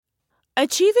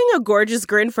Achieving a gorgeous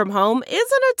grin from home isn't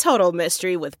a total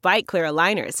mystery with Byte Clear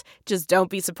aligners. Just don't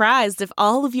be surprised if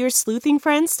all of your sleuthing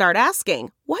friends start asking,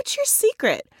 "What's your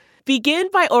secret?" Begin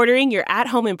by ordering your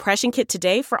at-home impression kit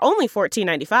today for only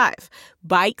 $14.95.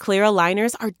 Byte Clear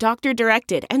aligners are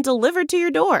doctor-directed and delivered to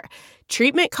your door.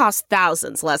 Treatment costs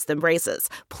thousands less than braces.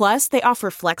 Plus, they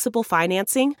offer flexible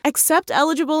financing, accept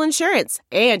eligible insurance,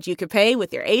 and you can pay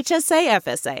with your HSA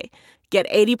FSA. Get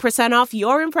 80% off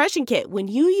your impression kit when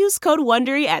you use code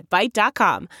WONDERY at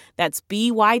Byte.com. That's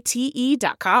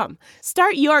BYTE.com.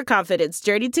 Start your confidence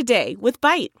journey today with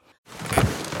Byte.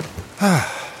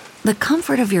 The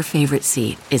comfort of your favorite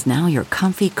seat is now your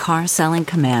comfy car-selling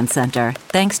command center,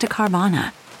 thanks to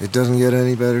Carvana. It doesn't get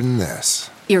any better than this.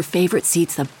 Your favorite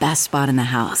seat's the best spot in the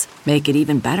house. Make it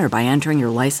even better by entering your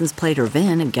license plate or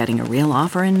VIN and getting a real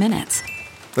offer in minutes.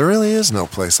 There really is no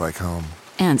place like home.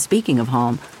 And speaking of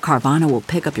home, Carvana will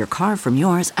pick up your car from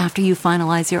yours after you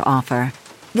finalize your offer.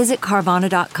 Visit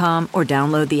Carvana.com or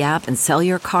download the app and sell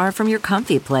your car from your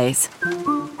comfy place.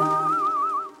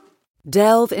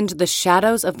 Delve into the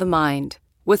shadows of the mind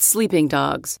with Sleeping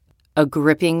Dogs, a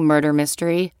gripping murder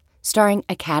mystery starring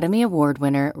Academy Award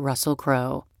winner Russell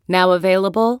Crowe. Now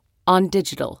available on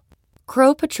digital.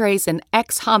 Crowe portrays an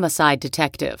ex-homicide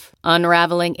detective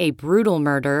unraveling a brutal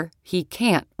murder he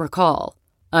can't recall.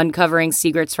 Uncovering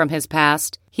secrets from his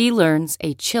past, he learns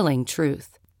a chilling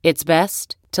truth. It's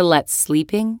best to let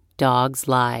sleeping dogs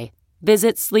lie.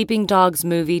 Visit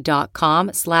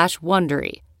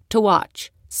sleepingdogsmovie.com/Wondery to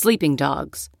watch Sleeping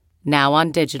Dogs, now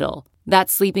on digital.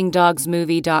 That's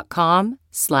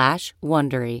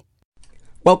sleepingdogsmovie.com/Wondery.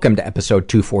 Welcome to episode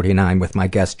 249 with my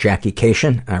guest Jackie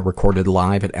Kashian, recorded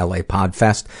live at LA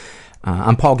Podfest.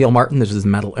 I'm Paul Gilmartin. This is the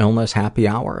Mental Illness Happy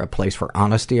Hour, a place for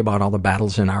honesty about all the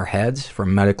battles in our heads,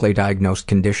 from medically diagnosed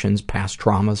conditions, past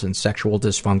traumas, and sexual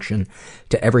dysfunction,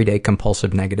 to everyday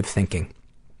compulsive negative thinking.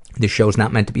 This show's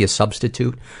not meant to be a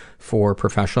substitute for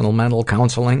professional mental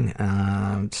counseling.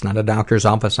 It's not a doctor's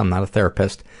office. I'm not a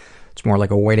therapist. It's more like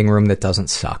a waiting room that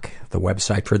doesn't suck. The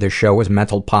website for this show is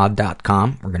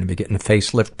mentalpod.com. We're going to be getting a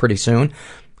facelift pretty soon.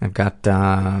 I've got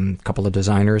a couple of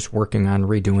designers working on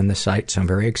redoing the site, so I'm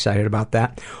very excited about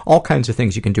that. All kinds of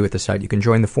things you can do with the site. You can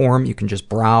join the forum, you can just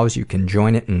browse, you can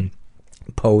join it and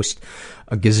post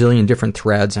a gazillion different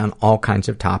threads on all kinds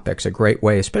of topics. A great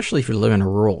way, especially if you live in a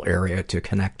rural area, to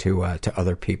connect to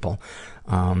other people.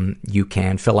 You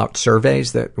can fill out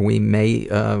surveys that we may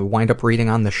wind up reading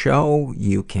on the show.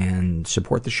 You can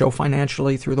support the show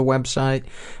financially through the website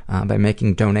by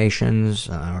making donations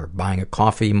or buying a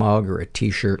coffee mug or a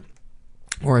t-shirt.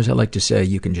 Or as I like to say,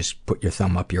 you can just put your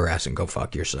thumb up your ass and go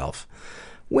fuck yourself,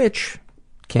 which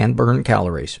can burn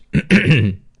calories.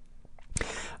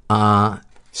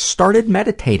 Started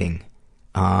meditating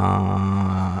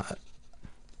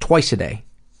twice a day,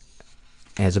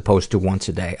 as opposed to once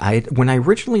a day. When I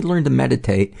originally learned to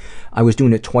meditate, I was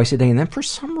doing it twice a day, and then for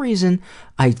some reason,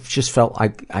 I just felt I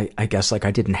guess like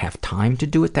I didn't have time to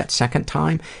do it that second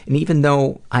time. And even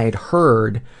though I had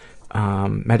heard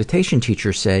meditation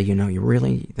teachers say, you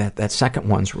really, that second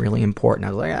one's really important, I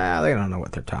was like, they don't know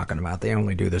what they're talking about. They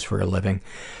only do this for a living.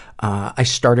 I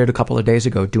started a couple of days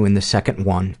ago doing the second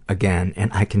one again,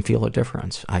 and I can feel a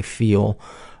difference. I feel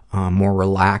more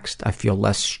relaxed. I feel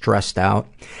less stressed out.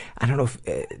 I don't know if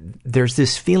there's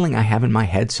this feeling I have in my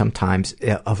head sometimes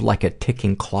of like a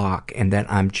ticking clock, and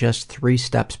that I'm just 3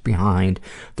 steps behind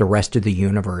the rest of the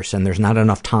universe, and there's not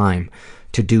enough time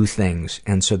to do things.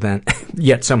 And so then,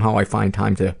 yet somehow I find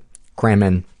time to cram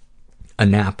in a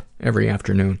nap every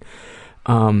afternoon.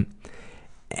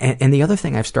 And the other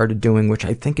thing I've started doing, which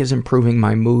I think is improving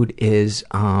my mood, is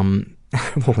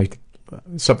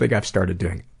something I've started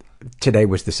doing. Today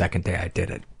was the second day I did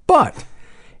it, but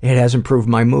it has improved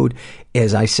my mood,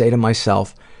 is I say to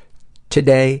myself,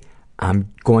 today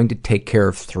I'm going to take care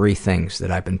of 3 things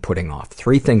that I've been putting off,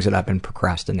 3 things that I've been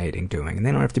procrastinating doing. And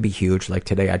they don't have to be huge. Like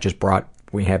today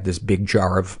we have this big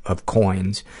jar of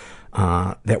coins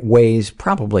that weighs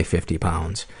probably 50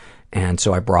 pounds. And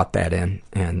so I brought that in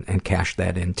and cashed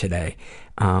that in today.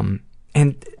 And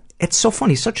it's so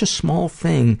funny, such a small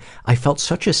thing. I felt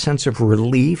such a sense of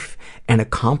relief and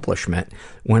accomplishment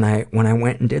when I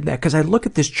went and did that. Cause I look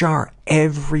at this jar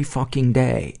every fucking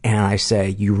day and I say,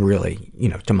 you really,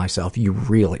 to myself, you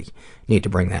really need to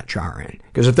bring that jar in.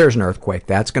 Cause if there's an earthquake,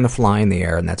 that's gonna fly in the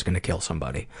air and that's gonna kill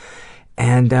somebody.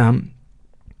 And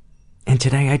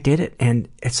today I did it, and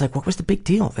it's like, what was the big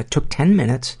deal? That took 10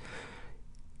 minutes.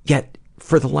 Yet,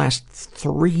 for the last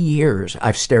 3 years,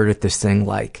 I've stared at this thing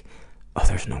like, oh,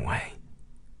 there's no way.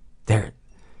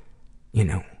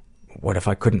 What if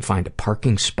I couldn't find a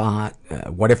parking spot?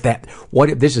 What if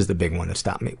this is the big one that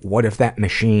stopped me. What if that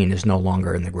machine is no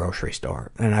longer in the grocery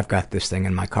store and I've got this thing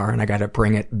in my car and I got to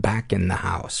bring it back in the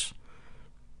house?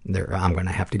 I'm going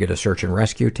to have to get a search and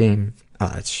rescue team.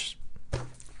 It's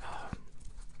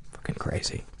fucking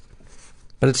crazy.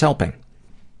 But it's helping.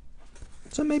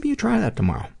 So maybe you try that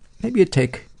tomorrow. Maybe you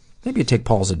take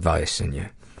Paul's advice and you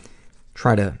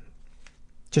try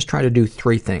to do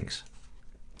 3 things.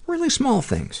 Really small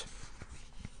things.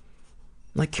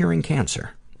 Like curing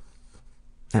cancer.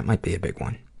 That might be a big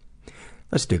one.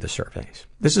 Let's do the surveys.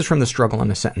 This is from the Struggle in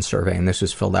a Sentence survey, and this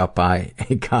was filled out by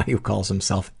a guy who calls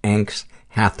himself Anx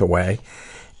Hathaway.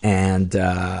 And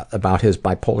about his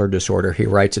bipolar disorder, he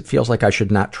writes, "It feels like I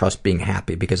should not trust being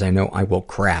happy because I know I will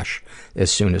crash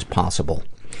as soon as possible."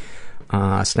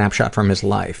 Snapshot from his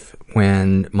life.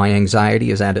 "When my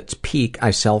anxiety is at its peak,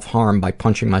 I self-harm by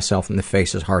punching myself in the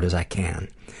face as hard as I can.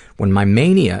 When my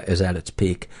mania is at its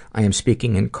peak, I am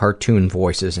speaking in cartoon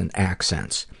voices and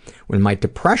accents. When my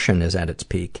depression is at its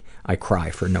peak, I cry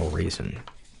for no reason."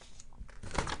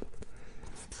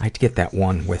 I get that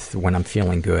one with when I'm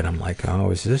feeling good. I'm like,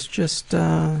 oh, is this just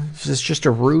a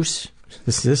ruse?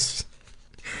 This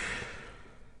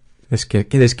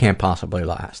can't possibly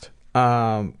last.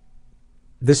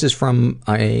 This is from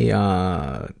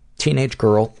a teenage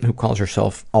girl who calls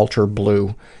herself Alter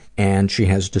Blue, and she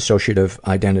has dissociative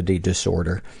identity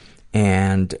disorder.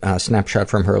 And a snapshot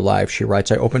from her life, she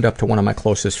writes, "I opened up to one of my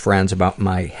closest friends about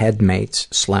my headmates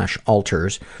 /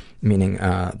 alters," meaning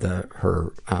what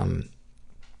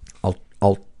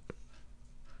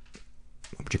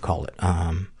would you call it?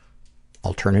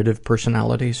 Alternative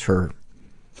personalities?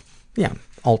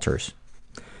 Alters.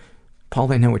 Paul,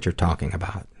 they know what you're talking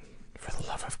about. For the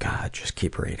love of God, just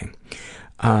keep reading.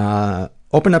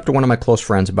 Opened up to one of my close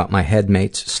friends about my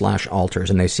headmates / alters,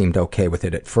 and they seemed okay with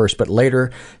it at first, but later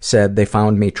said they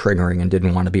found me triggering and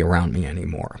didn't want to be around me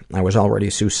anymore. I was already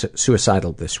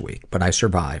suicidal this week, but I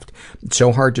survived. It's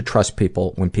so hard to trust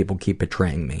people when people keep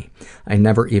betraying me. I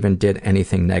never even did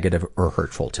anything negative or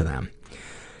hurtful to them.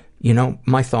 You know,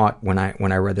 my thought when I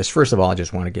read this, first of all, I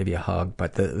just want to give you a hug,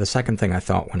 but the second thing I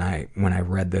thought when I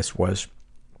read this was,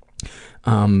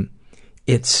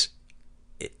 it's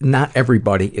not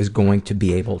everybody is going to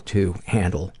be able to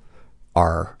handle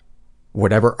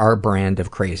whatever our brand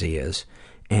of crazy is.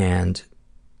 And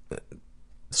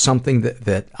something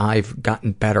that I've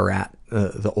gotten better at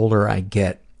the older I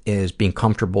get is being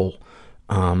comfortable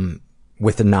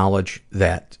with the knowledge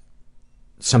that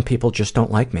some people just don't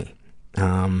like me.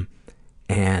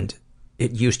 And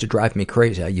it used to drive me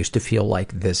crazy. I used to feel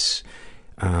like this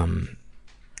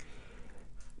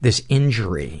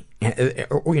injury,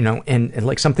 and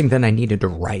like something that I needed to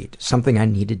right, something I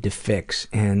needed to fix.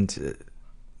 And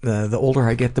the older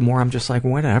I get, the more I'm just like,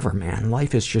 whatever, man.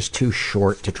 Life is just too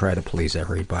short to try to please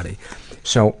everybody.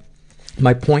 So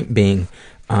my point being,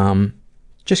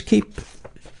 just keep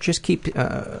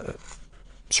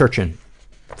searching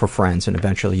for friends, and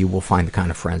eventually you will find the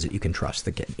kind of friends that you can trust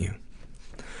that get you.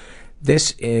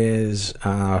 This is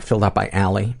filled out by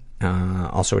Allie.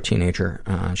 Also a teenager.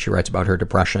 She writes about her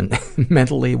depression,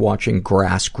 mentally watching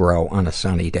grass grow on a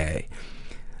sunny day.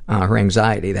 Her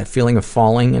anxiety, that feeling of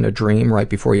falling in a dream right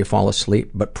before you fall asleep,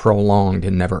 but prolonged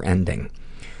and never ending.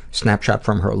 Snapshot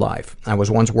from her life. I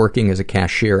was once working as a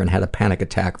cashier and had a panic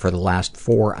attack for the last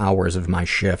 4 hours of my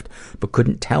shift, but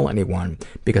couldn't tell anyone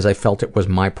because I felt it was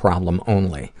my problem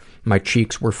only. My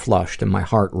cheeks were flushed and my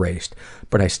heart raced,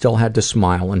 but I still had to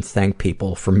smile and thank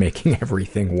people for making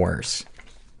everything worse.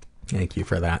 Thank you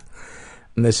for that.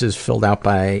 And this is filled out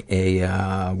by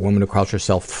a woman who calls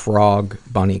herself Frog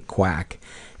Bunny Quack,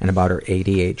 and about her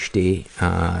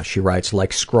ADHD. She writes,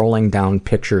 like scrolling down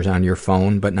pictures on your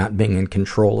phone, but not being in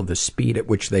control of the speed at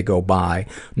which they go by,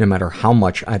 no matter how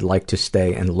much I'd like to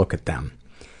stay and look at them.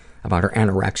 About her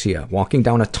anorexia, walking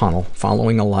down a tunnel,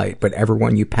 following a light, but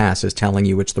everyone you pass is telling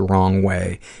you it's the wrong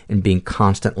way, and being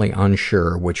constantly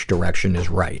unsure which direction is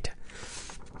right.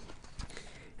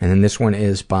 And then this one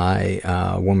is by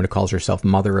a woman who calls herself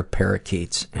Mother of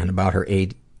Parakeets, and about her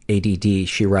ADD,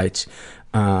 she writes,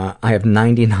 I have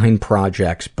 99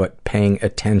 projects, but paying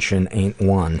attention ain't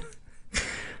one.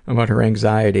 About her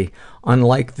anxiety,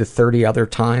 unlike the 30 other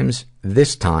times,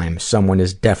 this time someone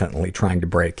is definitely trying to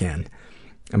break in.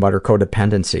 About her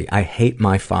codependency, I hate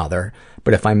my father,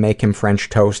 but if I make him French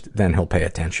toast, then he'll pay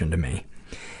attention to me.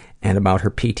 And about her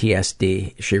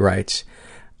PTSD, she writes,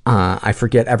 I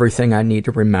forget everything I need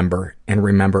to remember and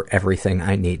remember everything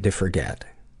I need to forget.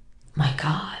 My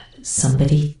God,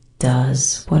 somebody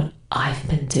does what I've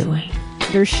been doing.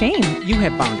 There's shame. You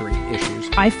have boundary issues.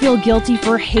 I feel guilty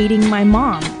for hating my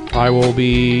mom. I will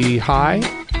be high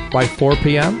by 4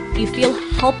 p.m. You feel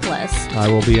helpless. I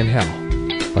will be in hell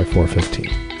by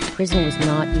 4:15. Prison was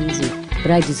not easy,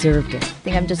 but I deserved it. I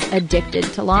think I'm just addicted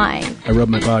to lying. I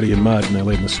rubbed my body in mud and I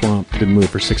laid in the swamp. Didn't move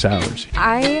for 6 hours.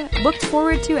 I looked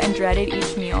forward to and dreaded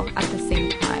each meal at the same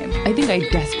time. I think I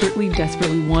desperately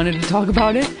wanted to talk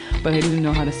about it, but I didn't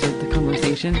know how to start the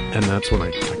conversation. And that's when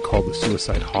I called the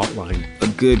suicide hotline. A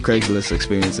good Craigslist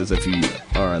experience is if you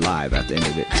are alive at the end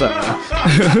of it.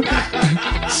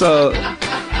 So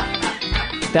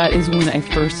that is when I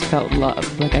first felt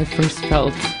love. Like I first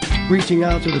felt reaching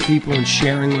out to the people and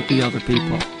sharing with the other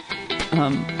people.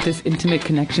 This intimate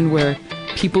connection where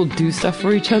people do stuff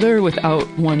for each other without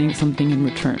wanting something in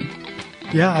return.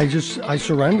 Yeah, I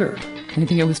surrendered. And I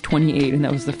think I was 28, and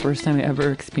that was the first time I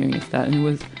ever experienced that, and it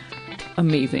was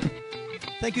amazing.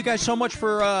 Thank you guys so much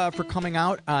for coming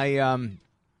out. I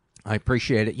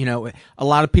appreciate it. You know, a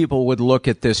lot of people would look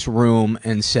at this room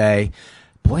and say,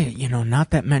 boy, you know,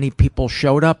 not that many people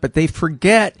showed up, but they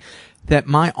forget that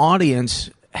my audience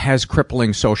has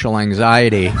crippling social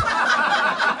anxiety.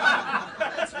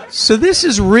 So this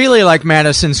is really like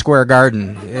Madison Square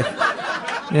Garden.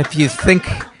 If you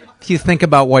think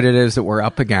about what it is that we're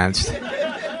up against.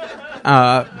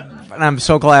 And I'm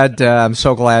so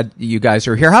glad you guys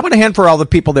are here. How about a hand for all the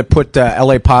people that put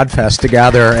LA Podfest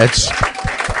together?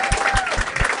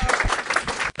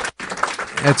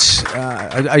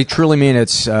 I truly mean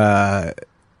it's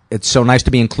so nice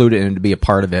to be included and to be a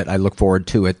part of it. I look forward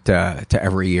to it to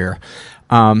every year.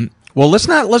 Well, let's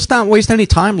not waste any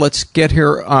time. Let's get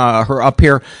her up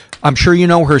here. I'm sure you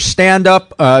know her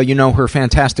stand-up. You know her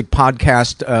fantastic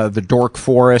podcast, The Dork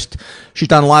Forest. She's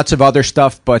done lots of other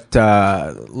stuff, but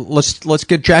let's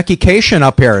get Jackie Kashian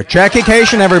up here. Jackie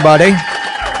Kashian, everybody.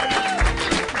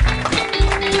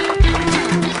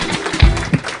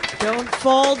 Don't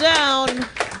fall down.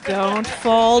 Don't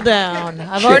fall down.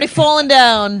 I've already fallen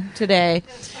down today.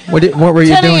 What were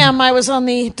you 10 doing? 10 a.m. I was on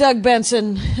the Doug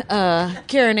Benson,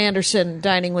 Karen Anderson,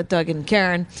 Dining with Doug and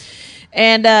Karen.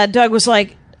 And Doug was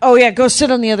like, oh, yeah, go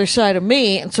sit on the other side of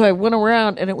me. And so I went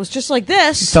around, and it was just like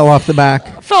this. Fell off the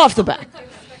back. Fell off the back.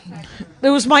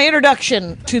 It was my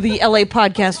introduction to the LA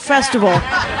Podcast Festival.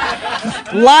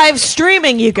 Live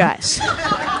streaming, you guys.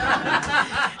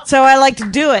 So I like to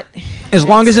do it. As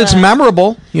long as it's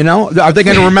memorable, you know. Are they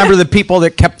going to remember the people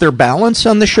that kept their balance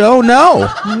on the show?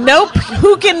 No. Nope.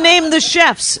 Who can name the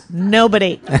chefs?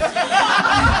 Nobody.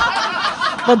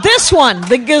 But this one,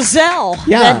 the Gazelle,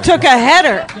 that took a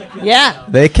header. Yeah.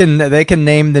 They can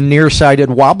name the nearsighted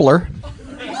wobbler.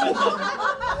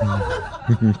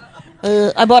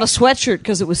 I bought a sweatshirt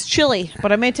because it was chilly,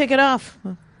 but I may take it off.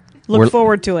 Look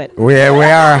forward to it. We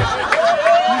are.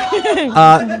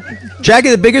 Jackie,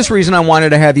 the biggest reason I wanted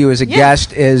to have you as a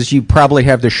guest is you probably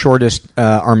have the shortest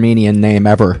Armenian name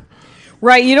ever.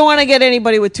 Right, you don't want to get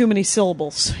anybody with too many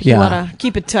syllables. You want to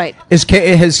keep it tight. Has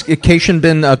Kashian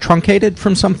been truncated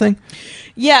from something?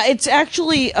 Yeah, it's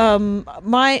actually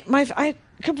I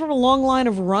come from a long line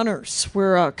of runners.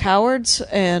 We're cowards,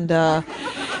 and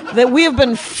that we have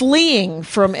been fleeing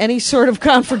from any sort of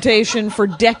confrontation for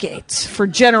decades, for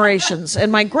generations.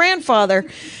 And my grandfather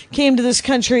came to this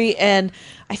country, and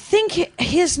I think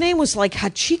his name was like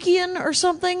Hachikian or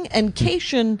something, and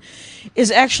Kashian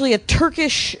is actually a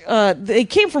Turkish, they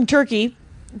came from Turkey,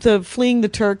 fleeing the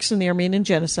Turks and the Armenian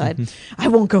genocide. I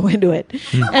won't go into it.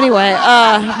 Anyway,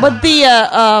 but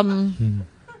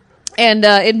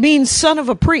it means son of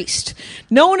a priest.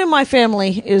 No one in my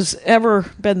family has ever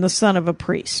been the son of a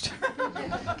priest.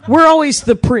 We're always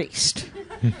the priest.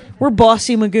 We're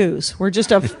bossy Magoos. We're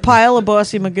just a pile of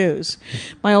bossy Magoos.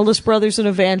 My oldest brother's an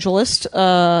evangelist.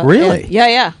 Really?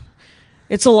 Yeah.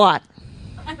 It's a lot.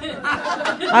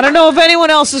 I don't know if anyone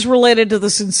else is related to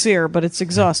the sincere, but it's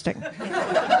exhausting.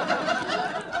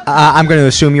 I'm going to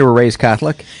assume you were raised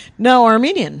Catholic? No,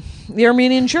 Armenian. The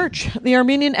Armenian Church. The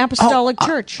Armenian Apostolic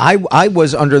Church. I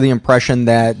was under the impression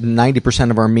that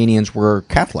 90% of Armenians were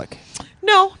Catholic.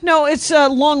 No, it's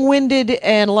long-winded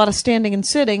and a lot of standing and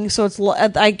sitting, so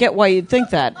I get why you'd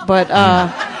think that. But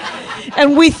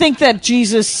and we think that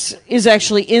Jesus is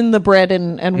actually in the bread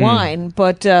and wine,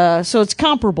 but so it's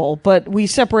comparable. But we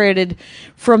separated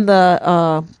from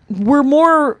the.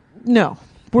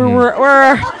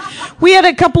 We had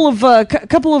a couple of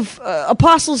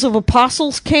apostles of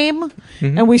apostles came,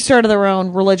 and we started our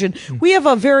own religion. We have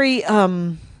a very.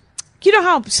 You know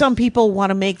how some people want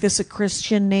to make this a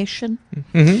Christian nation?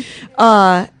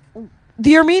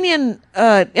 The Armenian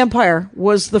Empire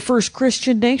was the first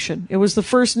Christian nation. It was the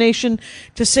first nation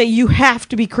to say you have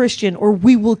to be Christian or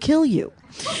we will kill you.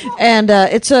 And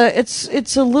it's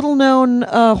a little known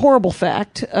horrible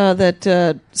fact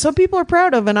that some people are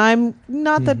proud of, and I'm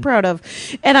not that proud of.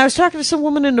 And I was talking to some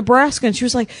woman in Nebraska, and she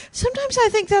was like, sometimes I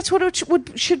think that's what it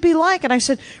should be like. And I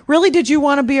said, really, did you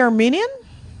want to be Armenian?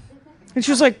 And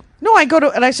she was like, no,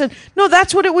 and I said, no,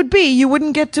 that's what it would be. You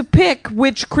wouldn't get to pick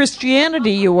which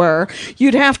Christianity you were.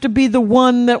 You'd have to be the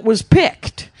one that was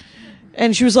picked.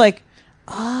 And she was like,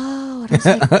 oh. And I was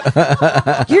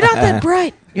like, you're not that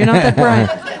bright. You're not that bright.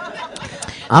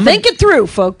 Think it through,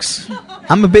 folks.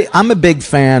 I'm a big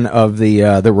fan of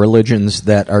the religions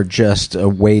that are just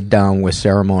weighed down with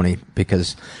ceremony,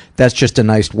 because that's just a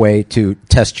nice way to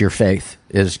test your faith.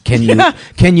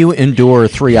 Can you endure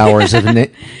 3 hours of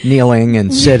kneeling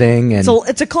and sitting? And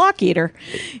it's a clock eater.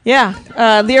 Yeah,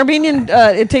 the Armenian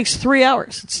it takes 3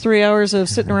 hours. It's 3 hours of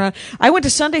sitting around. I went to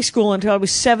Sunday school until I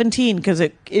was 17 because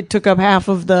it took up half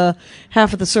of the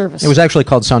service. It was actually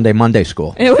called Sunday Monday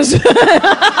school. It was.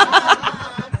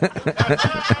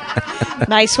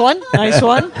 Nice one,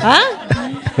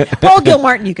 huh? Paul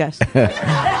Gilmartin, you guys.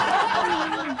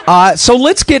 So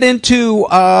let's get into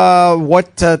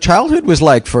what childhood was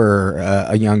like for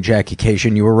a young Jackie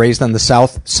Cation. You were raised on the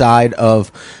south side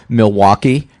of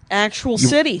Milwaukee. Actual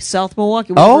city, South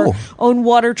Milwaukee. We have our own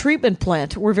water treatment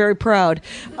plant. We're very proud.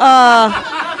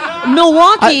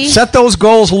 Milwaukee. Set those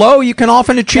goals low. You can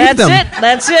often achieve them.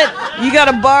 That's it. You got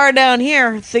a bar down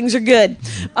here. Things are good.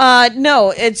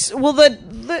 No, it's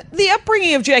the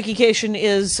upbringing of Jackie Cation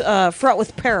is fraught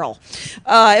with peril.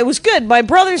 It was good. My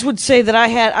brothers would say that I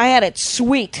had it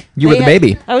sweet. You were the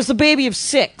baby. I was the baby of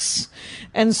 6.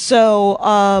 And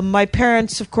so my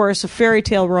parents, of course, a fairy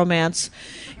tale romance.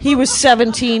 He was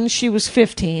 17, she was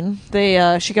 15.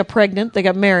 She got pregnant, they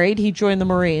got married, he joined the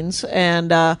Marines, and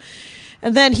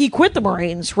then he quit the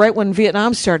Marines right when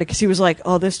Vietnam started because he was like,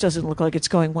 oh, this doesn't look like it's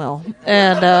going well.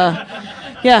 And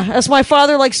yeah, as my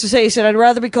father likes to say, he said, I'd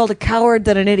rather be called a coward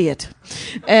than an idiot.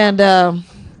 And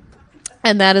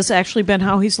that has actually been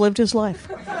how he's lived his life.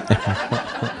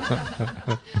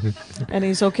 And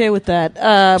he's okay with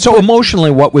that. So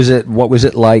emotionally, what was it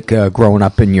like growing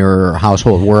up in your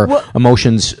household? Were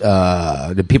emotions,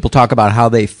 did people talk about how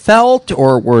they felt,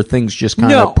 or were things just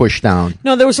kind of pushed down?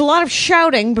 No, there was a lot of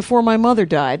shouting before my mother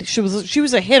died. She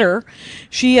was a hitter.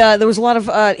 There was a lot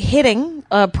of hitting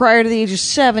prior to the age of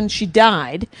 7. She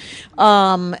died.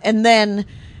 And then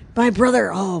my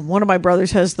brother, one of my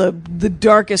brothers has the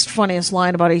darkest, funniest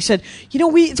line about it. He said,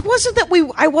 it wasn't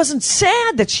that I wasn't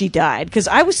sad that she died, because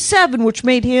I was 7, which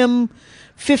made him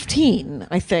 15,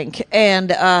 I think.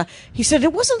 And he said,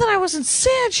 it wasn't that I wasn't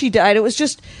sad she died. It was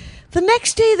just the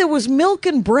next day there was milk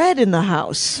and bread in the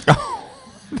house.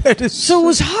 So it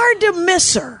was hard to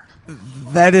miss her.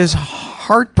 That is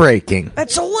heartbreaking.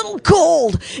 It's a little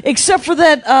cold, except for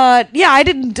that. I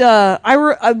didn't.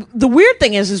 The weird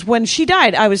thing is when she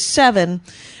died, I was 7,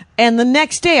 and the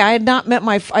next day I had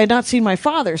not seen my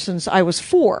father since I was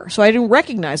 4, so I didn't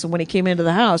recognize him when he came into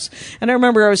the house. And I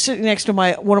remember I was sitting next to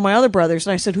one of my other brothers,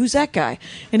 and I said, "Who's that guy?"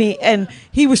 And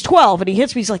he was 12, and he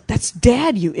hits me. He's like, "That's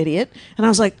Dad, you idiot!" And I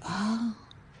was like, "Oh,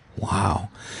 wow,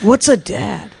 what's a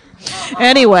dad?"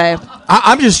 Anyway,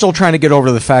 I'm just still trying to get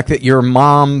over the fact that your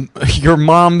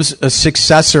mom's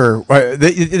successor,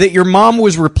 that your mom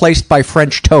was replaced by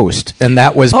French toast, and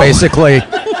that was basically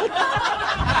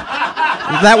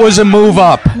that was a move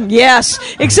up. Yes,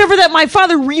 except for that my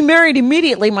father remarried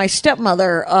immediately my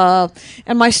stepmother,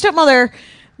 and my stepmother.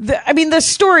 The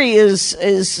story is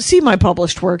see my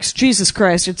published works. Jesus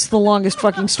Christ, it's the longest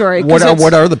fucking story. What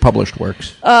are the published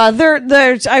works?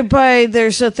 There's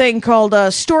a thing called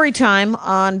Storytime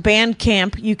on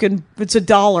Bandcamp. It's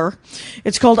 $1.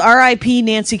 It's called R.I.P.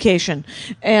 Nancy Cation,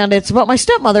 and it's about my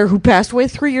stepmother who passed away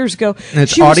 3 years ago. And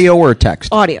it's audio or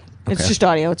text? Audio. Okay. It's just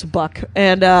audio. It's $1,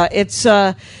 and it's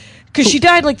because she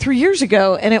died like 3 years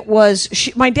ago, and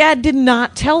my dad did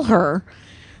not tell her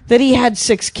that he had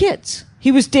 6 kids.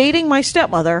 He was dating my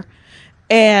stepmother,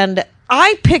 and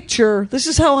this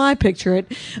is how I picture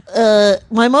it.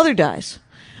 My mother dies.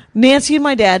 Nancy and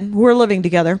my dad, who are living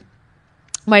together,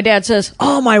 my dad says,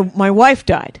 oh, my wife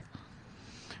died,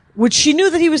 which she knew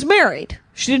that he was married.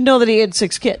 She didn't know that he had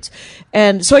 6 kids.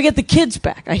 And so I get the kids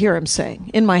back, I hear him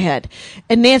saying in my head.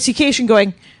 And Nancy Cation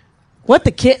going, what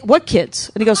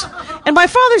kids? And he goes, and my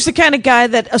father's the kind of guy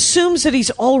that assumes that he's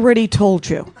already told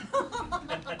you.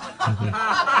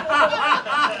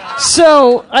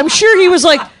 So I'm sure he was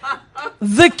like,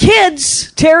 the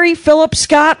kids, Terry, Philip,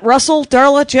 Scott, Russell,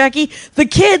 Darla, Jackie, the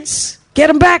kids, get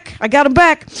them back. I got them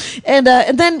back. And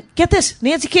then get this,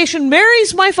 Nancy Cation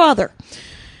marries my father.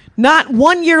 Not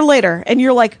 1 year later, and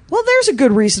you're like, well, there's a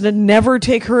good reason to never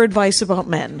take her advice about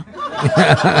men.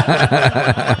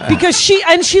 Because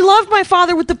she loved my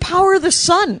father with the power of the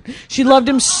sun. She loved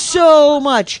him so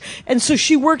much. And so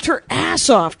she worked her ass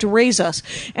off to raise us.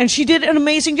 And she did an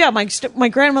amazing job. My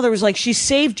grandmother was like, she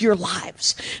saved your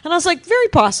lives. And I was like, very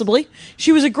possibly.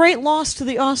 She was a great loss to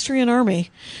the Austrian army.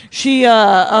 She,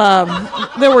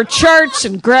 there were charts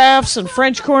and graphs and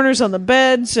French corners on the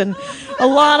beds and a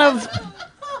lot of...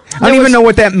 I don't even know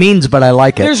what that means, but I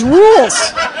like it. There's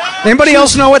rules. Anybody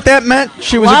else know what that meant?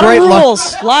 She was a great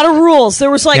rules. A lot of rules. There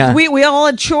was like we all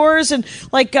had chores, and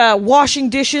like washing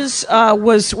dishes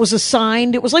was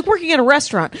assigned. It was like working at a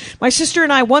restaurant. My sister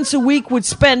and I once a week would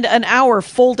spend an hour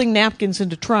folding napkins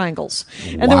into triangles,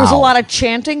 and there was a lot of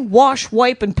chanting: wash,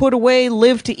 wipe, and put away.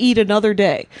 Live to eat another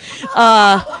day.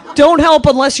 Don't help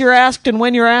unless you're asked, and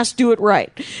when you're asked, do it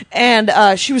right. And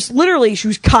she was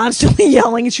constantly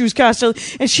yelling, and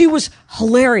she was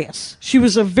hilarious. She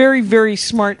was a very, very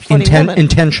smart, funny woman.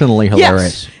 Intentionally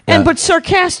hilarious. Yes. Yeah. But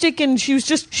sarcastic, and she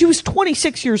was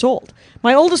 26 years old.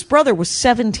 My oldest brother was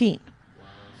 17.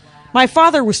 My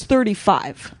father was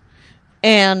 35.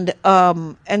 And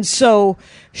so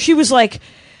she was like,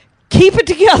 keep it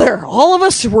together. All of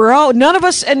us, none of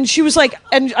us. And she was like,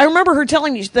 and I remember her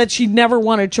telling me that she never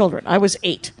wanted children. I was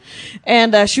 8.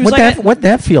 And she was what'd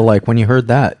that feel like when you heard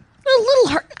that? A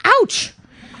little ouch.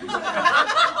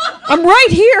 I'm right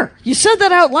here. You said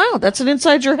that out loud. That's an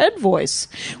inside your head voice.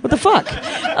 What the fuck?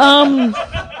 And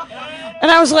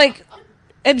I was like,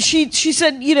 and she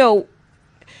said,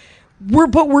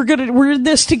 we're in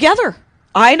this together.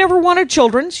 I never wanted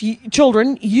children.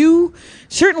 You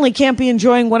certainly can't be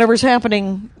enjoying whatever's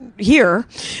happening here.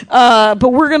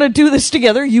 But we're going to do this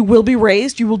together. You will be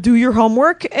raised. You will do your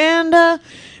homework, and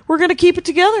we're going to keep it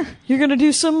together. You're going to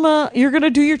do you're going to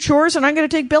do your chores, and I'm going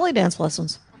to take belly dance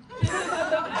lessons.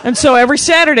 And so every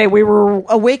Saturday we were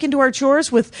awakened to our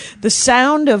chores with the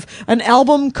sound of an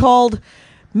album called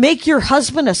Make Your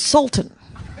Husband a Sultan.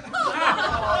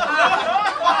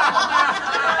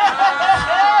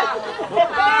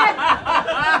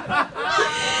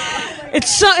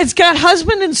 It's got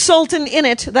husband and sultan in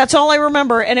it. That's all I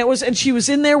remember. And she was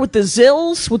in there with the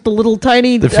zills, with the little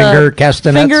tiny finger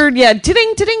castanets.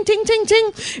 Ting, ting, ting, ting,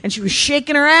 ting. And she was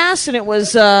shaking her ass, and it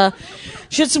was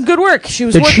she had some good work.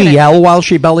 Did she yell while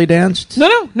she belly danced?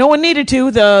 No one needed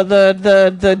to.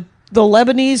 The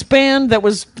Lebanese band that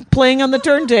was playing on the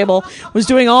turntable was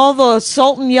doing all the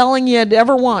sultan yelling you'd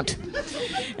ever want.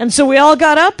 And so we all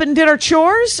got up and did our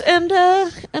chores, and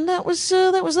that was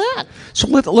that. So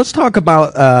let's talk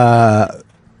about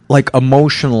like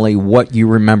emotionally what you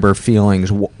remember feeling.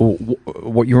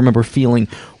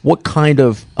 What kind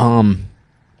of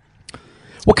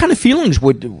feelings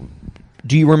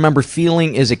do you remember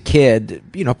feeling as a kid?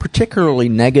 Particularly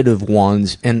negative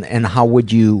ones, and how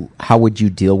would you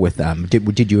deal with them?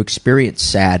 Did you experience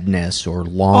sadness or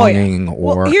longing? Oh, yeah.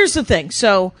 Well, here's the thing.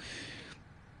 So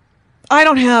I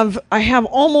have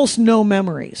almost no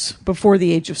memories before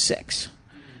the age of 6,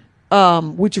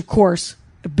 which of course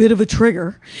a bit of a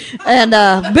trigger and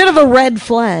a bit of a red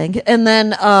flag. And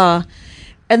then I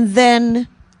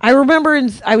remember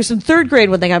I was in 3rd grade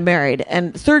when they got married,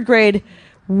 and 3rd grade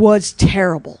was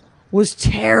terrible.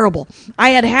 I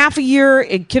had half a year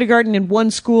in kindergarten in one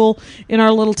school in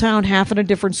our little town, half in a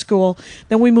different school.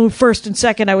 Then we moved 1st and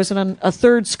 2nd. I was in a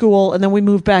 3rd school, and then we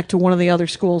moved back to one of the other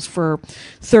schools for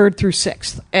 3rd through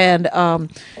 6th. And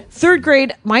 3rd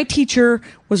grade, my teacher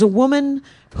was a woman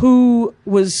who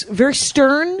was very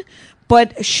stern,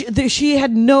 but she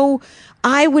had no.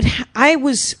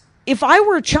 If I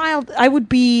were a child, I would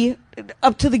be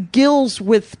up to the gills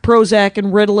with Prozac and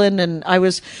Ritalin, and I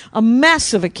was a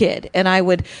mess of a kid, and I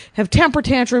would have temper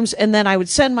tantrums, and then I would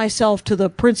send myself to the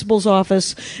principal's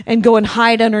office and go and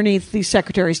hide underneath the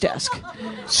secretary's desk.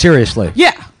 Seriously?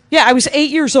 Yeah, I was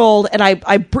 8 years old, and I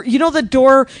the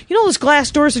door, those glass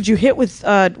doors that you hit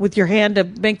with your hand to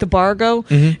make the bar go,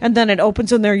 and then it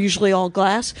opens, and they're usually all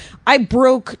glass. I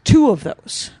broke 2 of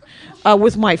those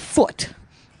with my foot,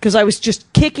 because I was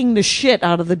just kicking the shit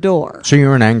out of the door. So you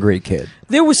were an angry kid.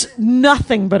 There was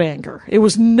nothing but anger. It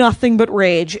was nothing but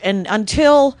rage. And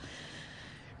until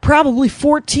probably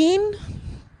 14,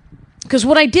 because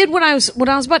what I did when I was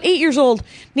about 8 years old,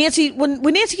 Nancy, when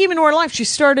Nancy came into our life, she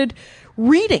started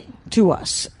reading to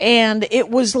us. And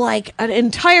it was like an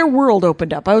entire world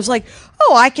opened up. I was like,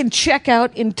 oh, I can check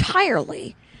out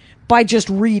entirely by just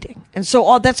reading. And so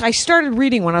I started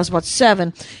reading when I was about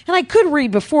 7, and I could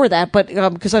read before that, but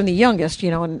because I'm the youngest,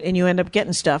 and you end up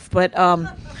getting stuff. But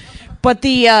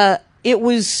it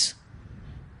was,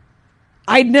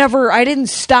 I didn't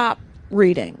stop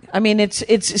reading. I mean,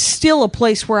 it's still a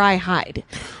place where I hide.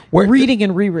 Reading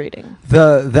and rereading.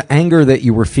 The anger that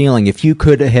you were feeling, if you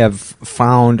could have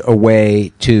found a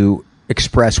way to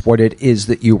express what it is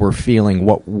that you were feeling,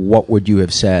 what would you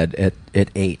have said at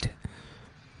 8?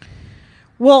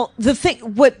 Well,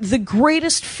 the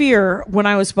greatest fear when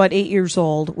I was about 8 years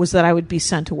old was that I would be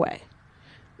sent away.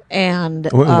 And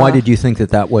why did you think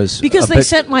that was? Because they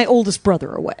sent my oldest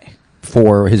brother away.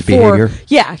 For his behavior?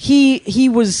 Yeah, he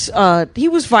was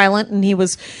violent, and he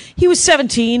was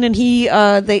 17, and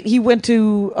he went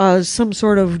to some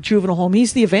sort of juvenile home.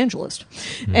 He's the evangelist,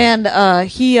 and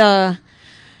he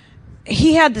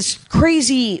had this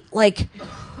crazy, like,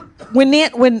 when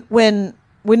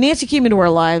Nancy came into our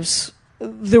lives,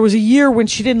 there was a year when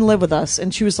she didn't live with us,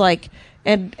 and she was like,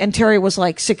 and Terry was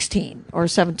like 16 or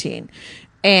 17,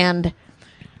 and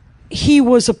he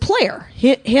was a player.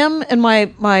 Him and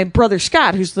my brother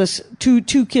Scott, who's this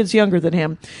two kids younger than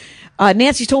him.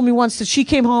 Nancy told me once that she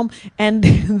came home and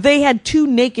they had 2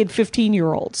 naked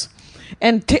 15-year-olds,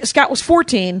 and Scott was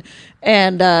 14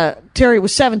 and Terry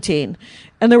was 17,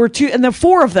 and there were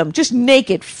 4 of them just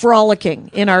naked, frolicking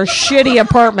in our shitty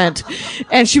apartment.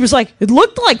 And she was like, "It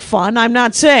looked like fun. I'm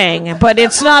not saying, but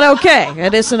it's not okay.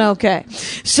 It isn't okay."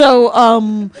 So.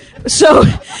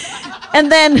 And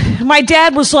then my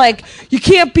dad was like, you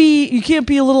can't be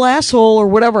a little asshole or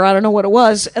whatever. I don't know what it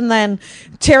was. And then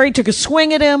Terry took a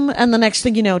swing at him, and the next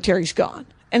thing you know, Terry's gone.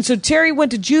 And so Terry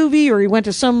went to juvie, or he went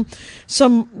to some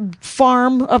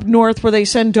farm up north where they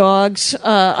send dogs.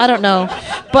 I don't know.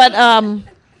 But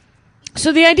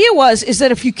so the idea is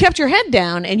that if you kept your head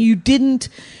down and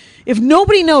if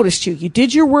nobody noticed you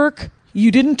did your work, you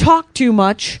didn't talk too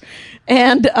much,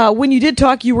 and when you did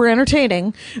talk, you were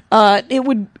entertaining.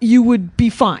 You would be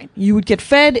fine. You would get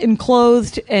fed and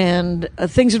clothed, and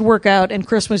things would work out, and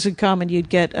Christmas would come, and you'd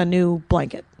get a new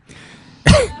blanket.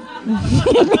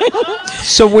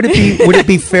 So would it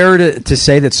be fair to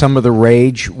say that some of the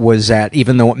rage was that,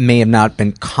 even though it may have not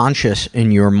been conscious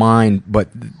in your mind, but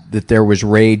that there was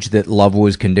rage that love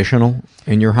was conditional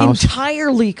in your house?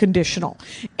 Entirely conditional.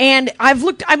 And I've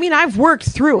worked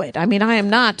through it. I mean,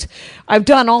 I've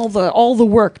done all the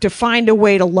work to find a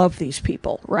way to love these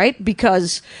people, right?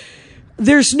 Because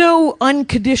there's no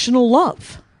unconditional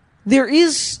love.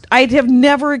 I have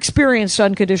never experienced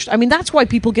unconditional. I mean, that's why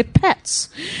people get pets,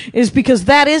 is because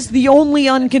that is the only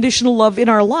unconditional love in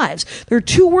our lives. There are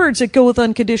 2 words that go with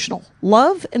unconditional: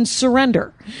 love and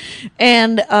surrender.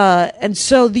 And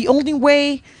so the only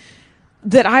way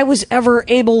that I was ever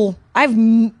able,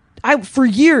 for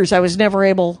years I was never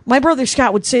able. My brother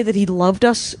Scott would say that he loved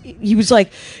us. He was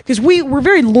like, because we were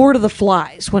very Lord of the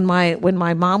Flies when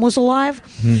my mom was alive,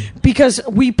 because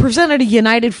we presented a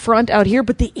united front out here,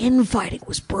 but the infighting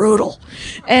was brutal,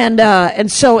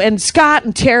 and Scott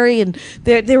and Terry, and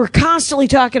they were constantly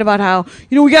talking about how,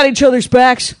 we got each other's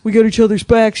backs.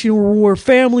 We're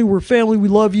family. We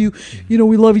love you.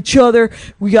 We love each other.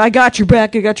 I got your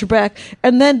back.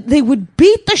 And then they would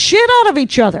beat the shit out of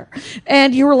each other,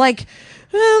 and you were like,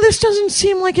 this doesn't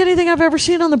seem like anything I've ever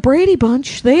seen on the Brady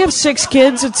Bunch. They have 6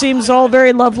 kids. It seems all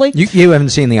very lovely. You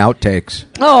haven't seen the outtakes.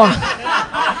 Oh,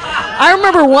 I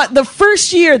remember the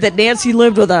first year that Nancy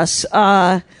lived with us,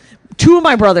 2 of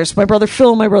my brothers, my brother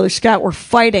Phil and my brother Scott, were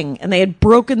fighting, and they had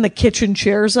broken the kitchen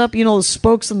chairs up. The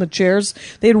spokes in the chairs.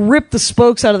 They had ripped the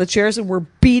spokes out of the chairs and were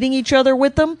beating each other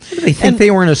with them. Did they think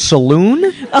they were in a saloon?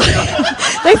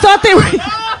 They thought they were...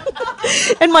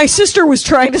 And my sister was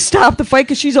trying to stop the fight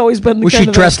because she's always been Was she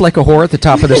dressed like a whore at the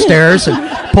top of the stairs and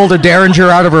pulled a Derringer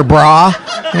out of her bra,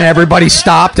 and everybody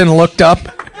stopped and looked up?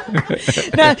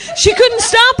 Now, she couldn't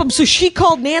stop him, so she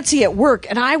called Nancy at work,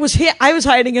 and I was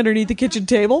hiding underneath the kitchen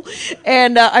table,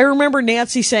 and I remember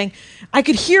Nancy saying, I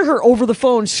could hear her over the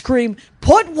phone scream,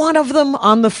 "Put one of them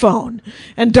on the phone."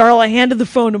 And Darla handed the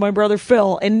phone to my brother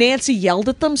Phil, and Nancy yelled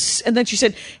at them, and then she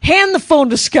said, "Hand the phone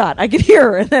to Scott." I could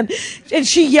hear her, and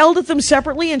she yelled at them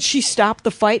separately, and she stopped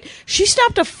the fight. She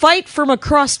stopped a fight from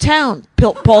across town,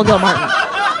 Paul Gilmartin.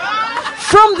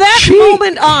 From that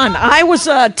moment on, I was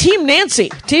Team Nancy.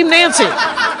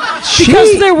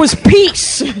 Because there was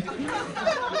peace.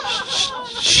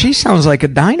 She sounds like a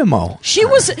dynamo. She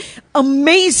was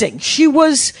amazing. She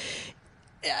was,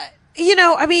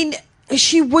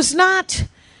 she was not...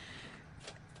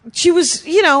 She was,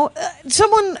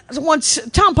 someone once...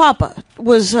 Tom Papa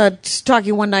was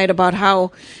talking one night about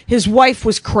how his wife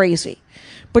was crazy.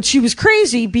 But she was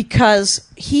crazy because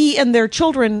he and their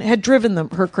children had driven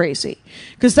her crazy.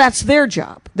 Because that's their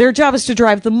job. Their job is to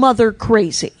drive the mother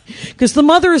crazy. Because the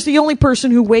mother is the only person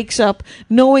who wakes up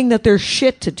knowing that there's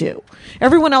shit to do.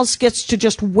 Everyone else gets to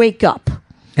just wake up.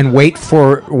 And wait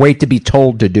to be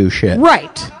told to do shit.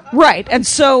 Right. Right.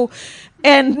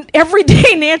 And every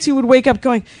day Nancy would wake up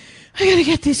going, I got to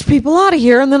get these people out of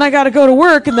here, and then I got to go to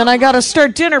work, and then I got to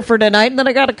start dinner for tonight, and then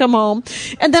I got to come home.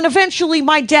 And then eventually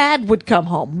my dad would come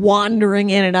home, wandering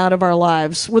in and out of our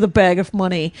lives with a bag of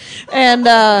money. And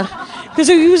because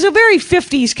he was a very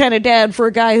 50s kind of dad for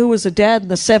a guy who was a dad in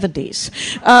the 70s.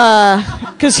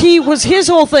 Because his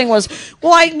whole thing was,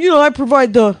 well, I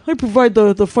provide the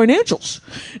financials.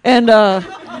 And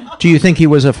do you think he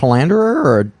was a philanderer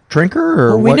or a drinker?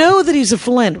 Or we know that he's a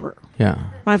philanderer. Yeah.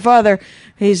 My father,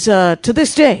 he's to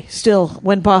this day still,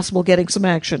 when possible, getting some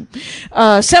action.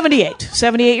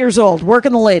 78 years old,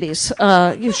 working the ladies.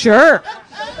 Sure.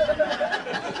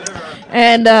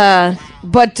 And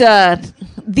but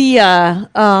he had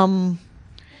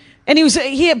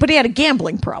a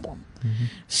gambling problem. Mm-hmm.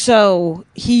 So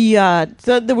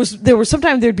there was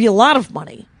sometimes there'd be a lot of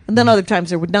money, and then other times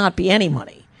there would not be any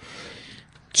money.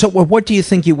 So, what do you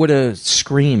think you would have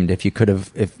screamed if you could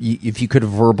have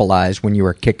verbalized when you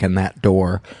were kicking that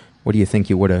door? What do you think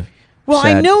you would have? Well,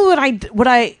 said? I know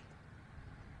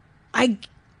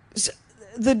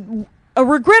a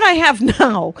regret I have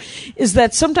now is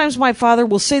that sometimes my father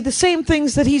will say the same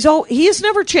things that he has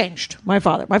never changed. My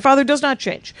father does not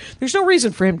change. There's no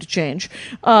reason for him to change.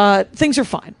 Things are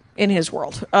fine in his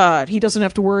world. He doesn't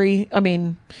have to worry. I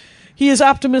mean, he is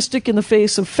optimistic in the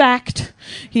face of fact.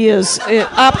 He is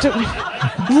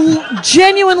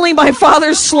genuinely, my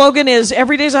father's slogan is,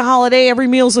 every day's a holiday, every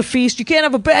meal's a feast. You can't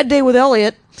have a bad day with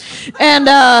Elliot. And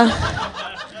that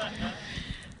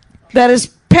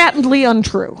is patently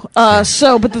untrue. But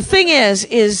the thing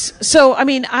is, so, I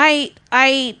mean, I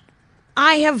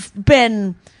have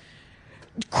been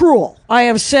cruel. I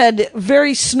have said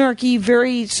very snarky,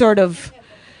 very sort of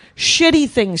shitty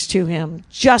things to him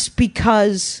just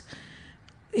because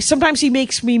sometimes he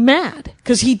makes me mad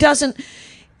because he doesn't.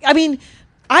 I mean,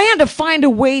 I had to find a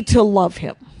way to love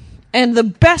him. And the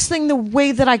best thing, the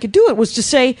way that I could do it was to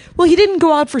say, well, he didn't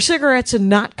go out for cigarettes and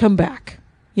not come back.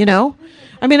 You know?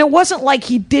 I mean, it wasn't like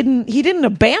he didn't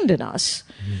abandon us.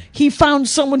 He found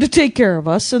someone to take care of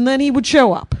us, and then he would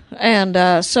show up.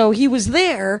 And so he was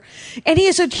there, and he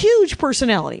has a huge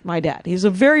personality, my dad. He's a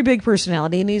very big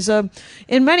personality, and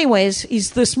in many ways,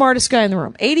 he's the smartest guy in the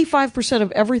room. 85%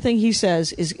 of everything he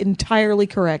says is entirely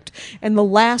correct, and the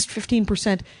last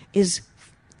 15% is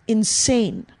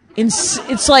insane.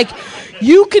 It's like,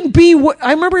 you can be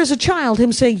I remember as a child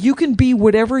him saying, you can be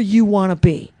whatever you want to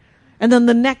be. And then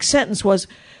the next sentence was,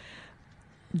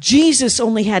 Jesus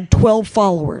only had 12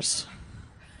 followers.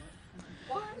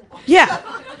 Yeah.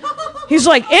 He's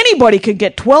like, anybody could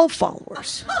get 12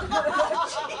 followers.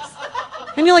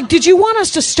 And you're like, did you want us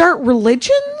to start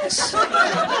religions? He's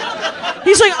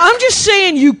like, I'm just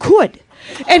saying you could.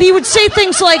 And he would say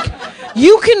things like,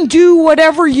 you can do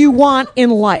whatever you want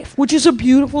in life, which is a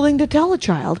beautiful thing to tell a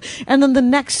child. And then the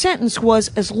next sentence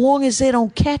was, as long as they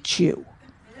don't catch you.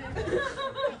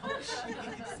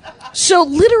 So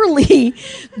literally,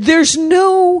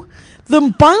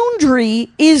 the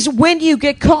boundary is when you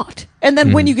get caught. And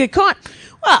then when you get caught,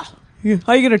 well, how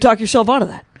are you going to talk yourself out of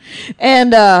that?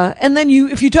 And then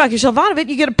if you talk yourself out of it,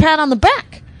 you get a pat on the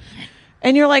back.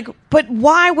 And you're like, but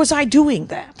why was I doing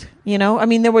that? You know, I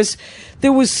mean, I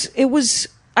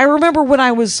remember when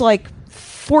I was like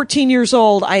 14 years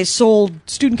old, I sold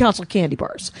student council candy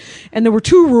bars. And there were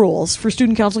two rules for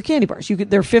student council candy bars.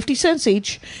 They're 50 cents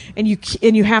each, and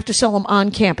you have to sell them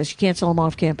on campus. You can't sell them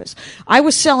off campus. I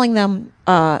was selling them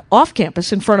off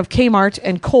campus in front of Kmart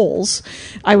and Kohl's.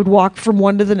 I would walk from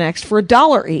one to the next for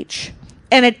 $1 each.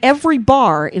 And at every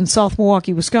bar in South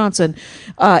Milwaukee, Wisconsin,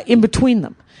 in between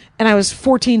them. And I was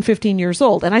 14, 15 years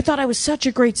old. And I thought I was such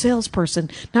a great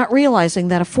salesperson, not realizing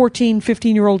that a 14,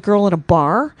 15-year-old girl in a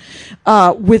bar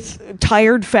with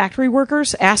tired factory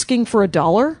workers asking for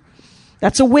 $1,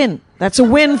 that's a win. That's a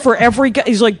win for every guy.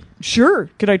 He's like, sure,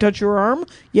 can I touch your arm?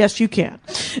 Yes, you can.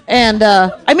 And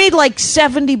I made like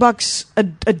 $70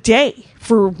 a day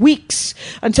for weeks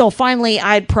until finally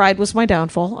pride was my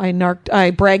downfall. I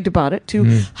bragged about it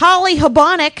to Holly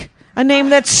Habonic, a name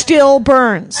that still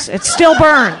burns. It still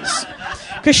burns.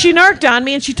 Because she narked on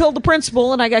me and she told the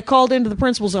principal, and I got called into the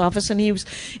principal's office, and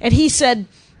he said,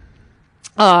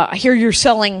 I hear you're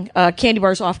selling candy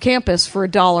bars off campus for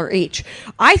 $1 each.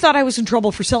 I thought I was in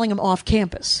trouble for selling them off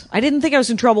campus. I didn't think I was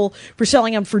in trouble for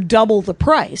selling them for double the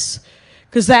price,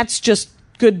 because that's just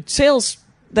good sales.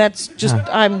 That's just,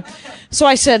 so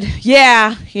I said,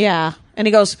 yeah. And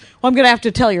he goes, well, I'm going to have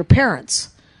to tell your parents.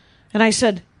 And I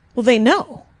said, well, they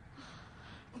know.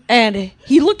 And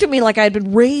he looked at me like I had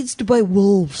been raised by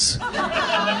wolves.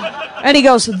 And he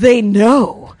goes, they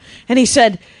know. And he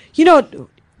said, you know,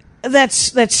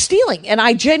 that's stealing. And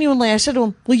I said to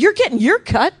him, well, you're getting your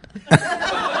cut.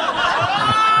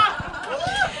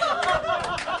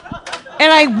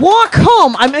 And I walk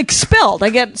home. I'm expelled. I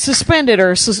get suspended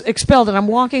or expelled, and I'm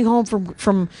walking home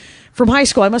from high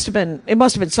school. It must have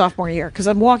been sophomore year, because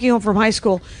I'm walking home from high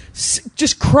school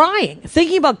just crying,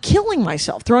 thinking about killing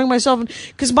myself, throwing myself in,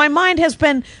 because my mind has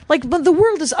been like, but the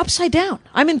world is upside down.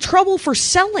 I'm in trouble for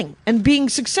selling and being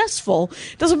successful.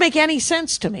 It doesn't make any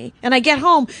sense to me. And I get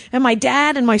home, and my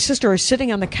dad and my sister are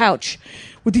sitting on the couch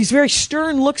with these very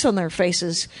stern looks on their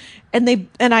faces, and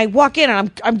I walk in,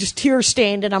 and I'm just tear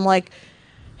stained, and I'm like,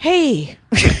 hey.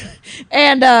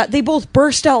 And they both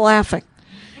burst out laughing.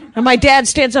 And my dad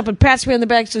stands up and pats me on the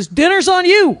back and says, dinner's on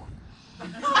you.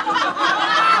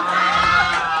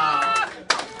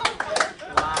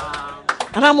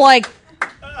 And I'm like,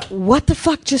 what the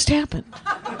fuck just happened?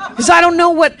 Because I don't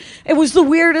know what, it was the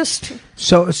weirdest.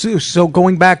 So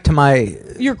going back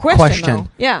to your question.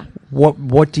 Yeah.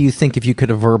 What do you think, if you could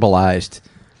have verbalized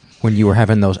when you were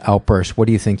having those outbursts, what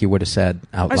do you think you would have said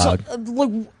out loud?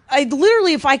 I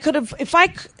literally,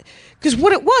 because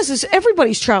what it was is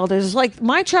everybody's childhood is like,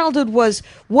 my childhood was,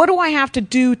 what do I have to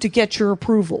do to get your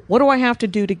approval? What do I have to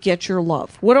do to get your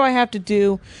love? What do I have to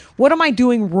do? What am I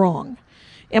doing wrong?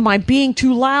 Am I being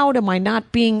too loud? Am I not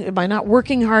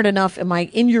working hard enough? Am I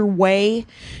in your way?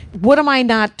 What am I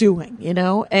not doing?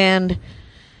 And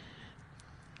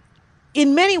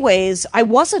in many ways, I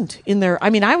wasn't in their,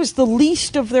 I was the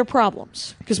least of their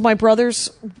problems, because my brothers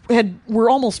were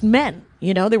almost men.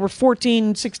 They were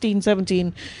 14, 16,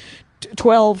 17,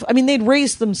 12. They'd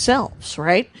raised themselves,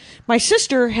 right? My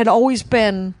sister,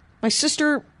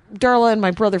 Darla, and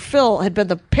my brother Phil had been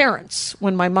the parents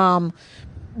when my mom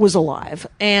was alive.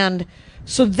 And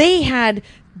so they had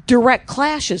direct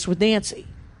clashes with Nancy.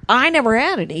 I never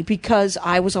had any, because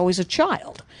I was always a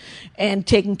child and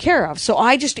taken care of. So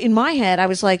I just, in my head, I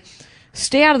was like,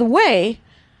 stay out of the way,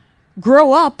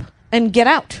 grow up, and get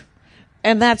out.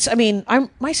 And that's,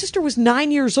 my sister was 9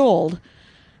 years old.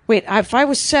 Wait, if I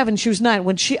was 7, she was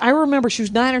 9. I remember she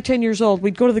was 9 or 10 years old.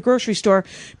 We'd go to the grocery store.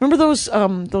 Remember those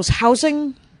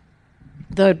housing,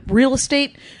 the real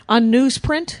estate on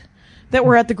newsprint that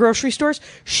were at the grocery stores?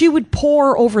 She would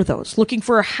pore over those, looking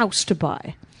for a house to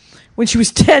buy when she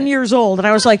was 10 years old. And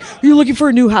I was like, are you looking for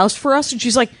a new house for us? And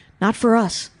she's like, not for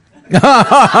us.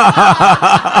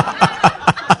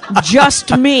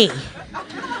 Just me.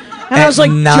 And I was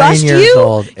like, just you?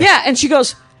 Old. Yeah. And she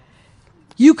goes,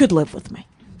 you could live with me.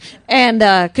 And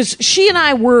because she and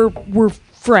I were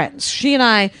friends. She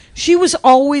was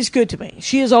always good to me.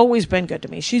 She has always been good to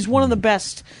me. She's one of the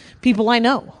best people I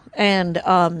know. And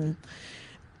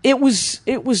it was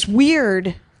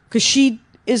weird, because she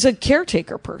is a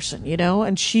caretaker person,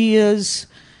 and she is.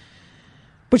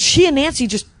 But she and Nancy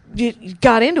just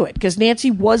got into it, because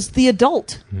Nancy was the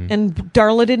adult, and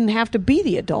Darla didn't have to be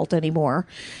the adult anymore.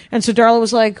 And so Darla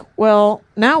was like, well,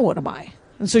 now what am I?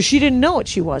 And so she didn't know what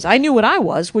she was. I knew what I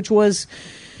was, which was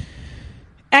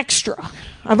extra.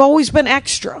 I've always been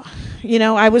extra.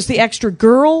 I was the extra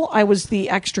girl. I was the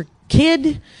extra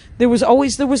kid. There was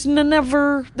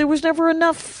never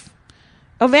enough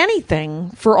of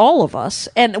anything for all of us.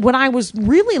 And when I was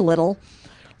really little,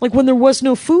 like when there was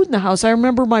no food in the house, I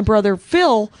remember my brother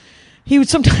Phil, he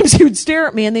would stare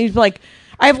at me, and he'd be like,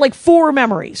 I have like 4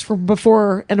 memories from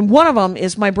before, and one of them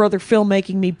is my brother Phil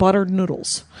making me buttered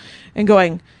noodles and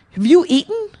going, have you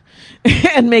eaten?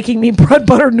 And making me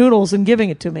buttered noodles and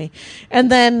giving it to me. And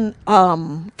then,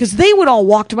 because they would all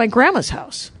walk to my grandma's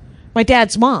house. My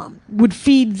dad's mom would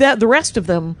feed the rest of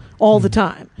them all the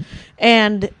time.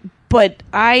 But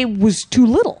I was too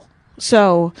little.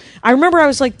 So I remember I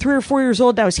was like 3 or 4 years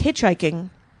old, and I was hitchhiking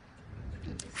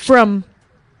from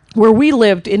where we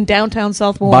lived in downtown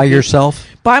South Milwaukee. By yourself?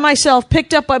 By myself,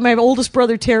 picked up by my oldest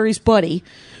brother Terry's buddy,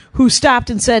 who stopped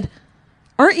and said,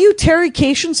 aren't you Terry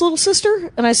Cation's little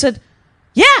sister? And I said,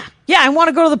 yeah, I want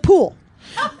to go to the pool.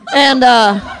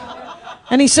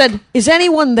 And he said, is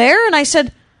anyone there? And I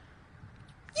said,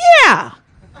 yeah.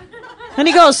 And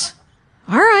he goes,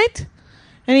 all right.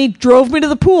 And he drove me to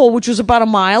the pool, which was about a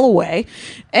mile away,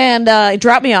 and he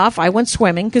dropped me off. I went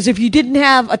swimming, because if you didn't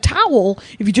have a towel,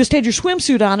 if you just had your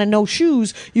swimsuit on and no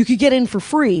shoes, you could get in for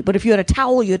free. But if you had a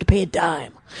towel, you had to pay a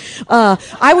dime.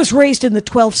 I was raised in the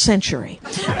 12th century.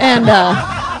 And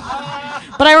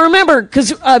but I remember,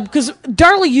 because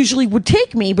Darla usually would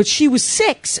take me, but she was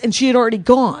 6, and she had already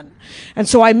gone. And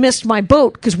so I missed my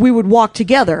boat, because we would walk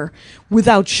together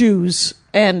without shoes,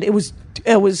 and it was,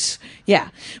 yeah.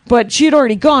 But she had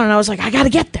already gone, and I was like, I gotta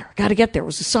get there. It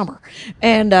was the summer.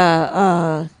 And,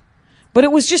 but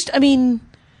it was just,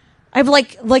 I've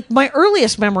like my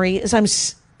earliest memory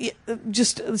is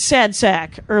just sad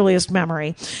sack, earliest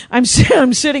memory. I'm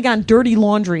sitting on dirty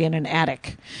laundry in an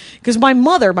attic because my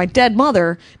dead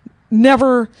mother,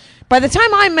 never. By the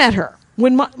time I met her,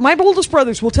 when my oldest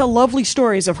brothers will tell lovely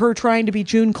stories of her trying to be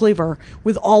June Cleaver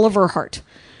with all of her heart,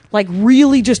 like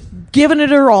really just giving it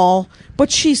her all.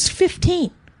 But she's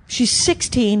 15. She's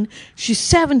 16, she's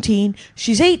 17,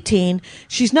 she's 18,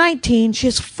 she's 19, she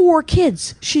has 4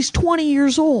 kids. She's 20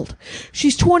 years old.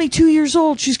 She's 22 years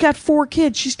old. She's got 4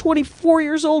 kids. She's 24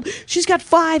 years old. She's got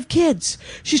 5 kids.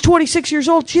 She's 26 years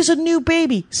old. She has a new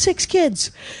baby, 6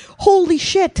 kids. Holy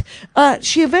shit.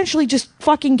 She eventually just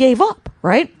fucking gave up,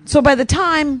 right? So by the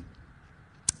time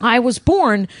I was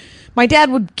born, my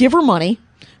dad would give her money.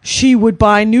 She would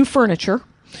buy new furniture.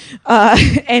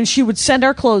 And she would send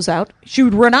our clothes out. She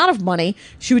would run out of money.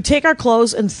 She would take our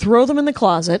clothes and throw them in the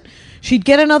closet. She'd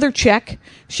get another check.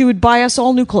 She would buy us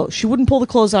all new clothes. She wouldn't pull the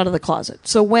clothes out of the closet.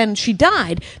 So when she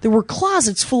died, there were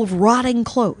closets full of rotting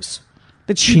clothes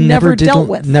that she never dealt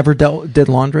with. Never did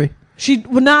laundry?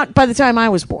 Not by the time I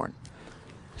was born.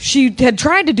 She had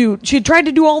tried to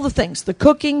do all the things, the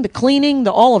cooking, the cleaning,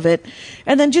 all of it,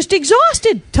 and then just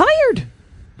exhausted, tired,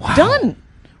 done,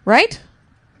 right?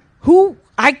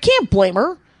 I can't blame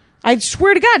her. I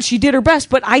swear to God, she did her best,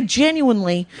 but I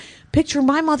genuinely picture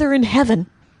my mother in heaven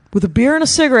with a beer and a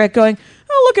cigarette going,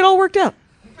 oh, look, it all worked out.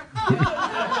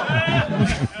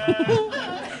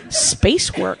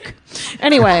 Space work.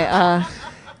 Anyway.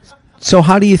 So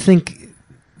how do you think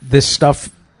this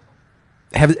stuff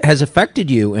has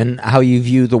affected you and how you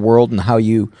view the world and how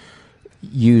you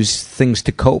use things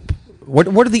to cope? What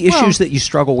are the issues that you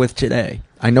struggle with today?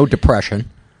 I know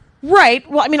depression. Right.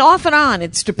 Well, I mean, off and on,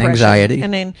 it's depression. Anxiety. I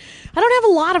mean, I don't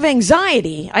have a lot of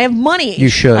anxiety. I have money. You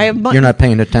should. You're not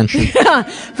paying attention. Yeah,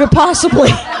 possibly.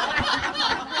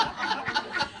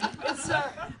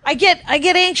 I get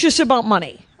anxious about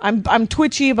money. I'm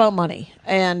twitchy about money.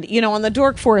 And, on the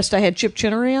Dork Forest, I had Chip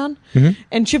Chinnery on. Mm-hmm.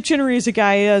 And Chip Chinnery is a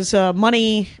guy who has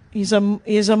money. He's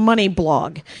a money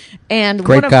blog. And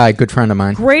great guy, good friend of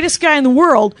mine. Greatest guy in the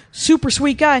world, super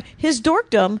sweet guy. His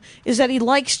dorkdom is that he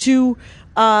likes to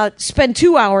spend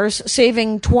 2 hours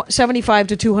saving $75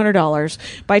 to $200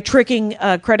 by tricking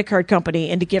a credit card company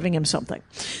into giving him something.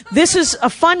 This is a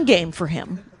fun game for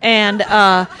him. And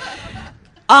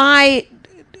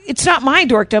it's not my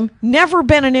dorkdom, never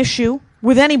been an issue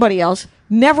with anybody else,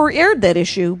 never aired that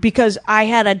issue because I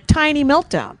had a tiny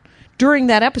meltdown during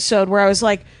that episode where I was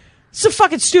like, it's the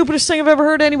fucking stupidest thing I've ever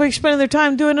heard anybody spending their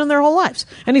time doing in their whole lives.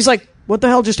 And he's like, what the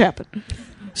hell just happened?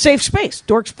 Safe space.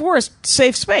 Dork's Forest,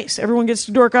 safe space. Everyone gets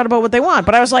to dork out about what they want.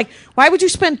 But I was like, why would you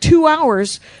spend 2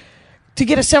 hours to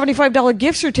get a $75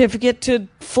 gift certificate to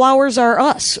Flowers Are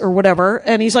Us or whatever?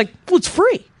 And he's like, well, it's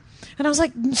free. And I was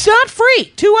like, it's not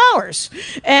free. 2 hours.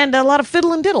 And a lot of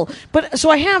fiddle and diddle. But so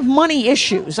I have money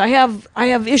issues. I have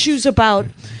issues about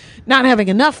not having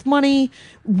enough money,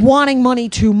 wanting money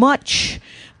too much.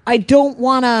 I don't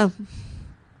want to...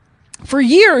 For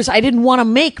years, I didn't want to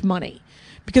make money.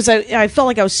 Because I felt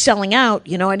like I was selling out,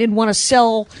 I didn't want to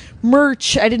sell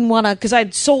merch. I didn't want to, because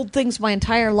I'd sold things my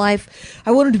entire life.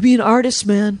 I wanted to be an artist,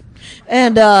 man.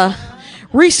 And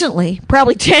recently,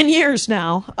 probably 10 years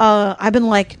now, I've been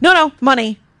like, no,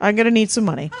 money. I'm going to need some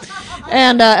money.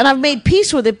 And I've made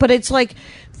peace with it, but it's like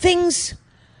things,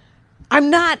 I'm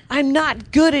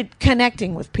not good at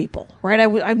connecting with people, right?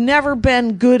 I've never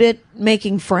been good at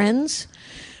making friends.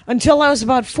 Until I was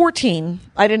about 14,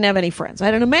 I didn't have any friends. I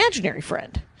had an imaginary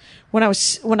friend. When I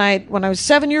was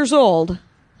 7 years old,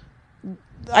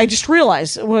 I just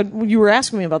realized when you were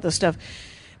asking me about this stuff.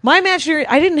 I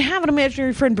didn't have an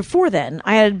imaginary friend before then.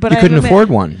 You couldn't afford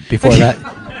one before that.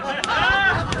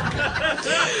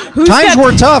 Times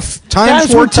were tough.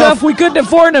 Times were tough. We couldn't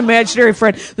afford an imaginary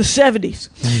friend. The 70s,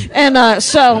 and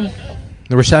so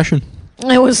the recession.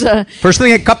 It was first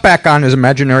thing it cut back on is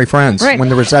imaginary friends when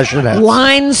the recession hit.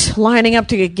 Lining up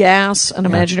to get gas and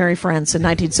imaginary friends in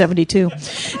 1972,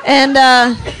 and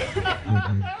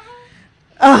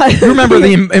you remember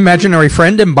the imaginary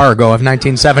friend embargo of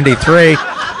 1973?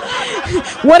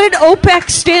 What did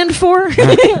OPEC stand for?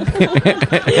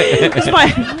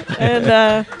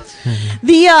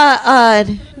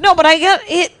 No, but I got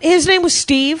it. His name was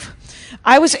Steve.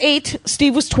 I was 8.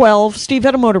 Steve was 12. Steve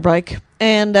had a motorbike.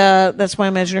 And that's my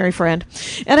imaginary friend.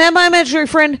 And I had my imaginary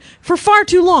friend for far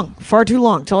too long,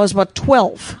 till I was about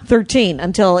 12, 13,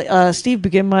 until Steve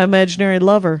became my imaginary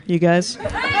lover, you guys.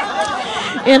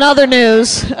 In other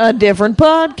news, a different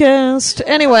podcast.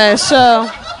 Anyway, so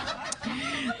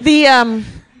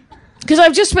because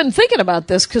I've just been thinking about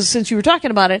this, because since you were talking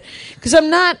about it, because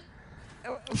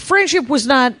friendship was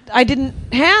not, I didn't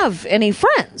have any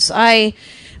friends.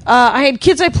 I had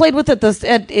kids I played with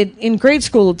in grade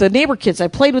school. The neighbor kids, I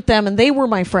played with them, and they were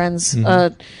my friends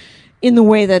in the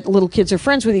way that little kids are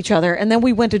friends with each other. And then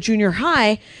we went to junior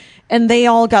high, and they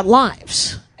all got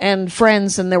lives and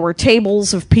friends, and there were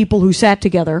tables of people who sat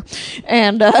together.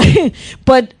 And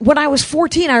but when I was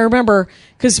 14, I remember,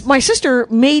 because my sister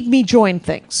made me join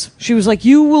things. She was like,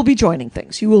 you will be joining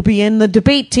things. You will be in the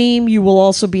debate team. You will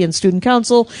also be in student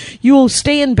council. You will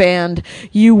stay in band.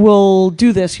 You will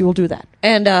do this. You will do that.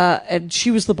 And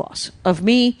she was the boss of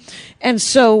me. And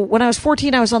so when I was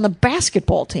 14, I was on the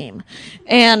basketball team.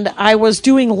 And I was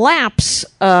doing laps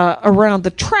around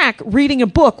the track, reading a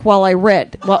book while I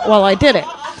read, while I did it.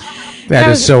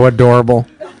 That is so adorable.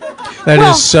 That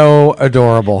is so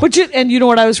adorable. But you know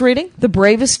what I was reading? The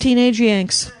Bravest Teenage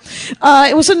Yanks.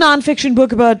 It was a nonfiction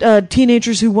book about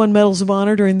teenagers who won medals of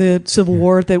honor during the Civil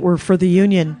War that were for the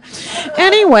Union.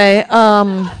 Anyway,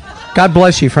 God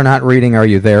bless you for not reading Are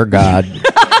You There, God?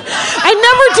 I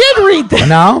never did read that.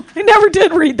 No? I never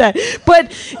did read that.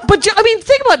 But I mean,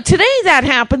 think about it. Today that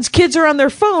happens. Kids are on their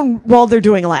phone while they're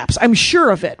doing laps. I'm sure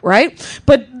of it, right?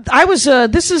 But I was,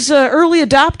 this is an early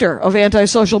adopter of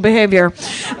antisocial behavior.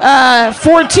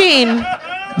 14.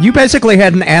 You basically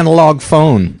had an analog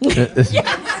phone. Yes.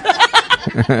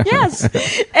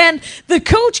 And the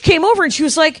coach came over and she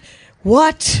was like,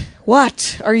 What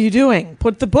are you doing?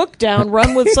 Put the book down,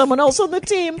 run with someone else on the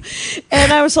team.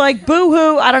 And I was like,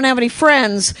 boo-hoo, I don't have any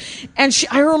friends. And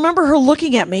I remember her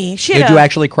looking at me. Did you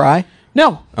actually cry?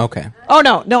 No. Okay. Oh,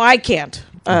 no, I can't.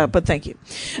 But thank you.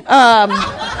 But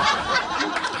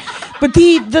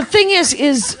the thing is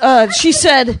she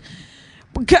said,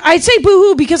 I'd say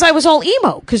boo-hoo because I was all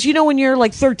emo. Because, you know, when you're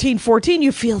like 13, 14,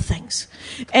 you feel things.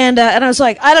 And I was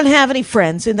like, I don't have any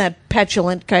friends, in that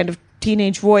petulant kind of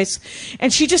teenage voice.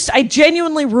 And I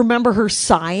genuinely remember her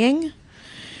sighing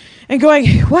and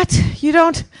going, what? You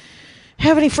don't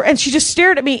have any friends? And she just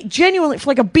stared at me genuinely for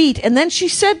like a beat. And then she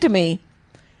said to me,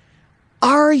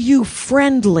 are you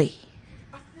friendly?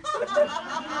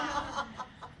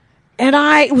 And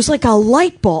it was like a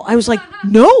light bulb. I was like,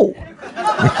 no.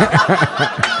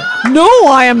 No,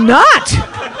 I am not.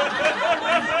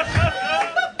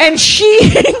 And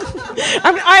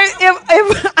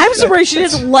I'm surprised she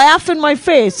didn't laugh in my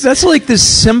face. That's like the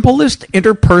simplest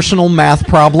interpersonal math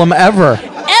problem ever.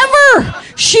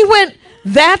 She went,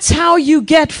 that's how you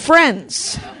get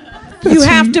friends. You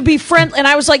have to be friendly. And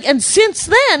I was like, and since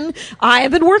then, I have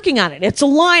been working on it. It's a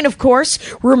line, of course,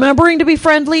 remembering to be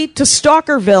friendly, to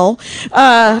Stalkerville,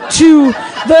 to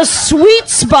the sweet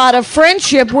spot of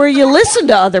friendship where you listen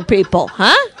to other people.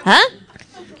 Huh?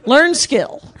 Learn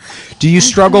skill. Do you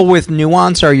struggle with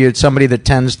nuance? Are you somebody that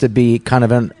tends to be kind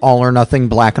of an all or nothing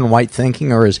black and white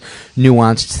thinking, or is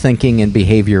nuanced thinking and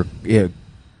behavior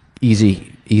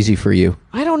easy for you?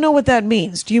 I don't know what that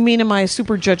means. Do you mean, am I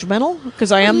super judgmental?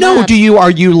 Because I am No, not.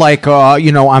 are you like,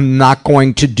 I'm not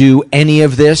going to do any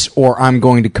of this, or I'm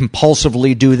going to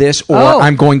compulsively do this, or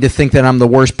I'm going to think that I'm the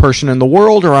worst person in the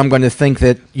world, or I'm going to think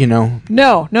that, No.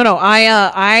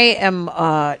 I am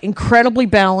incredibly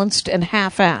balanced and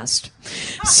half-assed.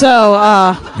 So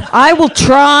I will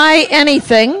try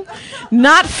anything,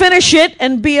 not finish it,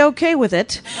 and be okay with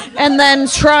it, and then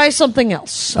try something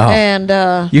else. Oh.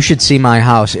 And you should see my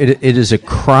house. It is a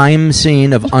crime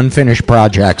scene of unfinished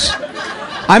projects.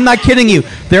 I'm not kidding you.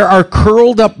 There are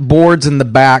curled up boards in the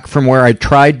back from where I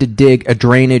tried to dig a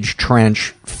drainage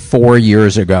trench 4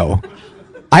 years ago.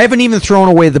 I haven't even thrown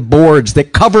away the boards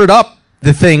that covered up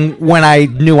the thing when I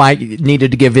knew I needed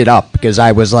to give it up, because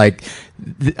I was like,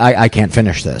 I can't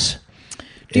finish this.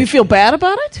 Do you feel bad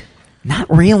about it? Not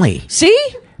really. See?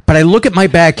 But I look at my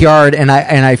backyard and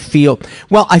I feel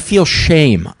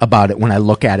shame about it when I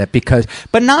look at it,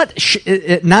 but not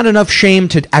enough shame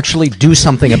to actually do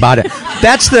something about it.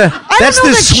 That's the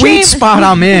sweet spot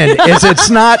I'm in. Is it's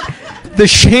not the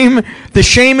shame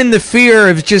and the fear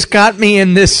have just got me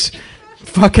in this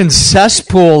fucking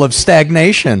cesspool of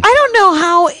stagnation. I don't know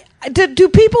how. Do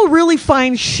people really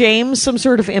find shame some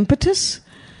sort of impetus?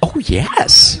 Oh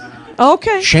yes.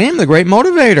 Okay. Shame, the great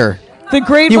motivator. The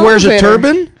great motivator. He wears a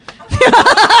turban.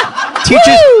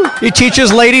 He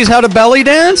teaches ladies how to belly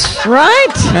dance. Right.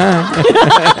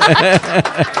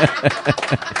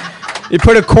 You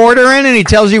put a quarter in and he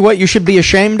tells you what you should be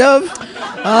ashamed of.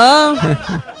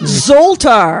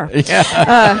 Zoltar.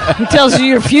 Yeah. He tells you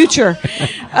your future.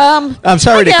 I'm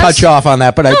sorry to cut you off on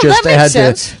that, but I just that had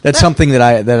sense. to. That's something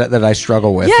that I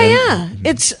struggle with. Yeah.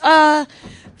 It's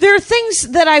there are things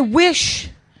that I wish.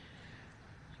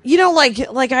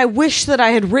 Like I wish that I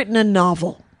had written a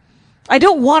novel I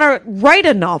don't want to write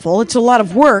a novel. It's a lot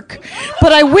of work.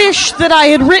 But I wish that I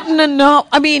had written a novel.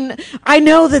 I mean, I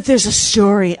know that there's a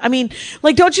story. I mean,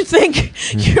 like, don't you think?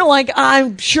 You're like,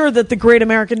 I'm sure that the great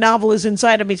American novel is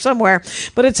inside of me somewhere.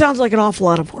 But it sounds like an awful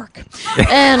lot of work.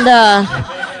 And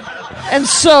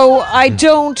so I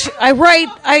do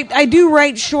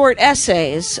write short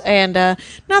essays. And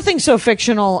nothing so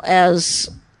fictional as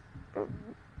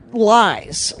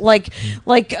lies.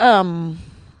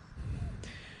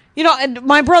 You know, and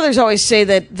my brothers always say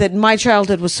that my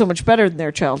childhood was so much better than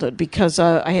their childhood because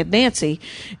I had Nancy,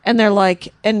 and they're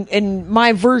like, and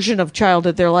my version of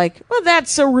childhood, they're like, well,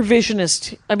 that's a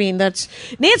revisionist. I mean, that's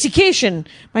Nancy Cation,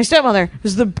 my stepmother,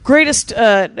 is the greatest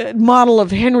model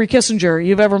of Henry Kissinger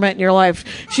you've ever met in your life.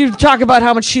 She would talk about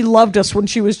how much she loved us when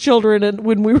she was children and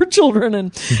when we were children,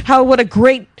 and what a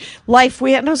great life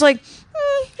we had. And I was like,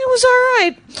 it was all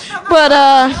right, but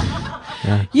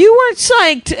yeah. You weren't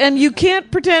psyched, and you can't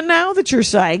pretend now that you're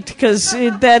psyched because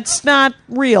that's not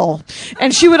real.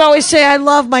 And she would always say, I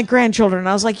love my grandchildren. And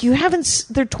I was like,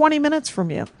 they're 20 minutes from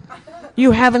you.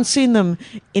 You haven't seen them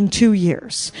in 2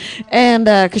 years. And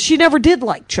because she never did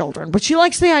like children, but she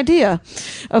likes the idea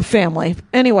of family.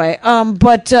 Anyway, so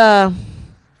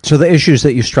the issues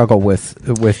that you struggle with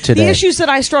today. The issues that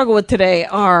I struggle with today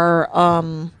are...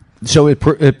 So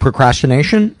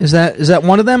procrastination, is that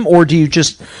one of them, or do you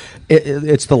just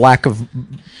it's the lack of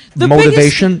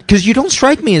motivation? Because you don't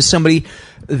strike me as somebody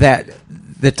that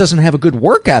doesn't have a good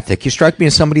work ethic. You strike me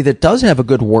as somebody that does have a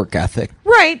good work ethic.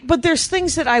 Right, but there's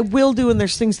things that I will do and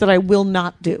there's things that I will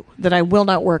not do, that I will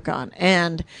not work on.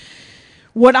 And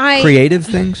creative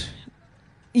things?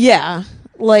 Yeah.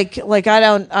 Like I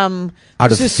don't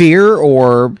out of fear,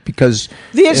 or because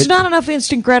there's not enough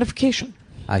instant gratification.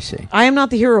 I see. I am not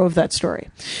the hero of that story.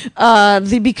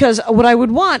 Because what I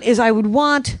would want is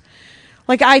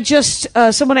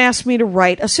someone asked me to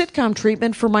write a sitcom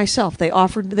treatment for myself. They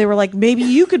were like, maybe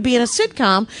you could be in a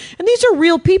sitcom. And these are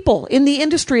real people in the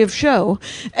industry of show.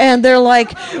 And they're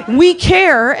like, we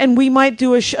care, and we might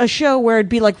do a show where it'd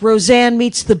be like Roseanne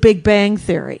meets The Big Bang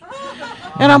Theory.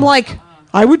 And I'm like,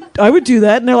 I would do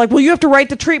that. And they're like, well, you have to write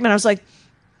the treatment. I was like,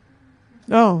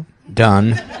 oh.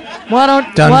 Done.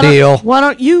 Deal. Why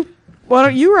don't you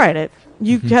write it?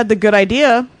 You had the good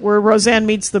idea where Roseanne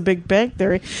meets The Big Bang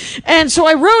Theory. And so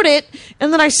I wrote it,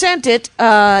 and then I sent it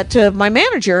to my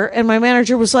manager, and my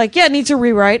manager was like, yeah, it needs a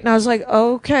rewrite. And I was like,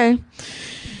 oh, okay.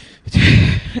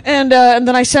 And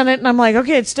then I sent it, and I'm like,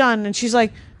 okay, it's done. And she's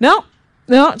like, no,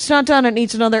 it's not done. It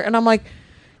needs another. And I'm like,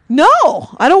 no,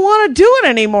 I don't want to do it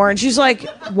anymore. And she's like,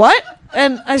 what?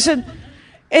 And I said,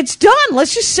 it's done.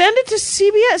 Let's just send it to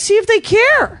CBS, see if they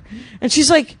care. And she's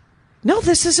like, no,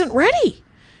 this isn't ready.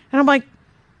 And I'm like,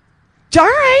 all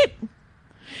right.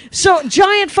 So,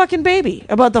 giant fucking baby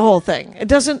about the whole thing.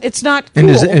 It's not cool.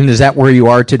 And is that where you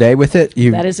are today with it?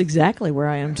 That is exactly where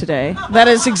I am today. That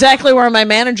is exactly where my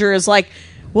manager is like,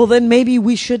 well, then maybe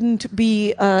we shouldn't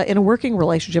be in a working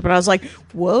relationship. And I was like,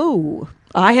 whoa,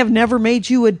 I have never made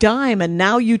you a dime, and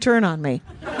now you turn on me.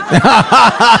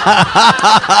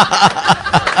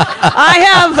 I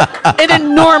have an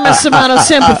enormous amount of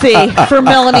sympathy for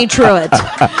Melanie Truitt.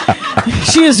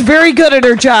 She is very good at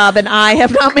her job, and I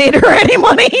have not made her any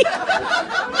money.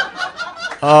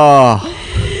 Oh,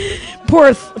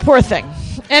 poor thing.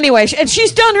 Anyway, and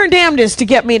she's done her damnedest to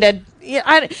get me to.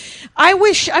 I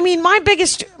wish. I mean, my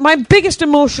biggest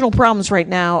emotional problems right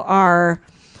now are.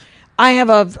 I have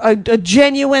a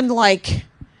genuine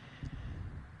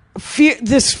fear.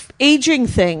 This aging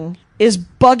thing is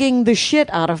bugging the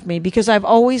shit out of me because I've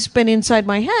always been inside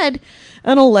my head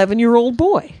an 11-year-old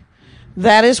boy.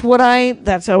 That's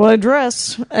how I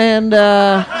dress. And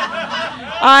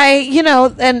I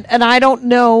don't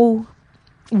know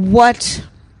what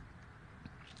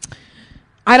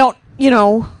I don't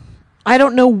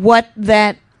know what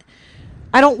that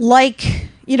I don't like.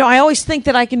 I always think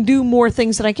that I can do more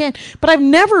things than I can, but I've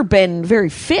never been very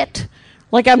fit.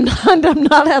 I'm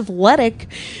not athletic,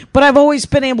 but I've always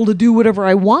been able to do whatever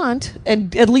I want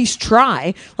and at least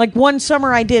try. Like one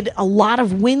summer I did a lot of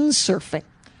windsurfing.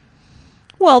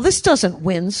 Well, this doesn't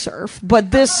windsurf,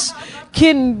 but this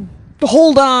can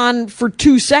hold on for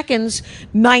 2 seconds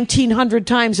 1,900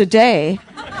 times a day.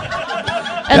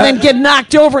 And then get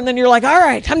knocked over, and then you're like, all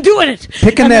right, I'm doing it.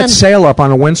 Picking that sail up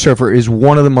on a windsurfer is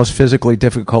one of the most physically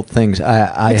difficult things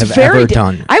I have ever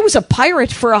done. I was a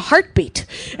pirate for a heartbeat,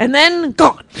 and then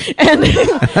gone. And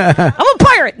I'm a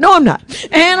pirate. No, I'm not.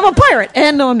 And I'm a pirate.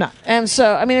 And no, I'm not. And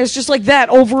so, I mean, it's just like that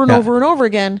over and over and over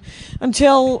again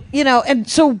until, and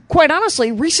so quite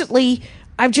honestly, recently,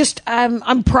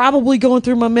 I'm probably going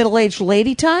through my middle-aged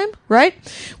lady time, right?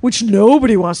 Which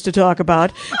nobody wants to talk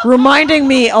about. Reminding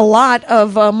me a lot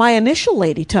of my initial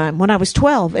lady time when I was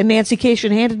 12 and Nancy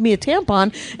Cation handed me a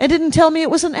tampon and didn't tell me it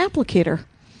was an applicator.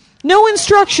 No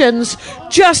instructions,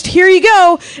 just here you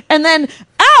go, and then,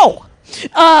 ow!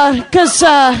 Because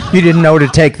you didn't know to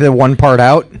take the one part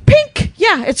out? Pink!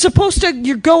 Yeah, it's supposed to,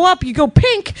 you go up, you go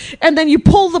pink, and then you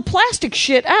pull the plastic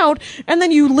shit out, and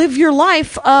then you live your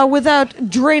life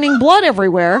without draining blood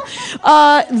everywhere.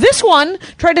 This one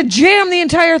tried to jam the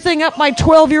entire thing up my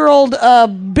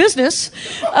 12-year-old business.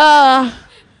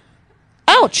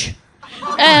 Ouch.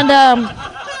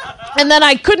 And then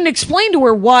I couldn't explain to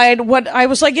her what I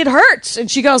was like, it hurts. And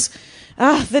she goes,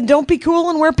 then don't be cool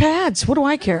and wear pads. What do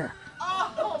I care?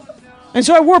 And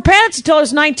so I wore pads until I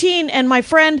was 19, and my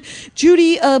friend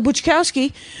Judy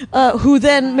Buchkowski, who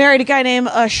then married a guy named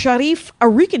Sharif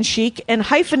Arikan-Sheikh and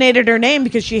hyphenated her name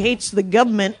because she hates the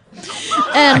government.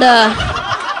 And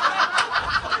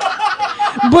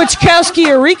Buchkowski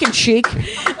Arikan-Sheikh.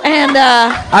 And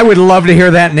I would love to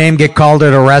hear that name get called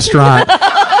at a restaurant.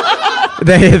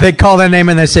 They call that name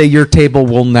and they say, your table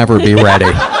will never be ready.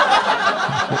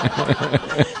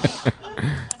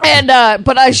 And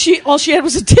but all she had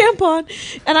was a tampon,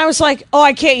 and I was like, "Oh,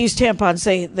 I can't use tampons;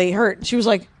 they hurt." And she was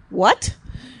like, "What?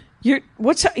 You're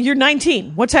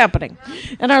 19. What's happening?"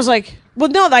 And I was like, "Well,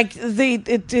 no, like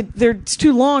it's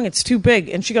too long, it's too big."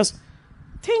 And she goes,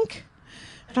 "Tink,"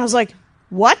 and I was like,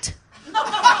 "What?"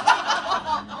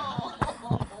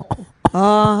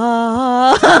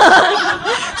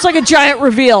 It's like a giant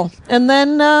reveal, and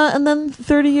then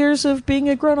 30 years of being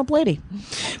a grown-up lady.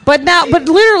 But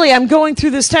literally, I'm going through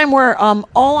this time where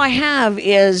all I have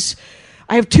is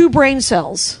I have 2 brain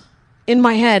cells in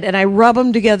my head, and I rub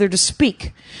them together to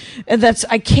speak, and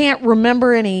I can't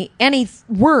remember any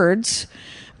words.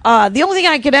 The only thing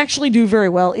I could actually do very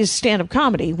well is stand-up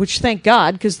comedy, which thank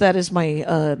God, because that is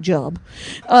my job.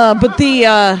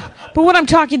 But when I'm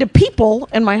talking to people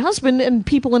and my husband and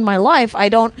people in my life, I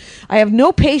have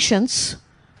no patience.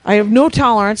 I have no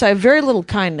tolerance. I have very little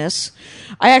kindness.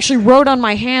 I actually wrote on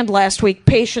my hand last week,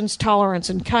 patience, tolerance,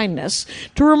 and kindness,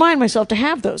 to remind myself to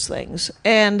have those things.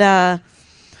 And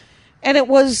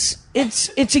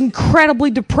it's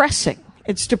incredibly depressing.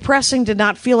 It's depressing to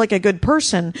not feel like a good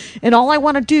person, and all I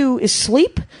want to do is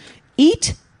sleep,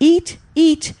 eat,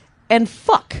 and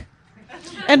fuck.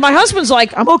 And my husband's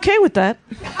like, I'm okay with that.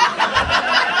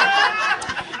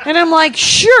 And I'm like,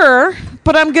 sure,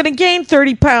 but I'm going to gain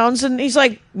 30 pounds. And he's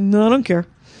like, no, I don't care.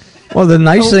 Well, the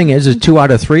nice thing is 2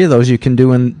 out of 3 of those you can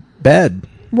do in bed.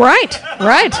 Right.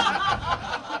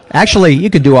 Actually, you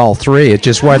could do all 3. It's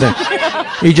just whether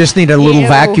you just need a little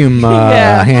vacuum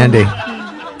handy.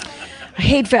 I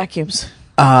hate vacuums.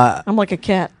 I'm like a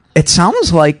cat. It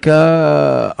sounds like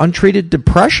untreated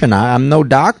depression. I'm no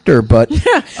doctor, but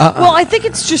well, I think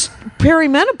it's just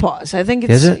perimenopause. I think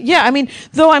it's is it? Yeah. I mean,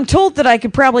 though I'm told that I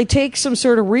could probably take some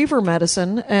sort of reefer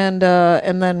medicine and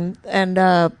then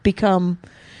become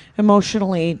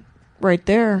emotionally right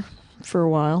there for a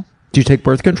while. Do you take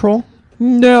birth control?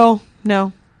 No.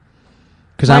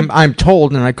 Because I'm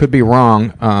told, and I could be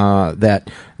wrong,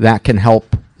 that can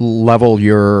help level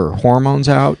your hormones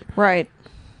out. Right.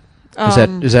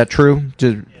 Is that true?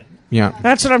 Yeah.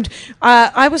 That's what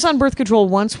I was on birth control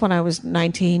once when I was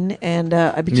 19, and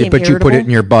I became but irritable. You put it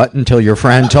in your butt until your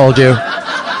friend told you.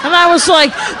 And I was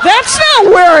like, that's not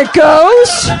where it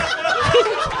goes.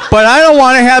 But I don't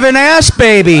want to have an ass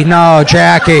baby. No,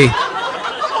 Jackie.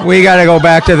 We got to go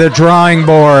back to the drawing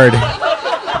board.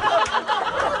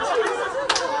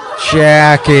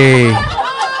 Jackie.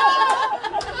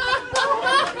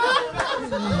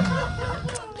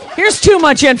 Here's too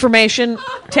much information.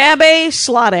 Tab A,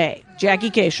 slot A.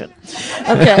 Jackie Cation.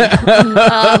 Okay.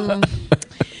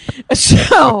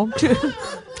 So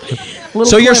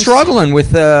you're struggling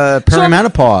with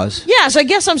perimenopause. So I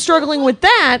guess I'm struggling with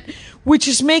that, which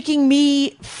is making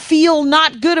me feel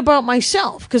not good about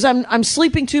myself because I'm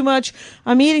sleeping too much,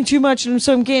 I'm eating too much, and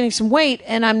so I'm gaining some weight,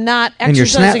 and I'm not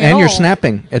exercising at all. And you're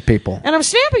snapping at people. And I'm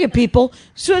snapping at people.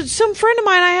 So some friend of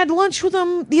mine, I had lunch with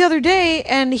him the other day,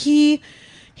 and he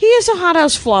is a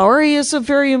hothouse flower. He is a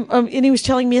very, and he was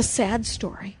telling me a sad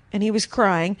story, and he was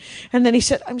crying, and then he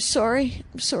said, I'm sorry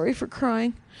for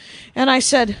crying. And I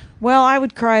said, well, I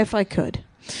would cry if I could.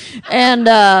 And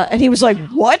he was like,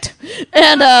 what?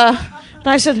 And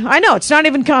I said, I know, it's not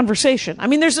even conversation. I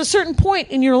mean, there's a certain point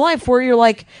in your life where you're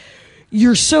like,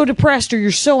 you're so depressed or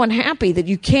you're so unhappy that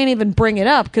you can't even bring it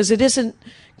up because it isn't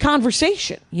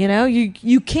conversation. You know,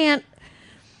 you can't.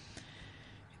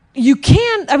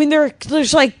 I mean,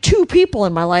 there's like 2 people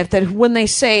in my life that when they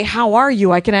say, how are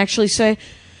you? I can actually say,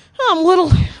 I'm a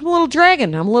little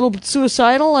dragging. I'm a little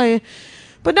suicidal.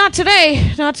 But not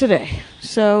today. Not today.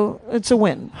 So it's a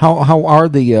win. How are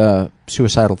the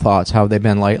suicidal thoughts? How have they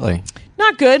been lately?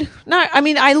 Not good.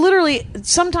 I literally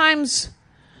sometimes,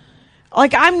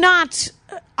 like, I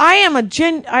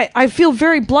feel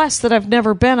very blessed that I've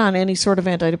never been on any sort of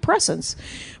antidepressants,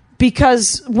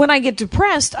 because when I get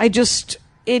depressed,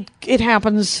 it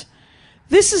happens.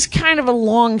 This is kind of a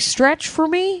long stretch for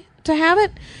me to have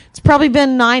it. It's probably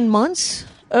been 9 months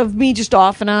of me just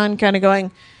off and on kind of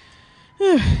going,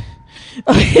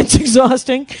 it's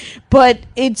exhausting, but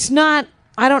it's not,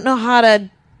 I don't know how to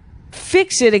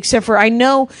fix it, except for I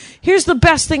know, here's the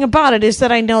best thing about it, is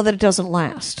that I know that it doesn't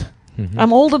last. Mm-hmm.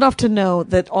 I'm old enough to know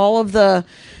that all of the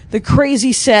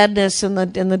crazy sadness and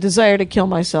the desire to kill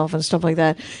myself and stuff like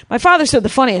that. My father said the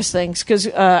funniest things, because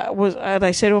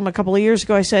I said to him a couple of years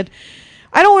ago, I said,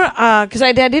 I don't want, because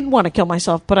I didn't want to kill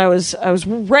myself, but I was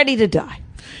ready to die.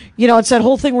 You know, it's that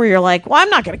whole thing where you're like, well, I'm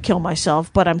not going to kill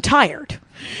myself, but I'm tired.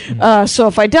 Mm-hmm. So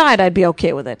if I died, I'd be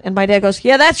okay with it. And my dad goes,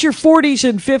 yeah, that's your 40s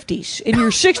and 50s. In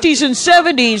your 60s and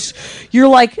 70s, you're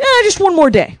like, just one more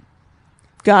day,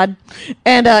 God.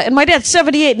 And my dad's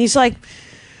 78, and he's like,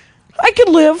 I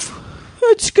can live.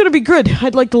 It's going to be good.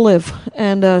 I'd like to live.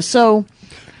 And so...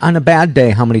 On a bad day,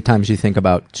 how many times do you think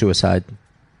about suicide?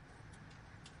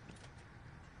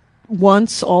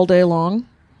 Once all day long.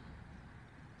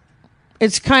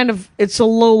 It's a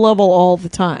low level all the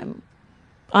time.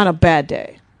 On a bad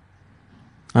day.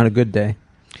 On a good day.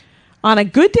 On a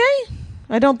good day,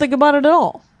 I don't think about it at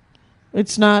all.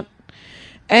 It's not.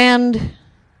 And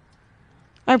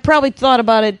I've probably thought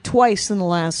about it twice in the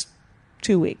last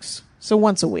 2 weeks. So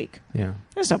once a week. Yeah.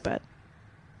 That's not bad.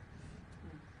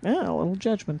 Yeah, a little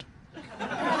judgment.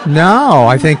 No,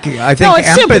 I think no, it's empathy.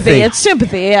 Sympathy. It's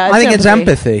sympathy. Yeah, I think it's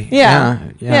empathy.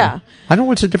 Yeah. I don't know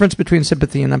what's the difference between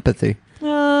sympathy and empathy.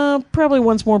 Probably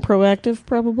one's more proactive,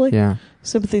 probably. Yeah.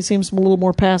 Sympathy seems a little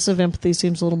more passive. Empathy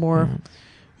seems a little more,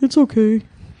 it's okay.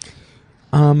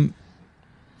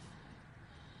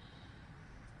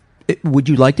 Would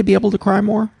you like to be able to cry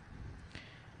more?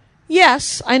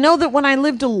 Yes. I know that when I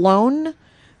lived alone,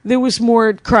 there was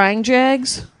more crying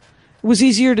jags. It was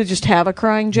easier to just have a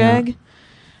crying jag. Yeah.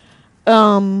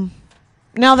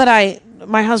 Now that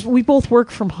my husband, we both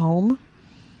work from home,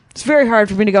 it's very hard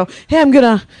for me to go, hey, I'm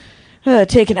going to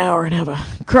take an hour and have a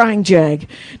crying jag.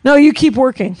 No, you keep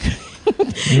working.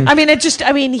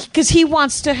 Because he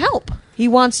wants to help.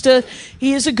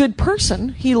 He is a good person.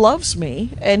 He loves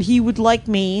me, and he would like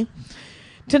me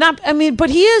to not, but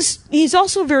he's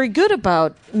also very good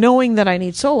about knowing that I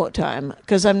need solo time,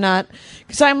 because I'm I've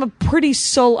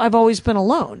always been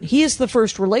alone. He is the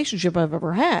first relationship I've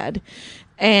ever had,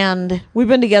 and we've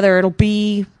been together, it'll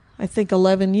be, I think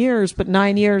 11 years, but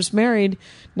 9 years married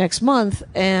next month.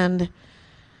 And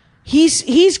he's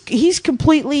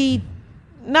completely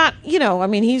not,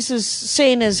 he's as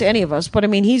sane as any of us, but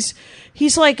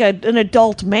he's like an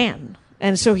adult man.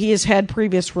 And so he has had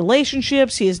previous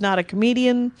relationships. He is not a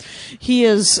comedian. He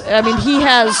has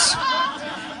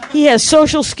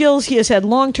social skills. He has had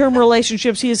long-term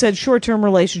relationships. He has had short-term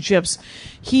relationships.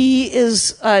 He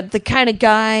is the kind of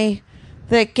guy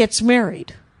that gets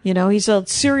married. He's a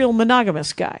serial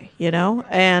monogamous guy,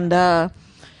 and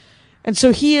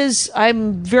so he is,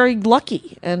 I'm very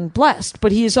lucky and blessed,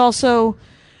 but he is also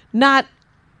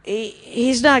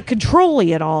he's not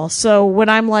controlling at all. So when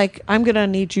I'm like, I'm going to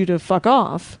need you to fuck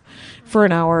off for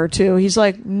an hour or two, he's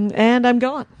like, and I'm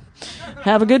gone.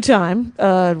 Have a good time.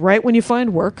 Right when you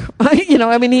find work,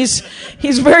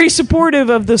 he's very supportive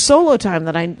of the solo time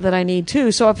that I need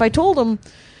too. So if I told him,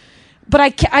 but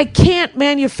I can't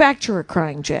manufacture a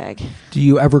crying jag. Do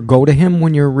you ever go to him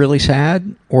when you're really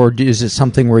sad? Or is it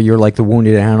something where you're like the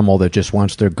wounded animal that just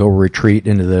wants to go retreat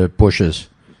into the bushes?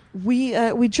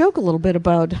 We joke a little bit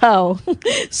about how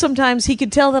sometimes he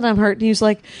could tell that I'm hurt, and he's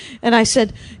like, and I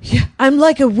said, yeah, I'm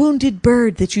like a wounded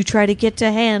bird that you try to get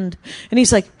to hand. And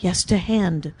he's like, yes, to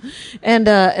hand.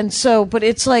 And so, but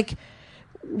it's like,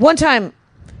 one time,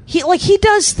 he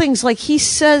does things like he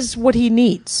says what he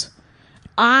needs.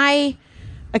 I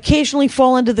occasionally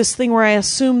fall into this thing where I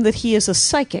assume that he is a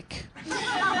psychic.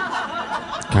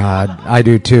 God, I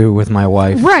do too with my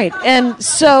wife. Right. And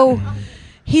so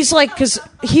he's like, because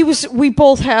we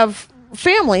both have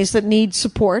families that need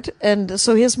support. And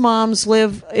so his moms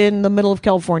live in the middle of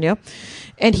California.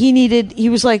 And he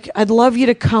was like, I'd love you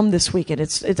to come this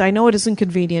weekend. I know it isn't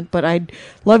convenient, but I'd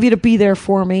love you to be there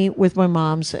for me with my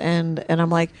moms. And I'm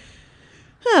like,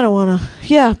 I don't want to.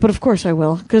 Yeah, but of course I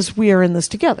will, because we are in this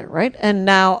together, right? And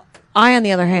now I, on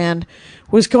the other hand,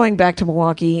 was going back to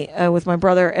Milwaukee with my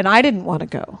brother, and I didn't want to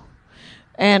go.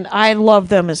 and I love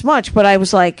them as much, but I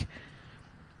was like,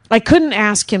 I couldn't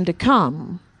ask him to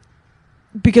come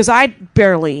because I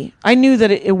knew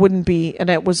that it wouldn't be, and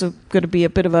it was going to be a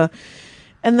bit of a,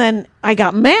 and then I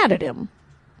got mad at him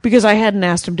because I hadn't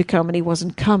asked him to come and he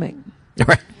wasn't coming.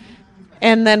 Right.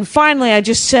 And then finally I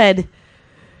just said,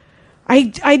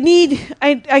 I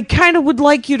kind of would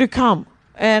like you to come.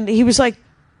 And he was like,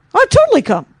 I'll totally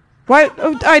come. Why?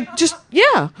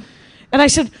 Yeah. And he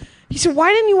said,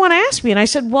 why didn't you want to ask me? And I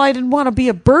said, well, I didn't want to be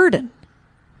a burden.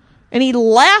 And he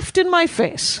laughed in my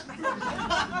face.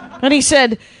 And he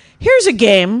said, here's a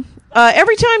game.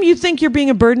 Every time you think you're being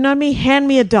a burden on me, hand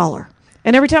me $1.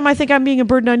 And every time I think I'm being a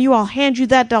burden on you, I'll hand you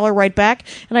that $1 right back.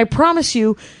 And I promise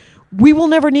you, we will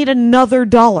never need another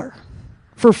 $1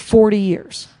 for 40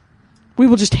 years. We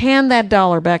will just hand that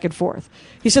 $1 back and forth.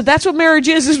 He said, that's what marriage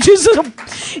is.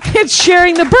 It's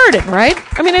sharing the burden, right?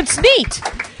 I mean, it's neat.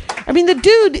 I mean, the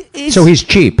dude is... So he's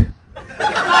cheap.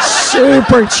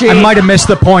 Super cheap. I might have missed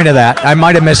the point of that.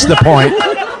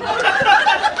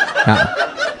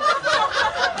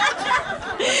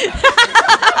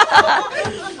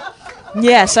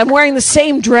 Yes, I'm wearing the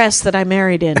same dress that I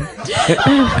married in.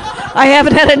 I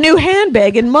haven't had a new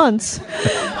handbag in months.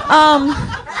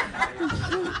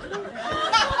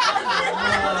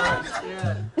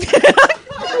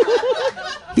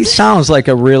 He sounds like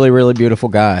a really, really beautiful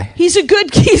guy. He's a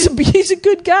good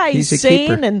guy. He's sane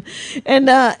keeper. and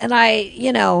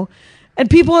I, and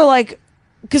people are like,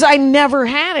 because I never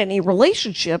had any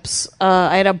relationships.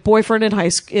 I had a boyfriend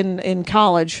in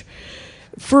college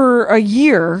for a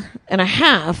year and a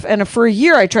half, and for a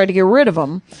year I tried to get rid of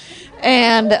him,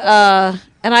 and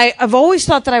I've always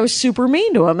thought that I was super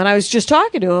mean to him, and I was just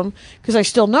talking to him because I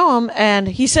still know him, and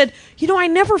he said, I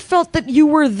never felt that you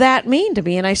were that mean to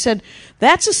me, and I said,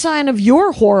 that's a sign of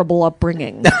your horrible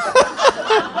upbringing.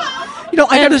 Go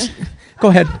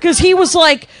ahead. Because he was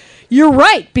like, you're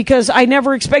right, because I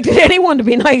never expected anyone to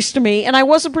be nice to me, and I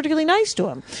wasn't particularly nice to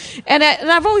him. And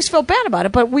I've always felt bad about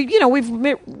it, but we've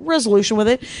made resolution with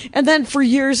it. And then for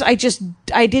years, I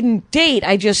didn't date.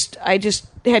 I just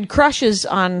had crushes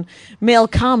on male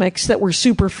comics that were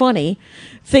super funny,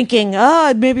 thinking,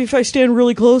 maybe if I stand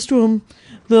really close to him,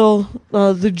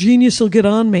 the genius will get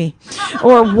on me,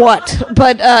 or what.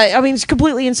 But it's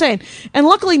completely insane. And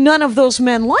luckily, none of those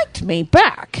men liked me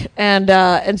back,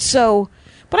 and so.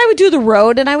 But I would do the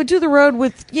road, and I would do the road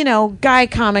with, guy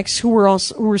comics who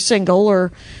were single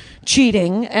or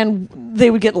cheating, and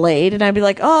they would get laid, and I'd be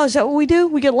like, oh, is that what we do?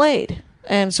 We get laid.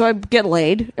 And so I'd get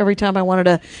laid every time I wanted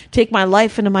to take my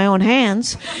life into my own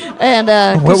hands. And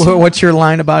what's your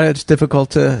line about it? It's difficult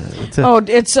to... Oh,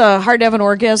 it's hard to have an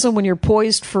orgasm when you're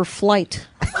poised for flight.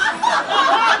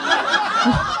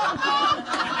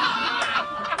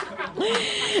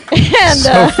 And,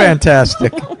 so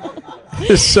fantastic.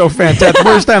 It's so fantastic.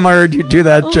 First time I heard you do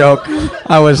that joke,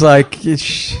 I was like,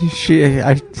 it's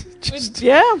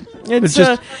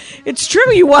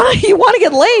true. You want to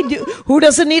get laid. Who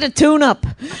doesn't need a tune-up?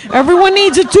 Everyone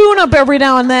needs a tune-up every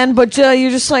now and then, but you're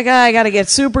just like, I got to get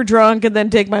super drunk and then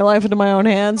take my life into my own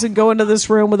hands and go into this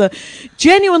room with a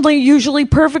genuinely, usually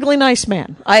perfectly nice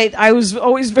man. I was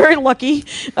always very lucky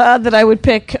that I would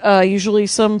pick usually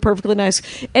some perfectly nice.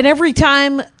 And every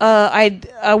time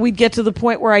we'd get to the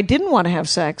point where I didn't want to have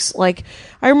sex. Like,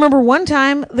 I remember one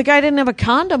time the guy didn't have a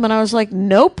condom, and I was like,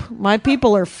 nope, my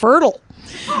people are fertile.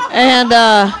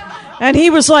 And he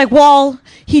was like, well,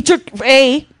 he took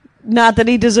not that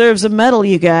he deserves a medal,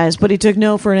 you guys, but he took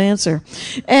no for an answer.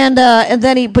 And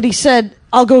then he said,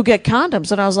 I'll go get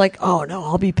condoms. And I was like, oh no,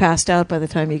 I'll be passed out by the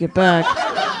time you get back.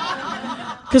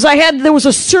 Because there was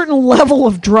a certain level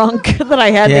of drunk that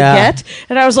I had to get.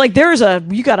 And I was like,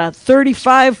 you got a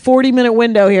 35, 40-minute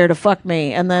window here to fuck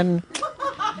me. And then,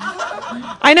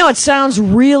 I know it sounds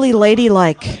really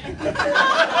ladylike.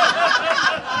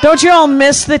 Don't you all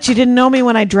miss that you didn't know me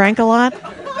when I drank a lot?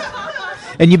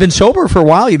 And you've been sober for a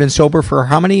while. You've been sober for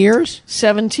how many years?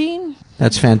 17.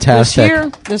 That's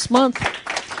fantastic. This month.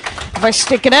 If I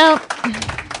stick it out.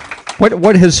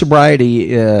 What has sobriety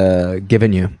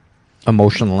given you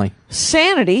emotionally?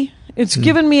 Sanity. It's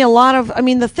given me a lot of...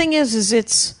 the thing is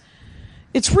it's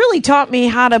really taught me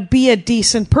how to be a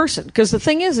decent person. Because the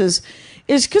thing is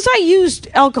because I used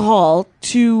alcohol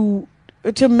to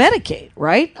medicate,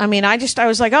 right? I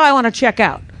was like, I want to check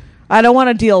out. I don't want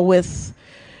to deal with...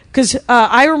 Because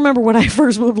I remember when I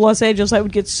first moved to Los Angeles, I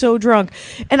would get so drunk.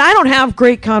 And I don't have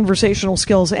great conversational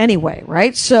skills anyway,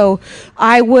 right? So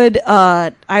I would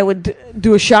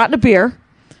do a shot and a beer.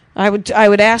 I would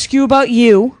ask you about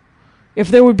you. If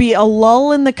there would be a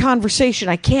lull in the conversation,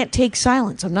 I can't take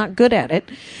silence. I'm not good at it.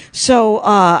 So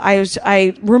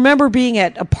I remember being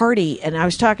at a party, and I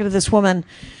was talking to this woman,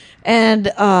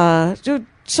 and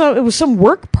so it was some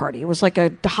work party. It was like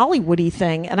a Hollywood-y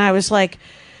thing, and I was like,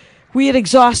 we had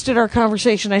exhausted our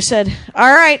conversation. I said,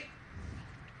 all right,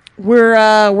 we're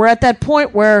at that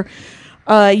point where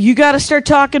you got to start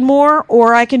talking more,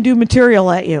 or I can do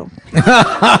material at you.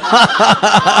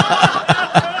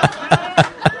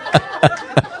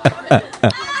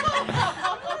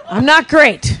 I'm not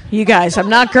great, you guys. I'm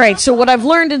not great. So what I've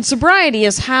learned in sobriety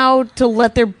is how to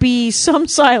let there be some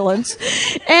silence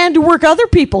and work other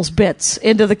people's bits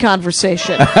into the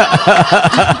conversation.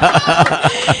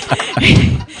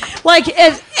 Like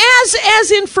as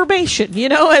information,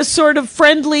 as sort of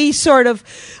friendly, sort of,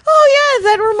 oh yeah,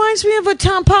 that reminds me of a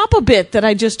Tom Papa bit that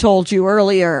I just told you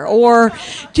earlier. Or,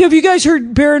 have you guys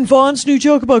heard Baron Vaughn's new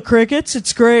joke about crickets?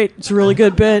 It's great. It's a really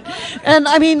good bit. And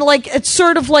I mean, like, it's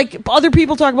sort of like other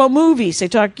people talk about movies. They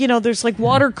talk, there's like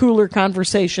water cooler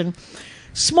conversation.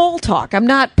 Small talk. I'm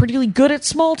not particularly good at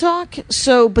small talk.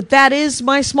 But that is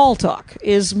my small talk,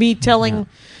 is me telling... Yeah.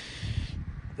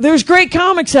 There's great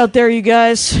comics out there, you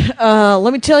guys.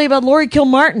 Let me tell you about Laurie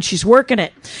Kilmartin. She's working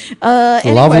it.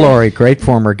 Anyway. Love Laurie. Great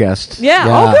former guest. Yeah.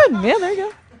 Oh, good. Yeah, there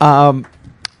you go.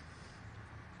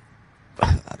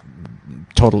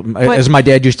 Total. As my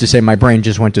dad used to say, my brain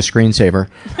just went to screensaver.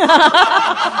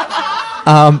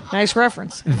 Nice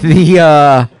reference.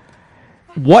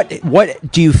 What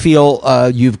do you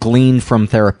feel you've gleaned from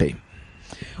therapy?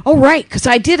 Oh, right. Because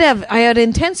I had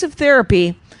intensive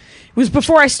therapy. It was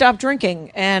before I stopped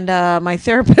drinking, and my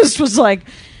therapist was like,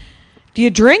 do you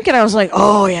drink? And I was like,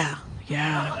 oh, yeah,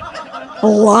 a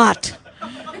lot.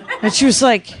 And she was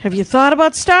like, have you thought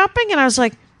about stopping? And I was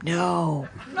like, no.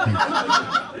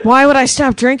 Why would I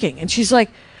stop drinking? And she's like,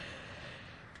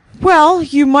 well,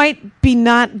 you might be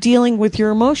not dealing with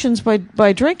your emotions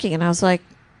by drinking. And I was like,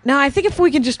 no, I think if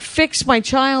we can just fix my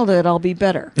childhood, I'll be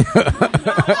better.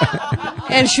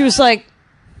 And she was like,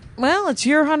 well, it's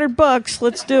your $100.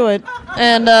 Let's do it.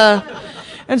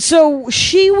 And so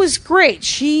she was great.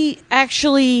 She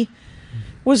actually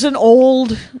was an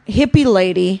old hippie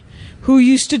lady who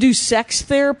used to do sex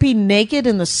therapy naked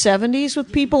in the 70s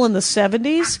with people in the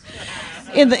 70s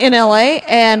in LA.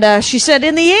 And she said,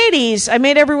 in the 80s, I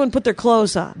made everyone put their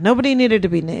clothes on. Nobody needed to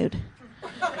be nude.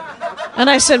 And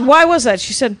I said, why was that?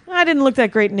 She said, I didn't look that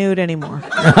great nude anymore.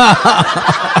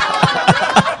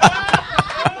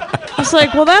 It's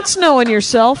like, well, that's knowing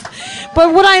yourself.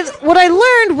 But what I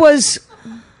learned was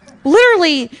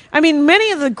literally, I mean,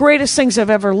 many of the greatest things I've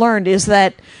ever learned is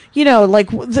that,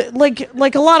 like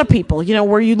a lot of people,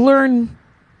 where you learn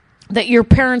that your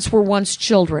parents were once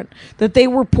children, that they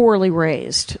were poorly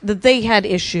raised, that they had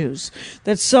issues,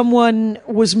 that someone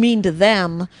was mean to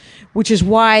them, which is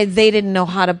why they didn't know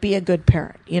how to be a good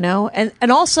parent,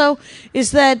 and also is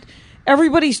that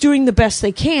everybody's doing the best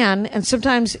they can, and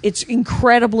sometimes it's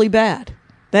incredibly bad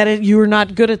that you're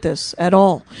not good at this at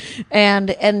all. And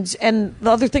the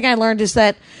other thing I learned is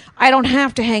that I don't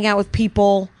have to hang out with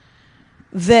people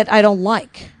that I don't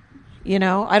like.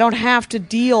 I don't have to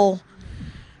deal.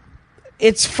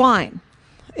 It's fine.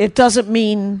 It doesn't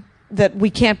mean that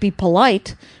we can't be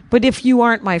polite, but if you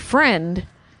aren't my friend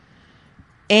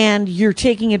and you're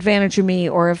taking advantage of me,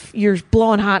 or if you're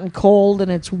blowing hot and cold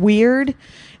and it's weird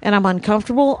and I'm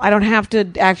uncomfortable, I don't have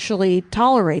to actually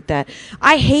tolerate that.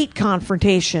 I hate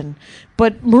confrontation,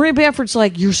 but Maria Bamford's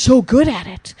like, you're so good at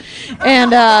it.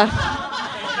 And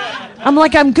I'm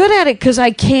like, I'm good at it because I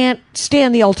can't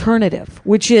stand the alternative,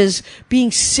 which is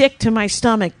being sick to my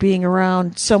stomach being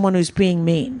around someone who's being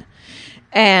mean.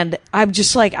 And I'm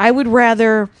just like, I would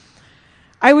rather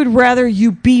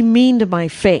you be mean to my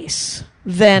face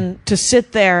than to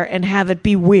sit there and have it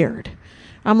be weird.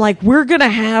 I'm like, we're going to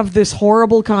have this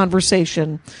horrible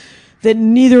conversation that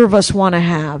neither of us want to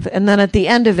have. And then at the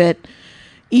end of it,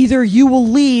 either you will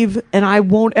leave and I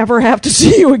won't ever have to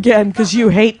see you again because you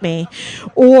hate me,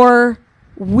 or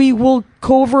we will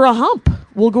go over a hump.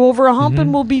 We'll go over a hump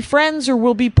and we'll be friends, or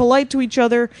we'll be polite to each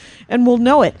other and we'll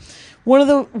know it. One of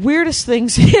the weirdest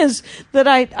things is that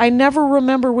I never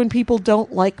remember when people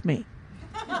don't like me.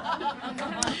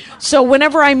 So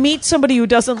whenever I meet somebody who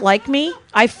doesn't like me,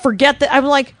 I forget that. I'm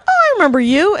like, oh, I remember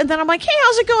you. And then I'm like, hey,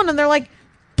 how's it going? And they're like,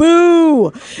 boo.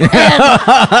 And I'm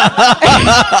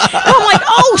like,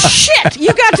 oh, shit,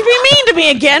 you got to be mean to me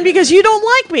again because you don't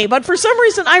like me. But for some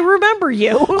reason, I remember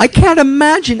you. I can't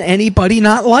imagine anybody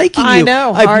not liking you. I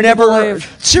know.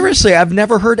 Seriously, I've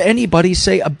never heard anybody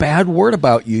say a bad word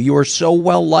about you. You are so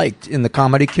well liked in the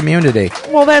comedy community.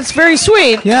 Well, that's very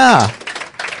sweet. Yeah.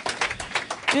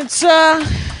 It's,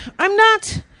 I'm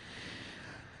not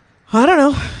I don't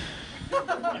know.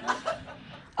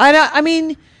 I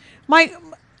mean, my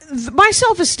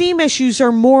self-esteem issues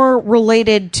are more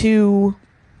related to,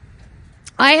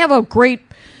 I have a great,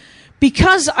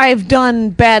 because I've done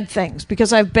bad things,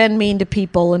 because I've been mean to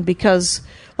people, and because,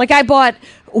 like, I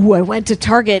went to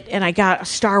Target and I got a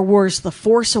Star Wars The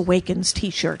Force Awakens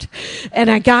t-shirt,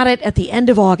 and I got it at the end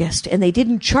of August, and they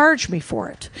didn't charge me for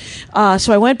it.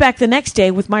 So I went back the next day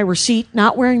with my receipt,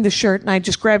 not wearing the shirt, and I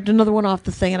just grabbed another one off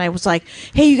the thing, and I was like,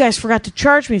 hey, you guys forgot to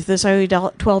charge me for this. I owe you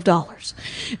 $12.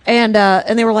 And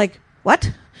they were like,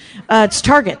 what? It's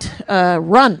Target.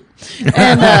 Run.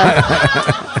 And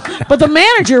but the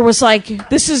manager was like,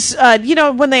 this is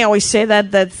when they always say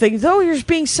that thing, oh, you're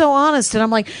being so honest, and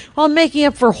I'm like, well, I'm making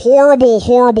up for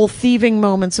horrible thieving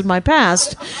moments in my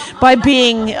past by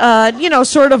being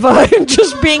sort of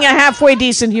just being a halfway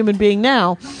decent human being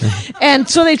now. And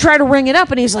so they try to ring it up,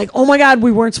 and he's like, oh my God,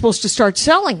 we weren't supposed to start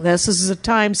selling this is a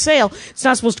time sale, it's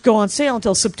not supposed to go on sale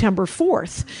until September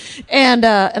 4th. And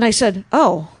I said,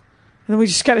 oh. And then we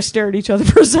just kind of stare at each other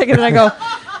for a second, and I go,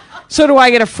 so do I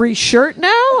get a free shirt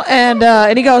now?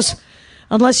 And he goes,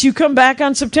 unless you come back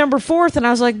on September 4th. And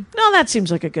I was like, no, that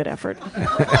seems like a good effort.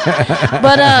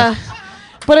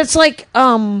 But it's like,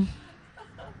 but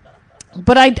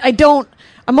I don't,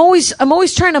 I'm always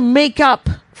trying to make up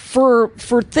for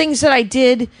things that I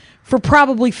did for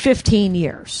probably 15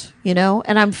 years,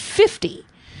 and I'm 50.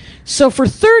 So for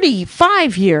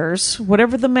 35 years,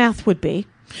 whatever the math would be,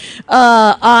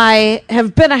 I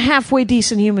have been a halfway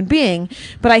decent human being,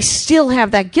 but I still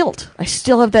have that guilt. I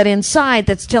still have that inside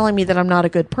that's telling me that I'm not a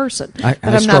good person, that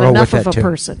I'm not enough of a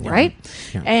person, right?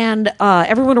 Yeah. And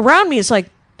everyone around me is like,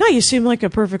 no, you seem like a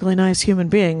perfectly nice human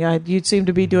being. You seem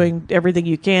to be doing everything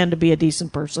you can to be a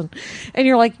decent person. And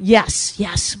you're like,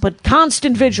 yes, but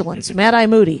constant vigilance, Mad-Eye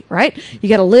Moody, right? You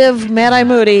got to live Mad-Eye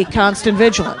Moody, constant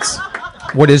vigilance.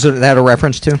 What is that a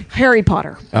reference to? Harry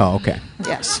Potter. Oh, okay.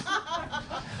 Yes.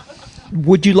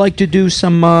 Would you like to do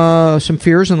some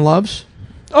fears and loves?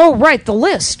 Oh, right, the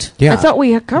list. Yeah. I thought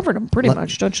we had covered them pretty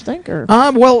much, don't you think? Or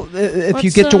if you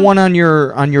get to one on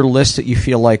your list that you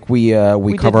feel like we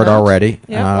covered already,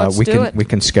 we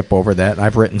can skip over that.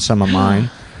 I've written some of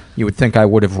mine. You would think I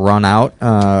would have run out.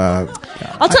 I'll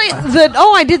tell you that.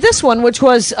 Oh, I did this one, which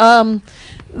was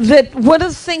that one of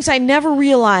the things I never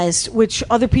realized, which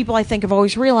other people I think have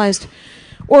always realized,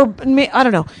 or I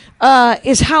don't know,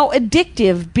 is how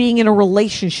addictive being in a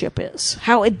relationship is.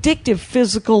 How addictive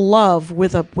physical love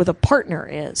with a partner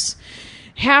is.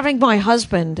 Having my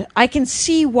husband, I can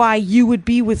see why you would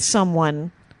be with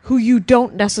someone who you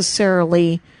don't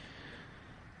necessarily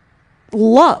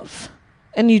love,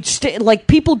 and you'd stay. Like,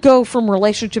 people go from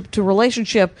relationship to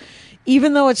relationship,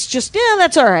 even though it's just,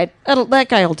 that's all right. That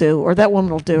guy will do, or that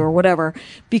woman will do, or whatever,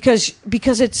 because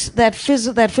it's that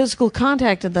physical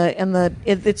contact and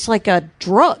it's like a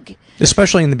drug.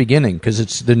 Especially in the beginning,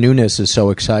 because the newness is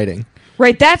so exciting.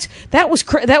 Right. That was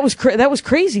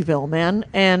Crazyville, man.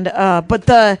 And but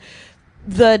the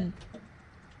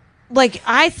like,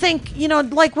 I think,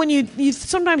 like when you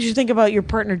sometimes you think about your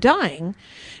partner dying,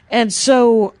 and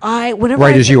so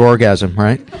as you orgasm,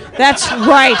 right? That's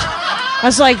right. I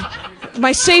was like,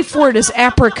 my safe word is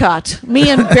apricot. Me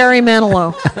and Barry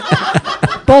Manilow.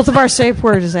 Both of our safe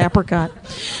word is apricot.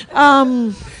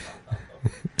 I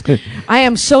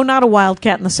am so not a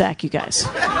wildcat in the sack, you guys.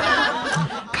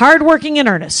 Hardworking in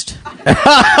earnest.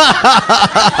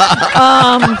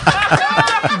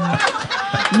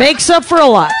 Makes up for a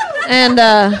lot. And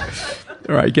all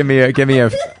right, give me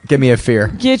a fear.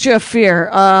 Get you a fear.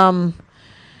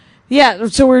 Yeah,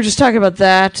 so we were just talking about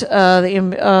that. Did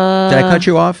I cut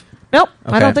you off? Nope,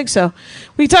 okay. I don't think so.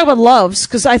 We talk about loves,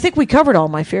 because I think we covered all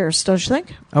my fears, don't you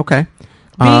think? Okay.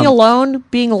 Being alone,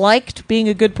 being liked, being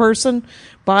a good person,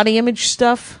 body image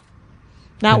stuff,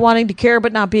 not wanting to care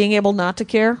but not being able not to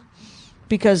care,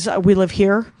 because we live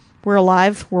here, we're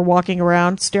alive, we're walking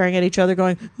around, staring at each other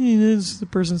going, the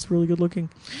person's really good looking.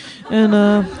 And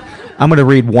I'm going to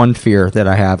read one fear that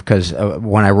I have, because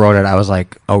when I wrote it, I was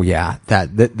like, oh yeah,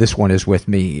 this one is with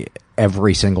me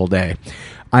every single day.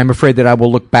 I'm afraid that I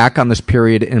will look back on this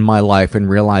period in my life and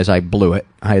realize I blew it.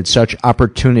 I had such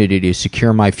opportunity to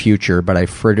secure my future, but I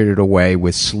frittered it away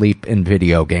with sleep and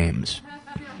video games.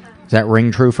 Does that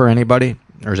ring true for anybody?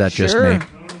 Or is that just me?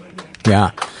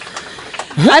 Yeah.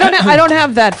 I don't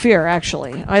have that fear,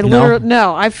 actually.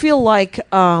 No, I feel like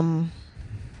I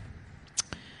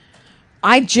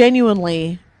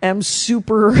genuinely am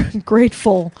super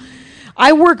grateful.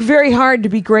 I work very hard to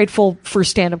be grateful for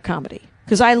stand-up comedy,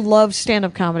 because I love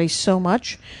stand-up comedy so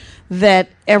much that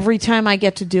every time I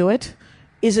get to do it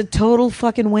is a total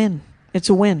fucking win. It's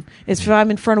a win. If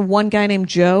I'm in front of one guy named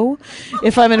Joe,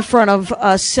 if I'm in front of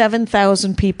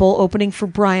 7,000 people opening for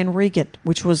Brian Regan,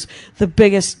 which was the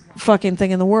biggest fucking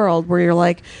thing in the world, where you're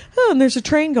like, oh, and there's a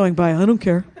train going by. I don't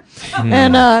care.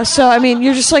 And so, I mean,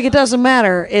 you're just like, it doesn't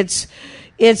matter. It's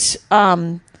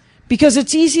because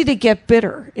it's easy to get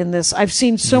bitter in this. I've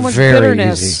seen so much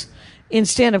bitterness in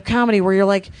stand-up comedy where you're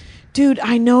like, dude,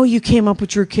 I know you came up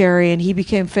with Drew Carey and he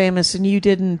became famous and you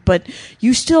didn't, but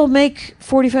you still make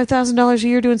 $45,000 a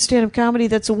year doing stand-up comedy.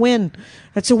 That's a win.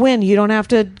 That's a win. You don't have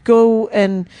to go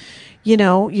and, you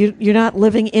know, you're not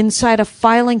living inside a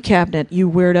filing cabinet, you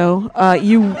weirdo.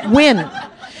 You win.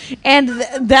 And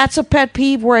that's a pet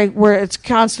peeve where it's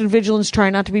constant vigilance,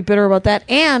 trying not to be bitter about that.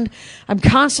 And I'm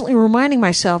constantly reminding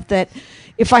myself that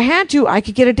if I had to, I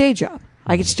could get a day job.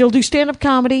 I could still do stand-up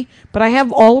comedy, but I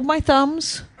have all of my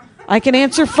thumbs. I can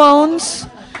answer phones.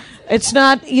 It's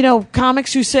not, you know,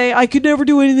 comics who say, I could never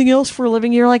do anything else for a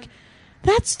living. You're like,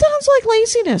 that sounds like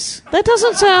laziness. That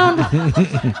doesn't sound...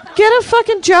 Get a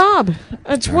fucking job.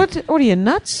 It's what are you,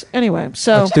 nuts? Anyway,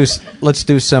 so... Let's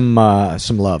do some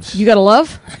loves. You got a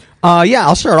love? Yeah,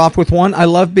 I'll start off with one. I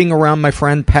love being around my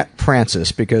friend Pat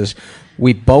Francis because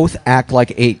we both act like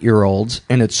 8-year-olds,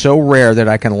 and it's so rare that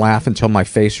I can laugh until my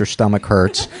face or stomach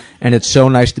hurts, and it's so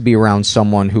nice to be around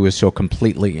someone who is so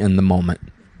completely in the moment.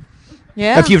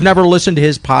 Yeah. If you've never listened to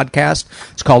his podcast,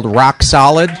 it's called Rock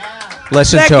Solid.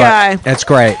 Listen to guy. it. It's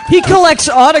great. He collects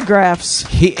autographs.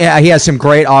 He has some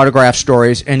great autograph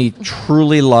stories, and he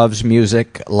truly loves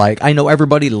music. Like, I know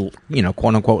everybody, you know,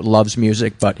 quote unquote, loves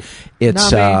music, but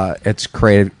it's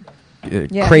creative,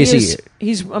 crazy.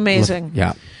 He's amazing.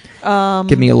 Yeah.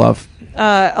 Give me a love.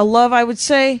 A love, I would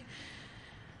say.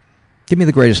 Give me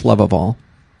the greatest love of all.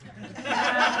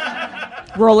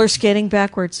 Roller skating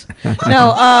backwards.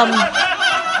 No.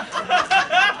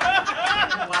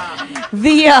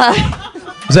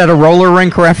 Is that a roller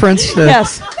rink reference?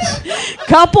 Yes.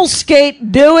 Couple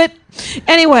skate, do it.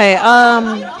 Anyway,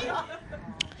 I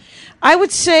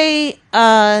would say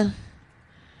the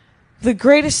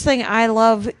greatest thing I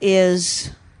love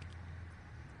is...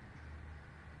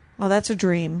 Well, that's a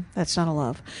dream. That's not a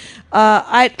love.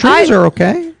 Dreams are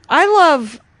okay.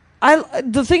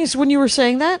 The thing is, when you were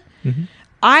saying that,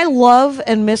 I love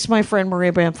and miss my friend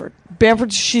Maria Bamford.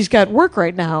 Bamford, she's got work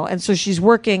right now, and so she's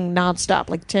working nonstop,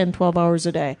 like 10, 12 hours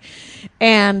a day.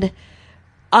 And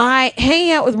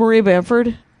hanging out with Maria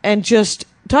Bamford and just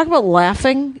talk about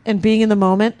laughing and being in the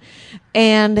moment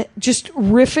and just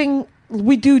riffing.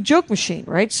 We do Joke Machine,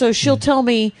 right? So she'll tell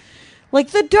me,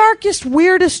 like, the darkest,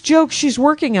 weirdest joke she's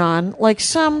working on, like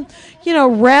some, you know,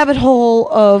 rabbit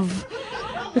hole of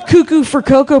Cuckoo for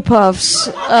Cocoa Puffs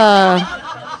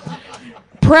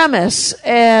premise,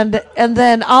 and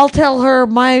then I'll tell her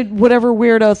my whatever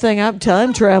weirdo thing. I'm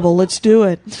time travel. Let's do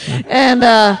it. And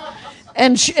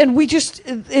we just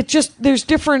there's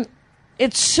different.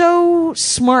 It's so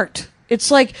smart. It's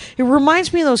like, it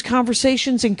reminds me of those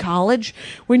conversations in college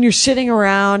when you're sitting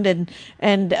around and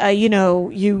you know,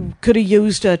 you could have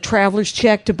used a traveler's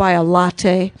check to buy a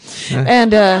latte.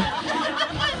 And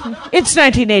it's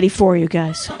 1984, you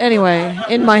guys. Anyway,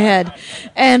 in my head.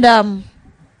 And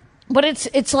but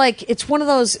it's like, it's one of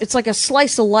those, it's like a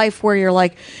slice of life where you're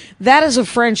like, that is a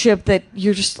friendship that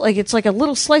you're just like, it's like a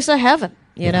little slice of heaven,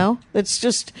 you know? It's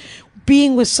just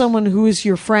being with someone who is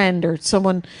your friend, or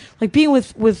someone like being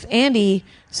with Andy,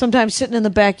 sometimes sitting in the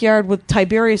backyard with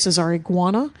Tiberius as our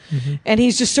iguana, and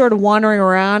he's just sort of wandering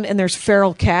around, and there's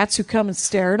feral cats who come and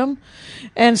stare at him,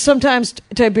 and sometimes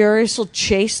Tiberius will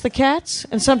chase the cats,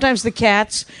 and sometimes the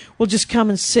cats will just come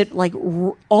and sit like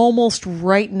almost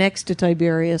right next to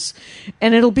Tiberius,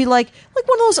 and it'll be like one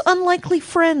of those unlikely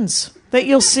friends that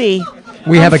you'll see.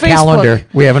 We have a Facebook. Calendar.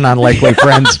 We have an unlikely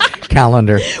friends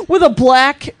calendar with a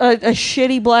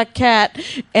shitty black cat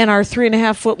and our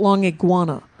 3.5 foot long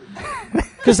iguana,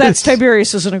 because that's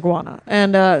Tiberius is an iguana,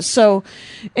 and and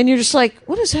you're just like,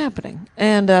 what is happening?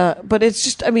 And but it's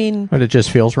just, I mean, but it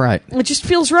just feels right. It just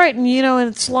feels right, and you know, and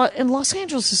and Los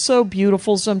Angeles is so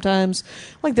beautiful sometimes,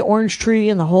 like the orange tree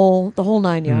and the whole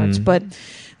 9 yards. But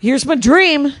here's my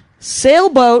dream: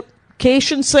 sailboat.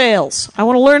 Cation sails. I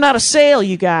want to learn how to sail,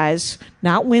 you guys.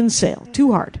 Not wind sail.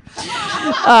 Too hard.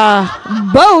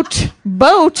 Boat.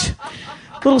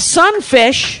 Little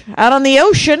sunfish out on the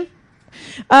ocean.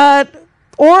 Or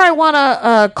I want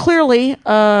to clearly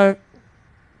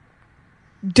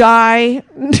die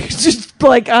just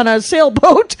like on a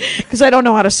sailboat, because I don't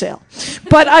know how to sail.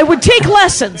 But I would take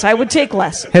lessons.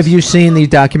 Have you seen the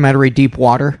documentary Deep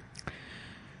Water?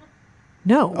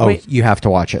 No. Oh, wait. You have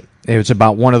to watch it. It was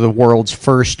about one of the world's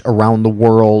first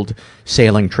around-the-world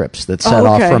sailing trips that set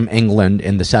off from England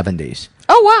in the 70s.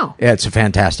 Oh, wow. Yeah, it's a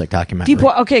fantastic documentary.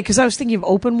 Okay, because I was thinking of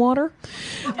Open Water.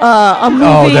 A movie.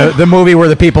 Oh, the movie where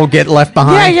the people get left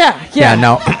behind? Yeah.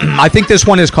 No, I think this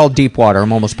one is called Deepwater.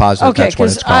 I'm almost positive that's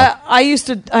what it's called. I used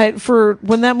to,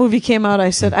 when that movie came out, I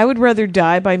said, I would rather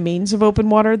die by means of open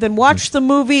water than watch the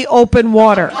movie Open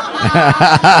Water.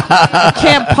 I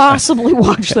can't possibly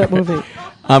watch that movie.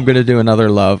 I'm going to do another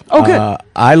love. Oh, good.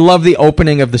 I love the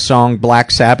opening of the song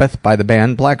Black Sabbath by the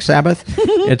band Black Sabbath.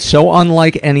 It's so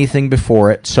unlike anything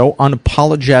before it, so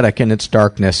unapologetic in its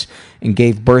darkness, and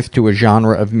gave birth to a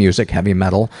genre of music, heavy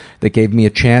metal, that gave me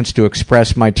a chance to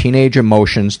express my teenage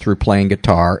emotions through playing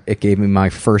guitar. It gave me my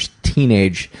first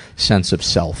teenage sense of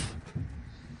self.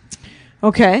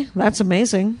 Okay, that's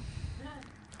amazing.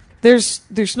 There's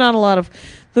not a lot of...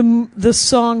 The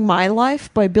song My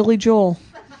Life by Billy Joel.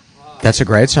 That's a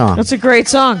great song. That's a great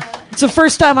song. It's the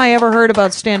first time I ever heard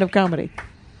about stand-up comedy.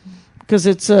 Because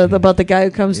it's about the guy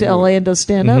who comes to L.A. and does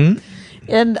stand-up. Mm-hmm.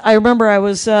 And I remember I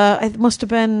must have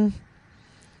been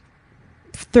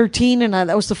 13, and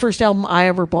that was the first album I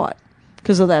ever bought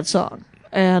because of that song.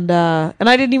 And I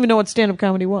didn't even know what stand-up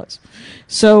comedy was.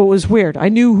 So it was weird. I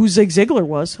knew who Zig Ziglar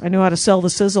was. I knew how to sell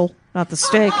the sizzle, not the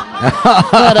steak.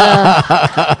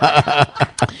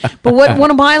 But one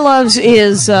of my loves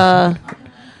is...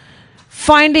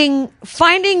 Finding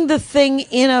the thing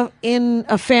in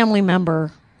a family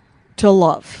member to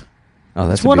love. Oh,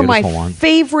 that's it's one of my one.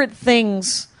 favorite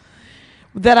things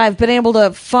that I've been able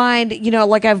to find.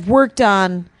 Like I've worked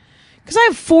on, because I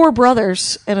have 4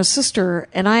 brothers and a sister,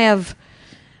 and I have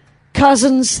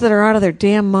cousins that are out of their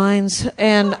damn minds,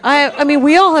 and I mean,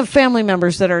 we all have family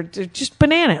members that are just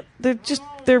banana.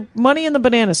 They're money in the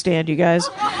banana stand, you guys.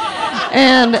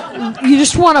 And you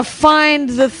just want to find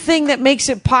the thing that makes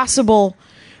it possible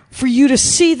for you to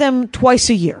see them twice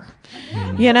a year.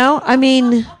 I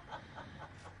mean,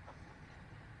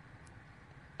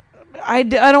 I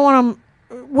don't want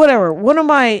to, whatever. One of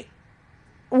my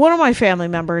family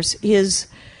members is,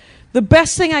 the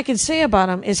best thing I can say about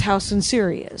him is how sincere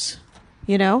he is.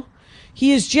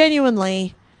 He is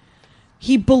genuinely,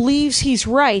 he believes he's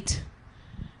right,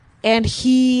 and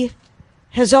he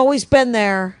has always been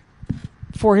there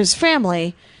for his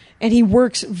family, and he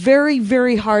works very,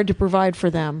 very hard to provide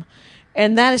for them.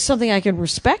 And that is something I can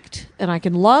respect and I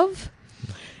can love,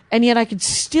 and yet I can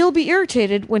still be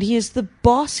irritated when he is the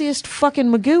bossiest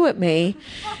fucking magoo at me,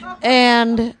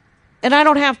 and I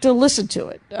don't have to listen to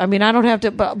it. I mean, I don't have to,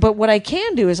 but what I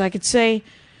can do is I could say,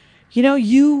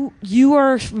 you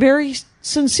are very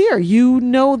sincere,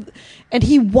 and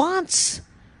he wants,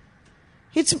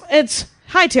 it's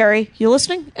hi Terry, you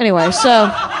listening? Anyway,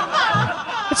 so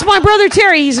it's my brother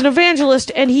Terry. He's an evangelist,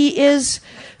 and he is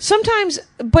sometimes,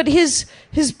 but his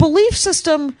belief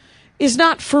system is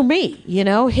not for me.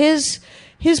 His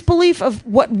belief of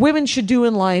what women should do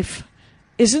in life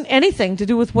isn't anything to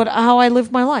do with how I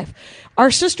live my life. Our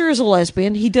sister is a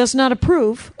lesbian. He does not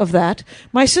approve of that.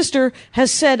 My sister has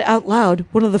said out loud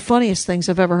one of the funniest things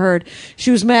I've ever heard.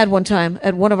 She was mad one time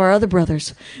at one of our other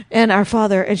brothers and our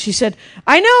father, and she said,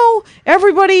 I know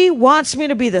everybody wants me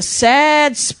to be the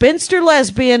sad spinster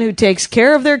lesbian who takes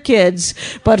care of their kids,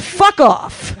 but fuck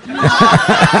off.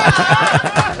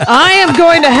 I am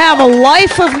going to have a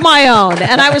life of my own.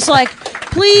 And I was like,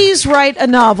 please write a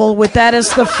novel with that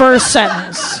as the first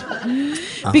sentence.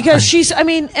 Because Terry,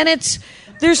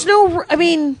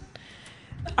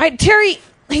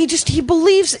 he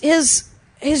believes his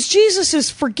Jesus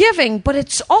is forgiving, but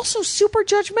it's also super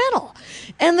judgmental.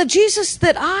 And the Jesus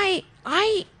that I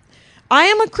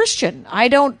am a Christian. I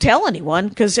don't tell anyone,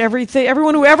 because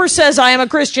everyone who ever says I am a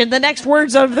Christian, the next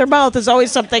words out of their mouth is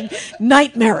always something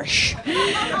nightmarish.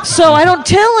 So I don't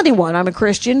tell anyone I'm a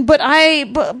Christian, but I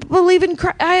believe in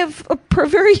Christ. I have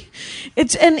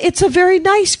it's a very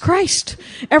nice Christ.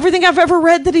 Everything I've ever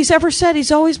read that he's ever said,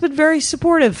 he's always been very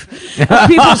supportive of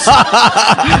people's.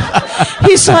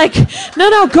 He's like,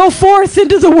 no, go forth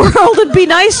into the world and be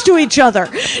nice to each other.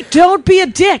 Don't be a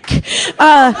dick.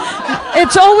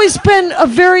 It's always been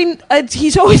he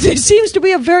seems to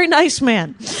be a very nice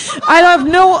man. I have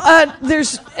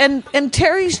and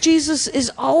Terry's Jesus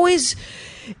is always,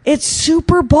 it's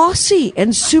super bossy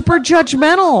and super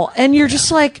judgmental, and you're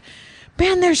just like,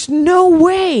 man, there's no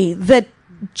way that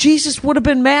Jesus would have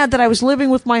been mad that I was living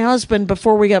with my husband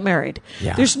before we got married.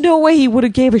 Yeah. There's no way he would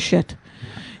have gave a shit.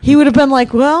 He would have been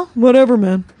like, well, whatever,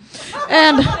 man.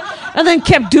 And then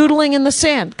kept doodling in the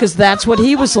sand, because that's what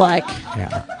he was like.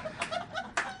 Yeah.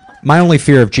 My only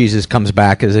fear if Jesus comes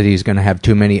back is that he's going to have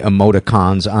too many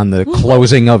emoticons on the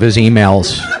closing of his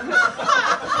emails.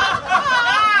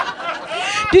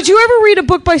 Did you ever read a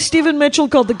book by Stephen Mitchell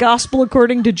called The Gospel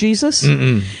According to Jesus?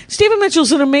 Mm-mm. Stephen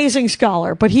Mitchell's an amazing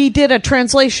scholar, but he did a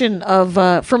translation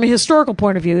of, from a historical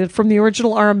point of view, from the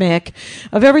original Aramaic,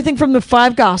 of everything from the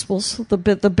 5 Gospels,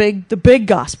 the big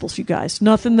Gospels, you guys.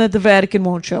 Nothing that the Vatican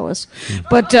won't show us,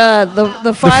 but the 5.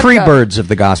 The free birds of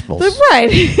the Gospels, right?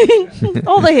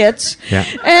 All the hits, yeah.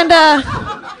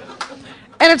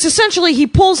 And it's essentially he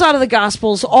pulls out of the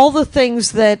Gospels all the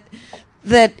things that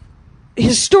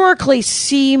historically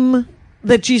seem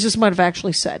that Jesus might have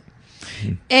actually said.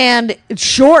 And it's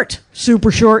short,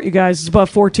 super short, you guys. It's about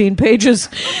 14 pages.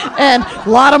 And a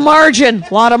lot of margin.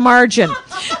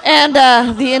 And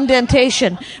the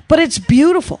indentation. But it's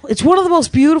beautiful. It's one of the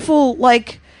most beautiful,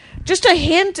 like, just a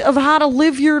hint of how to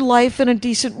live your life in a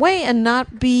decent way and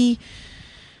not be...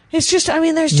 It's just, I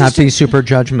mean, there's just... Not be super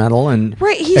judgmental and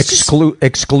right,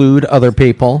 exclude other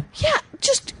people. Yeah,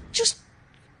 just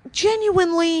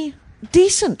genuinely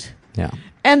decent. Yeah.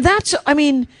 And that's, I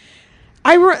mean,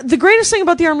 the greatest thing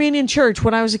about the Armenian church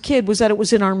when I was a kid was that it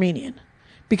was in Armenian.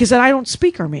 Because I don't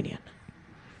speak Armenian.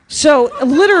 So,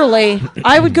 literally,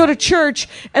 I would go to church,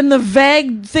 and the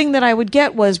vague thing that I would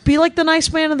get was, be like the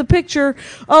nice man in the picture,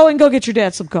 and go get your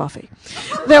dad some coffee.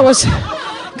 That was...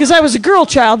 Because I was a girl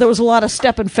child, there was a lot of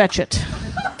step and fetch it.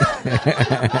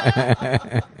 But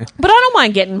I don't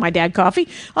mind getting my dad coffee.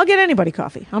 I'll get anybody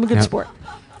coffee. I'm a good sport.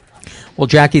 Well,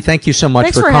 Jackie, thank you so much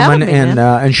Thanks for having coming me,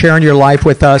 and sharing your life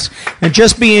with us and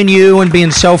just being you and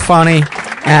being so funny.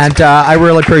 And I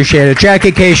really appreciate it.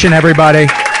 Jackie Cation, everybody.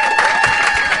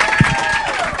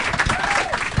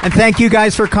 And thank you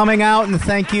guys for coming out, and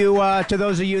thank you to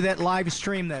those of you that live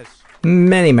stream this.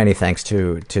 Many, many thanks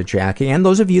to Jackie and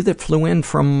those of you that flew in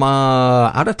from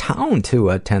out of town to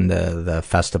attend the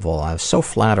festival. So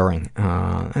flattering,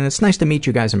 and it's nice to meet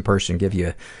you guys in person. Give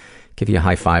you a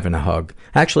high five and a hug.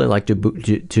 I actually like to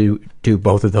do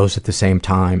both of those at the same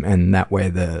time, and that way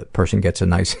the person gets a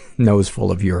nice nose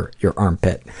full of your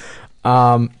armpit.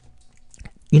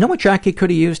 You know what Jackie could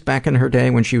have used back in her day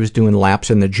when she was doing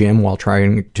laps in the gym while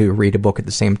trying to read a book at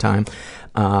the same time?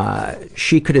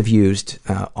 She could have used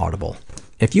Audible.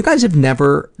 If you guys have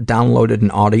never downloaded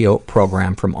an audio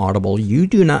program from Audible, you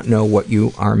do not know what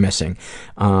you are missing.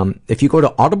 If you go to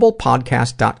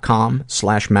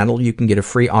audiblepodcast.com/metal, you can get a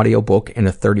free audiobook and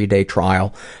a 30-day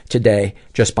trial today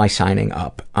just by signing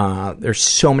up. There's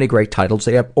so many great titles.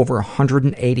 They have over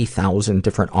 180,000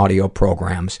 different audio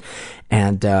programs.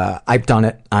 And I've done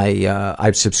it.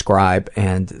 I've subscribed,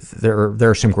 and there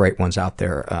are some great ones out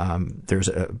there. There's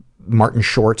a Martin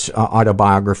Short's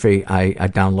autobiography I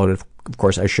downloaded. Of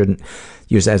course, I shouldn't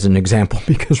use that as an example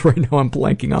because right now I'm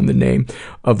blanking on the name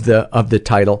of the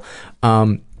title.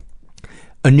 A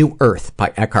New Earth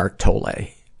by Eckhart Tolle.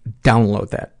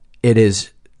 Download that. It is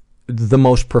the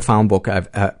most profound book I've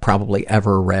probably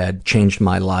ever read. Changed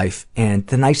my life. And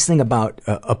the nice thing about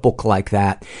a book like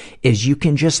that is you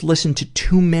can just listen to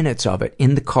 2 minutes of it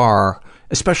in the car,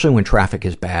 especially when traffic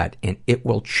is bad, and it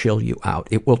will chill you out.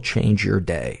 It will change your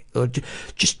day.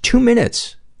 Just 2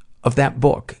 minutes of that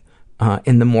book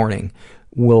in the morning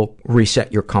will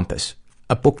reset your compass.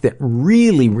 A book that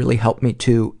really, really helped me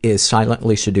too is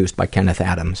Silently Seduced by Kenneth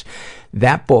Adams.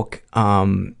 That book,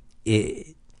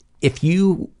 if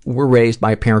you were raised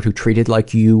by a parent who treated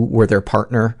like you were their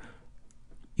partner,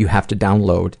 you have to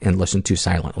download and listen to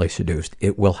Silently Seduced.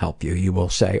 It will help you. You will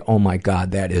say, oh my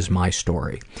God, that is my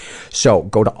story. So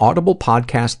go to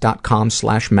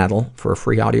audiblepodcast.com/metal for a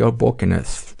free audio book and a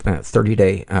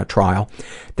 30-day trial.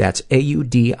 That's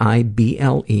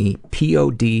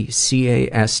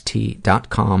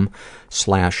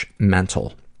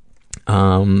audiblepodcast.com/mental.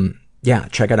 Yeah,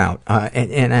 check it out.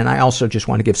 And I also just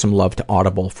want to give some love to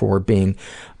Audible for being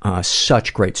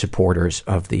such great supporters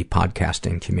of the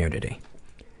podcasting community.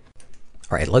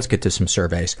 All right, let's get to some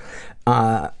surveys.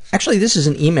 Actually, this is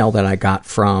an email that I got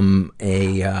from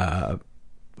a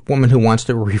woman who wants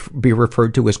to be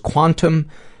referred to as Quantum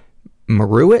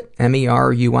Meruit,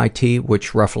 M-E-R-U-I-T,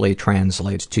 which roughly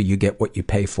translates to you get what you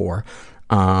pay for.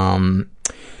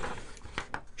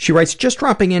 She writes, just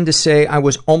dropping in to say I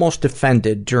was almost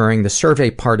offended during the survey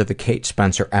part of the Kate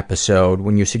Spencer episode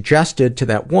when you suggested to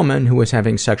that woman who was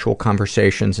having sexual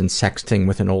conversations and sexting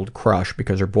with an old crush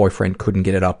because her boyfriend couldn't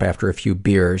get it up after a few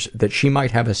beers that she might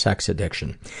have a sex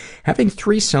addiction. Having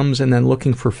threesomes and then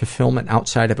looking for fulfillment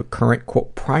outside of a current,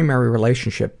 quote, primary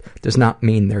relationship does not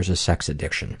mean there's a sex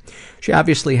addiction. She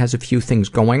obviously has a few things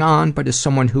going on, but as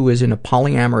someone who is in a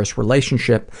polyamorous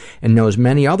relationship and knows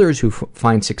many others who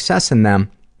find success in them,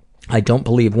 I don't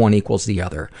believe one equals the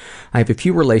other. I have a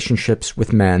few relationships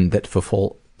with men that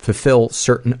fulfill fulfill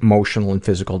certain emotional and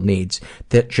physical needs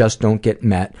that just don't get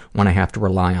met when I have to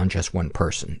rely on just one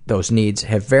person. Those needs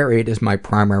have varied as my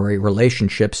primary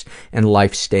relationships and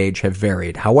life stage have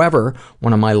varied. However,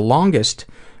 one of my longest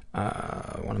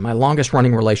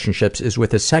running relationships is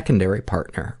with a secondary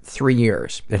partner, 3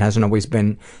 years. It hasn't always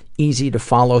been easy to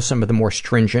follow some of the more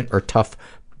stringent or tough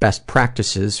best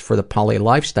practices for the poly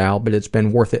lifestyle, but it's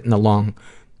been worth it in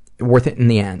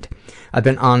the end. I've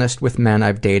been honest with men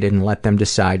I've dated and let them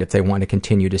decide if they want to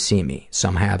continue to see me.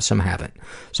 Some have, some haven't.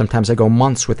 Sometimes I go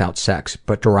months without sex,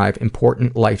 but derive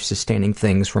important life-sustaining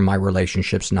things from my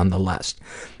relationships nonetheless.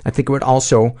 I think it would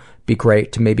also be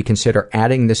great to maybe consider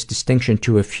adding this distinction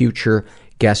to a future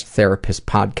guest therapist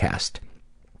podcast.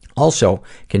 Also,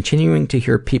 continuing to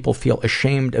hear people feel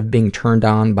ashamed of being turned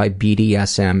on by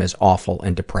BDSM is awful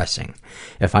and depressing.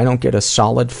 If I don't get a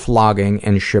solid flogging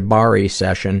and shibari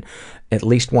session at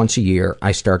least once a year,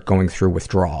 I start going through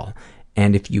withdrawal.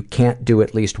 And if you can't do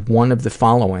at least one of the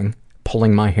following,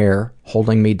 pulling my hair,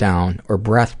 holding me down, or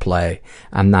breath play,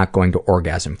 I'm not going to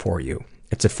orgasm for you.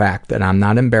 It's a fact that I'm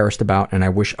not embarrassed about, and I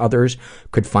wish others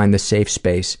could find the safe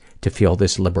space to feel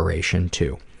this liberation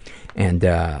too.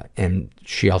 And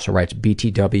she also writes,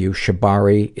 BTW,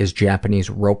 shibari is Japanese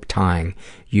rope tying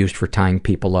used for tying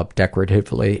people up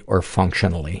decoratively or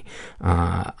functionally,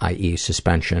 i.e.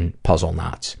 suspension, puzzle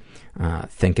knots.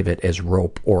 Think of it as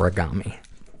rope origami.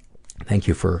 Thank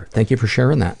you for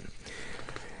sharing that.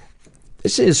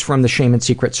 This is from the Shame and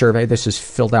Secret survey. This is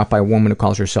filled out by a woman who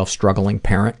calls herself Struggling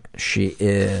Parent. She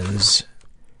is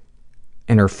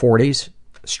in her 40s,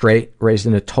 straight, raised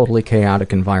in a totally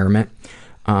chaotic environment.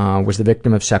 Was the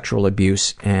victim of sexual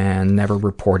abuse and never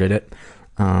reported it.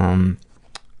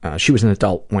 She was an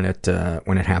adult when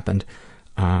it happened.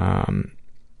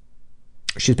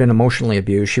 She's been emotionally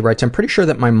abused. She writes, I'm pretty sure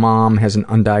that my mom has an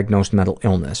undiagnosed mental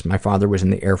illness. My father was in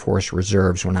the Air Force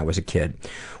Reserves when I was a kid.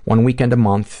 1 weekend a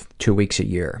month, 2 weeks a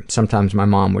year. Sometimes my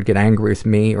mom would get angry with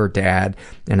me or dad,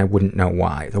 and I wouldn't know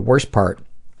why. The worst part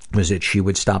was that she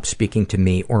would stop speaking to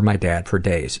me or my dad for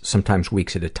days, sometimes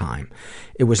weeks at a time.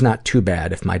 It was not too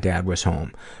bad if my dad was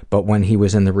home, but when he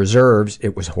was in the reserves,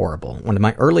 it was horrible. One of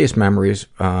my earliest memories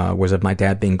was of my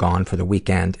dad being gone for the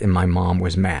weekend, and my mom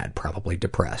was mad, probably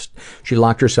depressed. She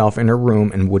locked herself in her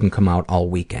room and wouldn't come out all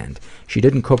weekend. She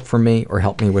didn't cook for me or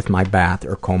help me with my bath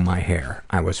or comb my hair.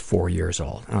 I was 4 years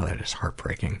old. Oh, that is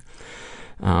heartbreaking.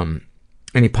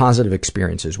 Any positive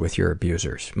experiences with your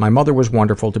abusers? My mother was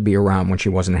wonderful to be around when she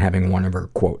wasn't having one of her,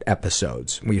 quote,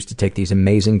 episodes. We used to take these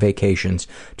amazing vacations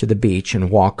to the beach and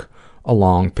walk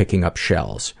along picking up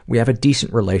shells. We have a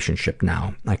decent relationship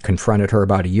now. I confronted her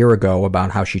about a year ago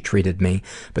about how she treated me,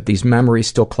 but these memories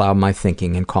still cloud my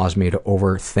thinking and cause me to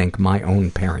overthink my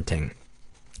own parenting.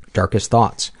 Darkest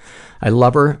thoughts. I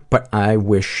love her, but I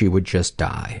wish she would just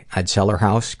die. I'd sell her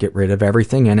house, get rid of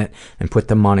everything in it, and put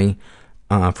the money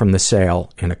from the sale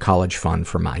in a college fund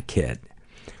for my kid.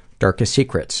 Darkest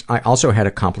secrets. I also had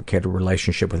a complicated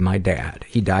relationship with my dad.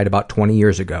 He died about 20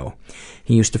 years ago.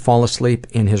 He used to fall asleep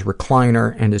in his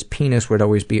recliner, and his penis would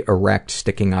always be erect,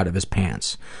 sticking out of his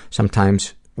pants,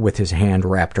 sometimes with his hand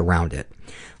wrapped around it.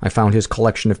 I found his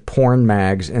collection of porn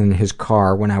mags in his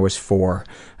car when I was 4.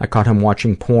 I caught him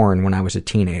watching porn when I was a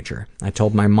teenager. I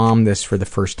told my mom this for the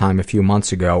first time a few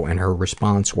months ago, and her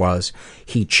response was,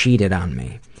 he cheated on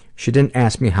me. She didn't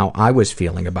ask me how I was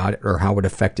feeling about it or how it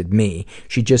affected me.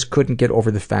 She just couldn't get over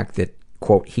the fact that,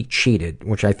 quote, he cheated,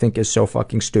 which I think is so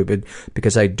fucking stupid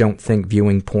because I don't think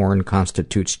viewing porn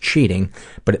constitutes cheating,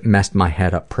 but it messed my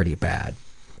head up pretty bad.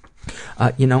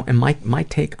 And my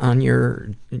take on your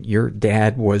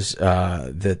dad was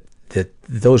that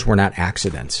those were not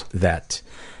accidents. That,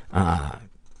 I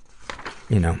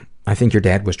think your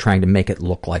dad was trying to make it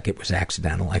look like it was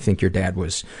accidental. I think your dad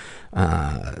was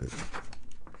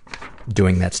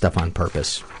doing that stuff on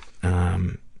purpose.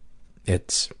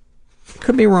 It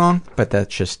could be wrong, but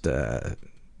that's just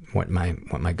what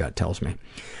my gut tells me.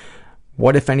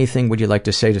 What, if anything, would you like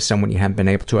to say to someone you haven't been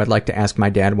able to? I'd like to ask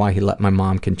my dad why he let my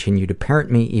mom continue to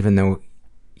parent me even though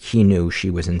he knew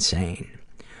she was insane.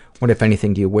 What, if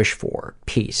anything, do you wish for?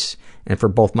 Peace. And for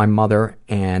both my mother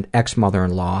and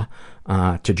ex-mother-in-law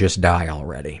to just die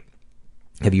already.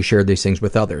 Have you shared these things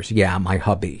with others? Yeah, my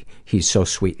hubby. He's so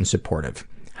sweet and supportive.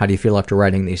 How do you feel after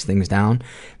writing these things down?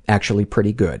 Actually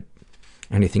pretty good.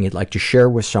 Anything you'd like to share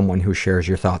with someone who shares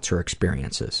your thoughts or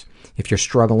experiences? If you're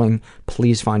struggling,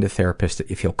 please find a therapist that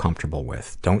you feel comfortable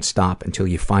with. Don't stop until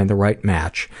you find the right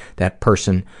match. That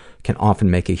person can often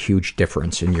make a huge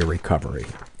difference in your recovery.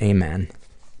 Amen.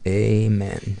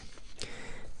 Amen.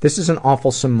 This is an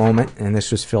awfulsome moment, and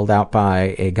this was filled out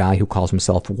by a guy who calls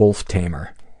himself Wolf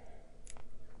Tamer.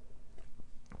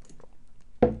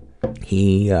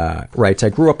 He writes, I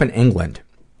grew up in England,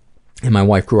 and my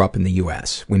wife grew up in the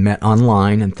U.S. We met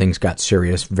online, and things got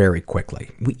serious very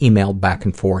quickly. We emailed back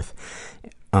and forth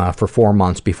for 4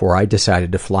 months before I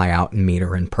decided to fly out and meet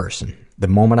her in person. The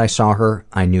moment I saw her,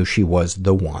 I knew she was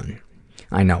the one.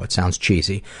 I know, it sounds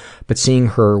cheesy, but seeing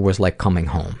her was like coming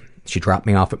home. She dropped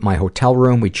me off at my hotel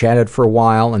room, we chatted for a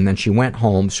while, and then she went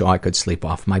home so I could sleep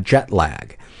off my jet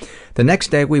lag. The next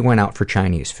day, we went out for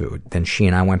Chinese food. Then she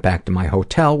and I went back to my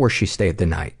hotel where she stayed the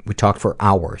night. We talked for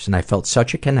hours, and I felt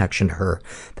such a connection to her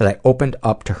that I opened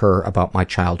up to her about my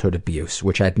childhood abuse,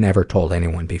 which I'd never told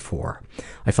anyone before.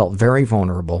 I felt very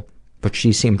vulnerable, but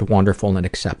she seemed wonderful and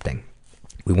accepting.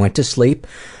 We went to sleep,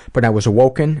 but I was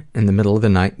awoken in the middle of the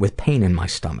night with pain in my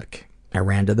stomach. I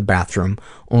ran to the bathroom,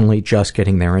 only just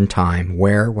getting there in time,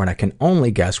 where, what I can only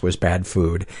guess was bad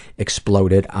food,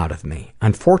 exploded out of me.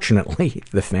 Unfortunately,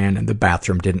 the fan in the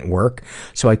bathroom didn't work,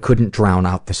 so I couldn't drown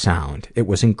out the sound. It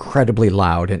was incredibly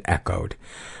loud and echoed.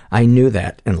 I knew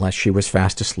that, unless she was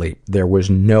fast asleep, there was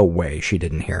no way she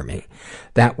didn't hear me.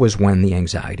 That was when the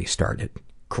anxiety started.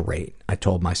 Great, I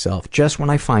told myself. Just when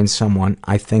I find someone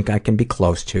I think I can be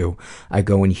close to, I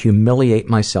go and humiliate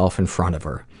myself in front of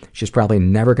her. She's probably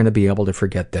never going to be able to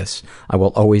forget this. I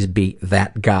will always be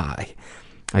that guy.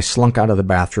 I slunk out of the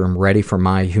bathroom, ready for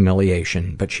my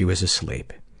humiliation, but she was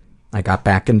asleep. I got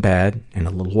back in bed, and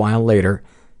a little while later,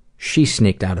 she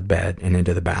sneaked out of bed and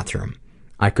into the bathroom.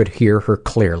 I could hear her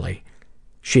clearly.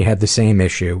 She had the same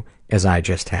issue as I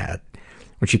just had.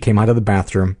 When she came out of the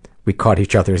bathroom, we caught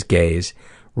each other's gaze,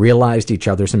 realized each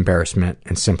other's embarrassment,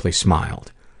 and simply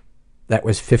smiled. That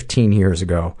was 15 years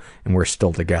ago, and we're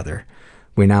still together.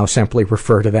 We now simply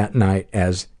refer to that night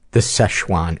as the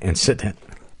Szechuan incident.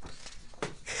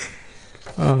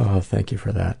 Oh, thank you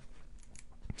for that.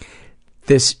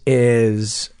 This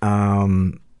is,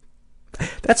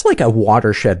 that's like a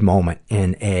watershed moment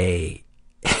in a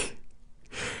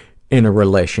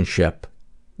relationship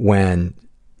when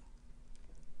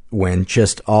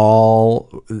just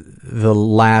all the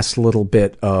last little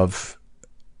bit of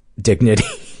dignity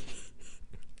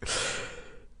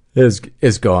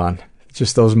is gone.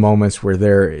 Just those moments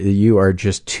where you are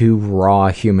just two raw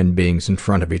human beings in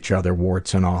front of each other,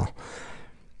 warts and all.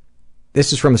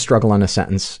 This is from A Struggle in a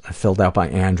Sentence, filled out by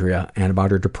Andrea, and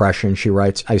about her depression. She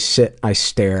writes, I sit, I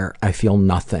stare, I feel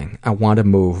nothing. I want to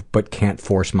move, but can't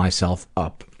force myself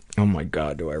up. Oh my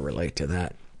God, do I relate to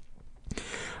that.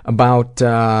 About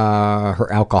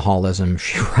her alcoholism,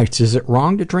 she writes, is it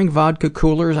wrong to drink vodka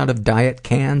coolers out of diet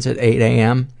cans at 8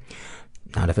 a.m.?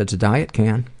 Not if it's a diet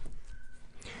can.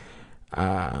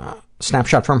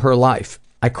 Snapshot from her life.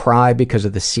 I cry because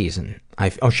of the season.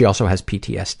 She also has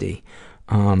PTSD,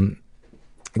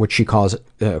 which she calls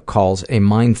a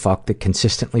mindfuck that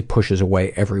consistently pushes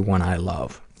away everyone I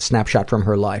love. Snapshot from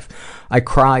her life. I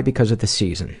cry because of the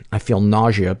season. I feel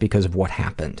nausea because of what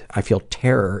happened. I feel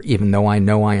terror even though I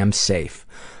know I am safe.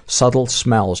 Subtle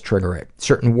smells trigger it.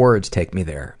 Certain words take me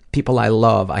there. People I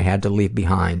love I had to leave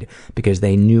behind because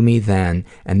they knew me then,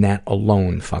 and that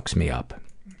alone fucks me up.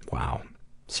 Wow.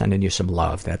 Sending you some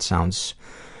love. That sounds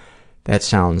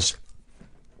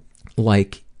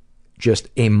like just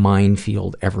a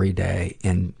minefield every day.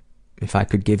 And if I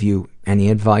could give you any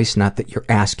advice, not that you're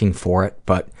asking for it,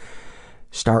 but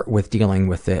start with dealing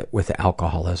with the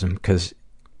alcoholism, because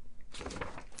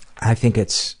I think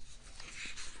it's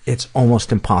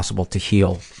almost impossible to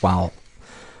heal while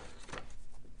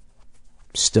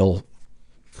still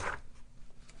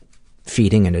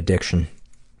feeding an addiction.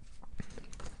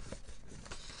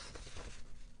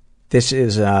 This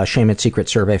is a Shame and Secret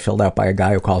survey filled out by a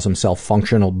guy who calls himself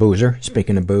Functional Boozer.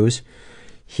 Speaking of booze,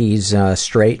 he's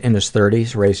straight, in his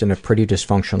 30s, raised in a pretty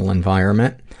dysfunctional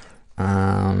environment.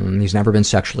 He's never been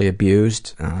sexually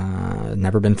abused,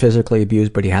 never been physically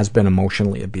abused, but he has been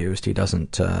emotionally abused. He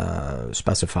doesn't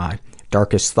specify.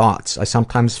 Darkest thoughts. I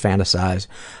sometimes fantasize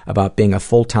about being a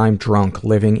full-time drunk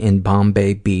living in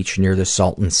Bombay Beach near the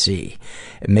Salton Sea.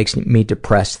 It makes me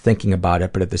depressed thinking about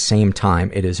it, but at the same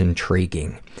time, it is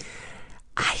intriguing.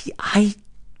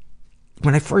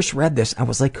 When I first read this, I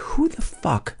was like, who the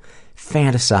fuck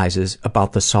fantasizes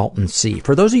about the Salton Sea?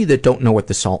 For those of you that don't know what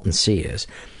the Salton Sea is,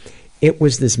 it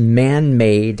was this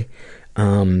man-made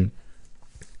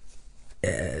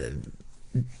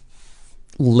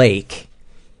lake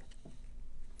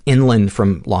inland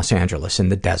from Los Angeles in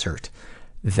the desert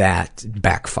that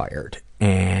backfired,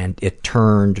 and it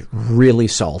turned really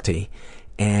salty,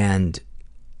 and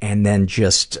then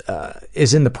just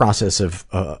is in the process of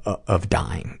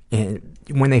dying. And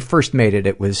when they first made it,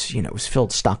 it was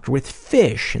stocked with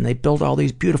fish, and they built all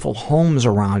these beautiful homes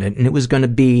around it, and it was going to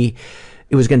be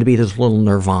this little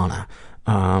nirvana.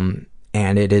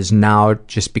 And it has now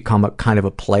just become a kind of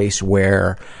a place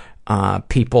where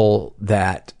people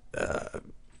that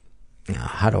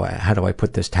how do I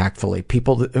put this tactfully?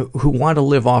 People who want to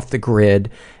live off the grid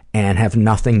and have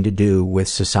nothing to do with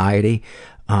society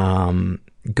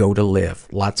go to live.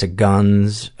 Lots of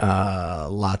guns,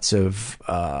 lots of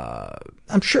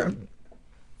I'm sure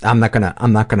I'm not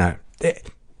gonna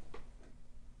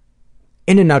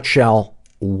in a nutshell,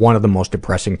 one of the most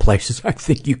depressing places I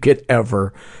think you could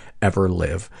ever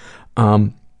live.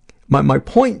 My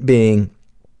point being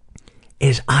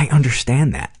is I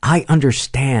understand that. I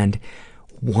understand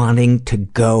wanting to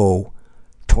go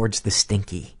towards the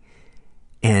stinky.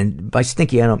 And by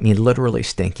stinky, I don't mean literally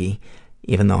stinky,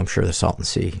 even though I'm sure the Salton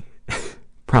Sea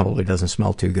probably doesn't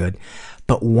smell too good,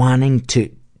 but wanting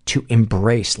to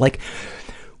embrace. Like,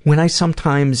 when I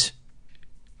sometimes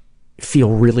feel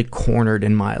really cornered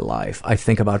in my life, I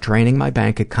think about draining my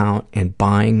bank account and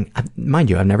buying,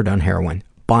 mind you, I've never done heroin,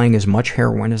 buying as much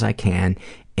heroin as I can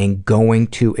and going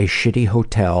to a shitty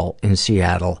hotel in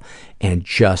Seattle and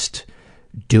just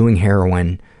doing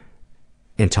heroin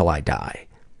until I die.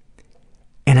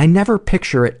 And I never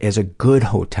picture it as a good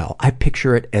hotel. I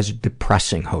picture it as a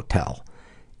depressing hotel.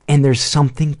 And there's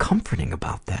something comforting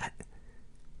about that.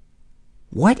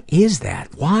 What is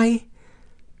that? Why?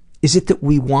 Is it that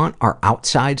we want our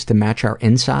outsides to match our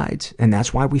insides, and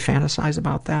that's why we fantasize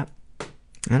about that?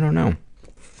 I don't know.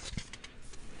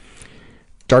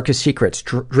 Darkest secrets,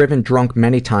 driven drunk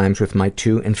many times with my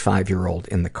 2 and 5-year-old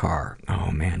in the car.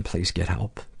 Oh man, please get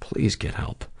help. Please get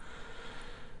help.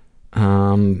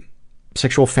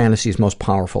 Sexual fantasies most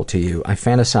powerful to you. I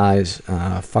fantasize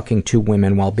fucking 2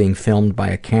 women while being filmed by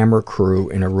a camera crew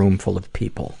in a room full of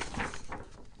people.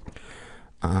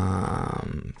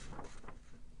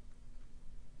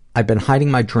 I've been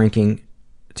hiding my drinking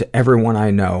to everyone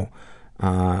I know,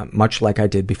 much like I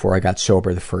did before I got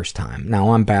sober the first time.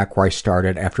 Now I'm back where I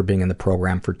started after being in the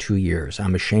program for 2 years.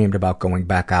 I'm ashamed about going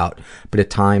back out, but at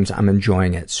times I'm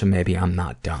enjoying it, so maybe I'm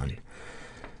not done.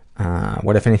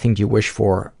 What, if anything, do you wish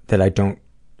for that I don't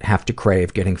have to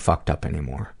crave getting fucked up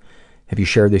anymore? Have you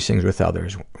shared these things with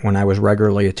others? When I was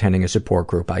regularly attending a support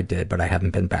group, I did, but I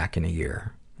haven't been back in a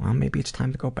year. Well, maybe it's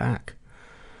time to go back.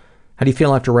 How do you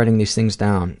feel after writing these things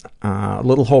down? A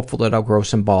little hopeful that I'll grow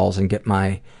some balls and get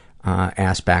my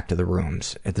ass back to the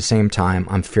rooms. At the same time,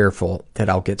 I'm fearful that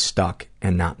I'll get stuck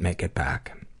and not make it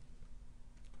back.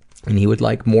 And he would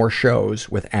like more shows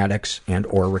with addicts and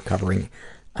or recovering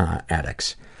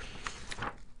addicts.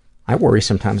 I worry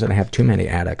sometimes that I have too many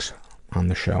addicts on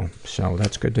the show, so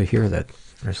that's good to hear that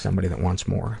there's somebody that wants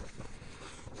more.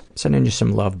 Sending you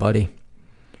some love, buddy.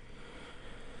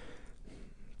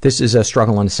 This is a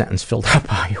struggle in a sentence filled out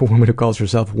by a woman who calls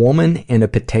herself Woman in a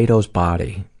Potato's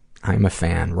Body. I'm a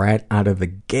fan. Right out of the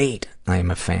gate, I am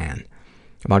a fan.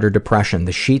 About her depression.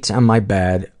 The sheets on my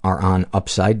bed are on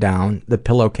upside down. The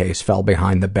pillowcase fell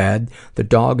behind the bed. The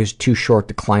dog is too short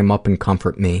to climb up and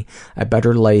comfort me. I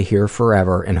better lay here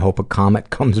forever and hope a comet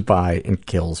comes by and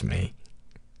kills me.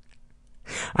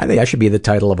 I think that should be the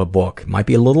title of a book. Might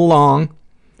be a little long.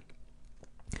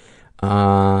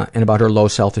 And about her low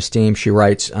self-esteem, she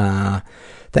writes,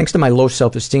 thanks to my low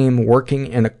self-esteem, working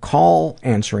in a call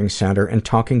answering center and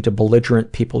talking to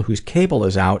belligerent people whose cable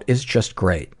is out is just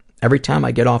great. Every time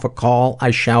I get off a call,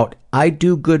 I shout, I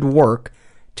do good work,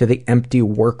 to the empty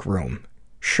workroom.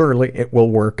 Surely it will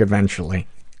work eventually.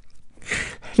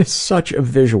 It is such a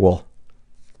visual.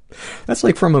 That's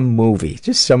like from a movie.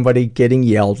 Just somebody getting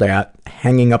yelled at,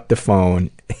 hanging up the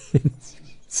phone,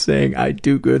 saying, I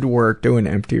do good work to an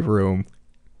empty room.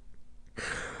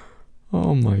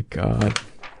 Oh my God.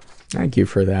 Thank you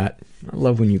for that. I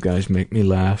love when you guys make me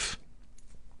laugh.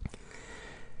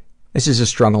 This is a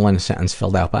struggle in a sentence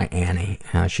filled out by Annie.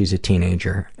 She's a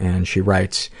teenager, and she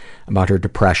writes about her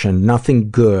depression.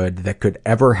 Nothing good that could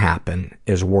ever happen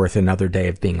is worth another day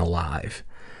of being alive.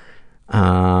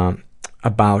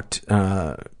 About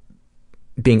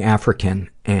being African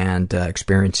and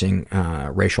experiencing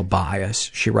racial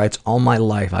bias. She writes, all my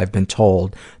life I've been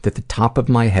told that the top of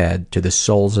my head to the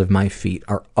soles of my feet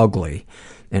are ugly,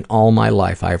 and all my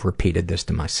life I've repeated this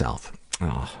to myself.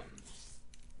 Oh.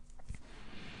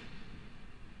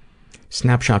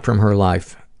 Snapshot from her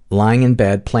life. Lying in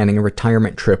bed, planning a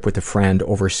retirement trip with a friend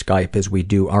over Skype as we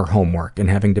do our homework, and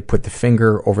having to put the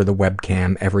finger over the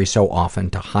webcam every so often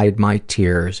to hide my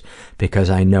tears because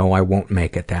I know I won't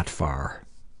make it that far.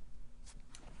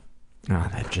 I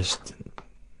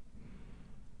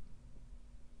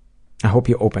hope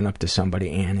you open up to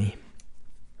somebody, Annie.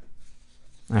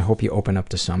 I hope you open up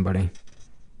to somebody.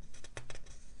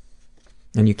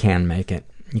 And you can make it.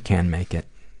 You can make it.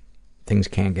 Things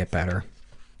can get better.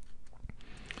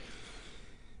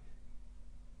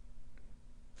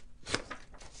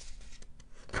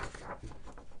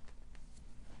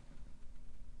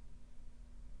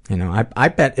 You know, I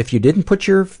bet if you didn't put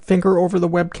your finger over the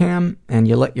webcam and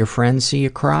you let your friend see you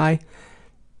cry, it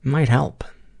might help.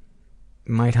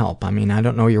 It might help. I mean, I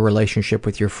don't know your relationship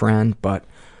with your friend, but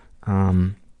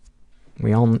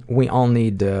we all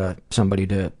need somebody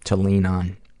to lean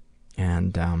on.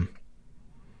 And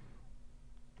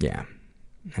yeah.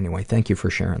 Anyway, thank you for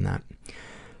sharing that.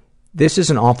 This is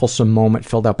an awfulsome moment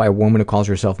filled out by a woman who calls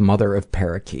herself Mother of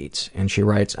Parakeets. And she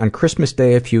writes, on Christmas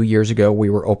Day a few years ago, we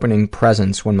were opening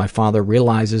presents when my father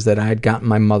realizes that I had gotten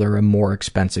my mother a more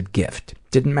expensive gift.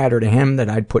 Didn't matter to him that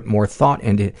I'd put more thought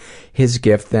into his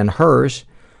gift than hers.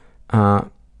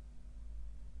 That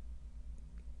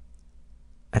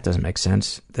doesn't make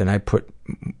sense. That I put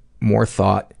more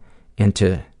thought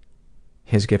into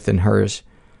his gift than hers,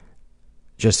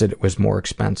 just that it was more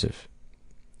expensive.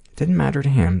 Didn't matter to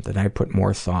him that I put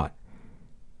more thought.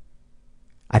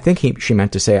 I think she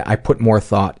meant to say I put more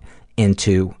thought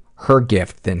into her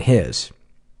gift than his.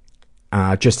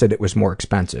 Just that it was more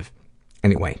expensive.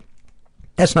 Anyway,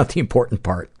 that's not the important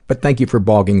part. But thank you for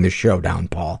bogging the show down,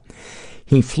 Paul.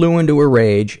 He flew into a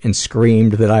rage and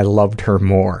screamed that I loved her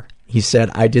more. He said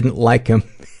I didn't like him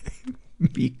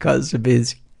because of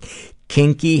his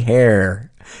kinky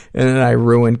hair and that I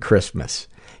ruined Christmas.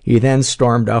 He then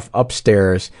stormed off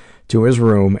upstairs to his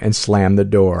room and slammed the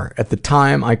door. At the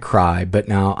time, I cried, but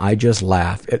now I just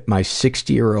laugh at my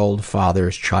 60-year-old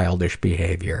father's childish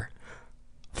behavior.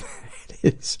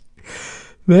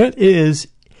 That is,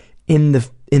 in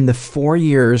the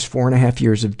 4.5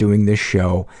 years of doing this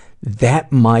show,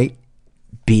 that might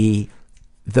be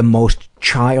the most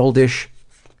childish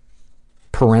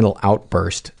parental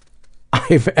outburst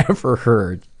I've ever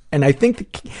heard. And I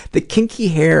think the kinky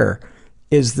hair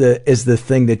is the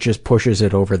thing that just pushes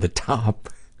it over the top.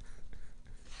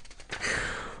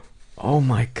 Oh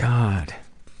my God.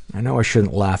 I know I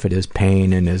shouldn't laugh at his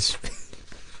pain and his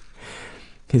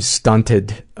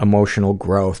stunted emotional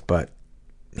growth, but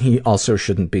he also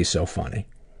shouldn't be so funny.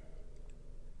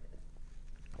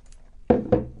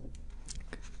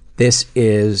 This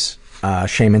is a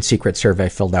Shame and Secret survey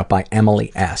filled out by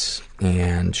Emily S.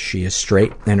 And she is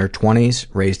straight, in her 20s,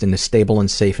 raised in a stable and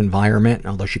safe environment,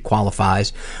 although she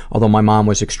qualifies. Although my mom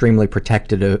was extremely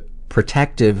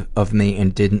protective of me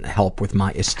and didn't help with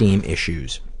my esteem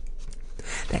issues.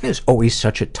 That is always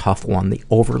such a tough one, the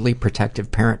overly protective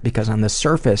parent, because on the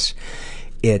surface,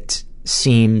 it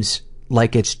seems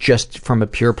like it's just from a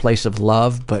pure place of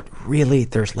love, but really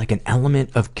there's like an element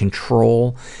of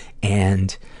control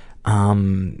and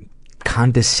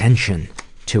condescension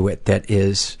to it that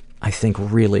is, I think,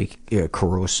 really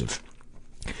corrosive.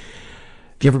 Have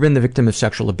you ever been the victim of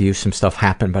sexual abuse? Some stuff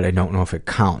happened, but I don't know if it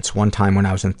counts. One time when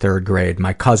I was in 3rd grade,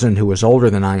 my cousin, who was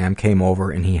older than I am, came over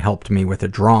and he helped me with a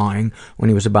drawing. When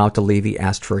he was about to leave, he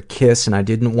asked for a kiss, and I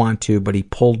didn't want to, but he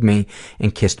pulled me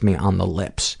and kissed me on the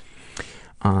lips.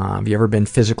 Have you ever been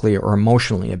physically or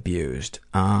emotionally abused?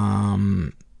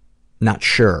 Not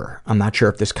sure. I'm not sure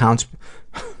if this counts.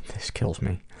 This kills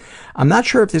me. I'm not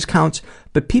sure if this counts,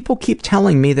 but people keep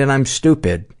telling me that I'm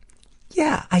stupid.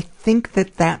 Yeah, I think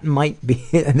that might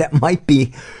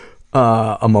be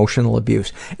emotional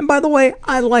abuse. And by the way,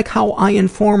 I like how I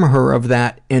inform her of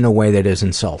that in a way that is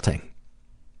insulting.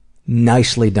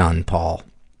 Nicely done, Paul.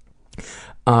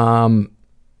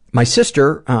 My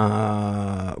sister,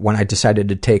 when I decided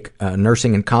to take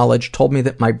nursing in college, told me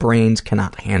that my brains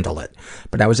cannot handle it.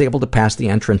 But I was able to pass the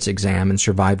entrance exam and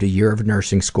survived a year of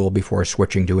nursing school before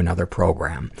switching to another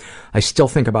program. I still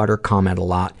think about her comment a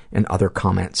lot and other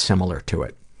comments similar to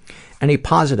it. Any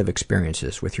positive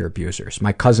experiences with your abusers?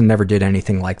 My cousin never did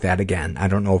anything like that again. I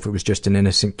don't know if it was just an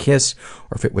innocent kiss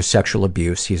or if it was sexual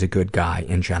abuse. He's a good guy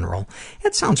in general.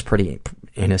 It sounds pretty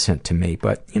innocent to me,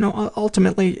 but you know,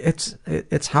 ultimately it's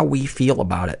how we feel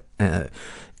about it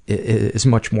is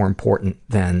much more important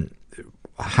than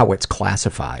how it's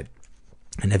classified.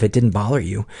 And if it didn't bother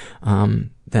you,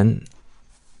 then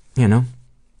you know,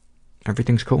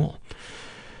 everything's cool.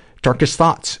 Darkest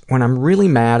thoughts. When I'm really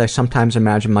mad, I sometimes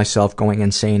imagine myself going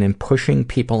insane and pushing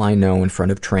people I know in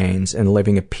front of trains and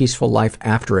living a peaceful life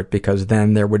after it, because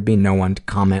then there would be no one to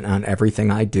comment on everything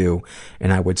I do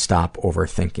and I would stop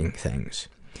overthinking things.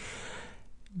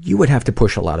 You would have to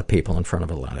push a lot of people in front of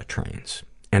a lot of trains.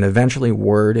 And eventually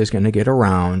word is going to get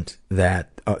around that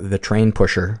the train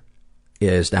pusher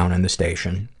is down in the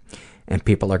station and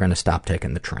people are going to stop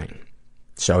taking the train.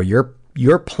 So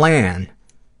your plan,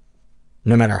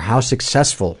 no matter how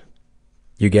successful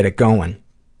you get it going,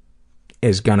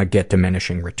 is going to get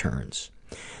diminishing returns.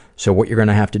 So what you're going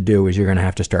to have to do is you're going to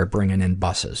have to start bringing in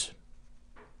buses,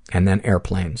 and then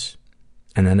airplanes,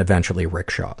 and then eventually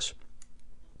rickshaws.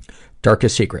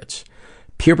 Darkest secrets.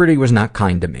 Puberty was not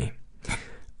kind to me.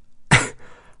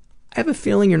 I have a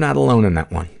feeling you're not alone in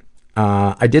that one.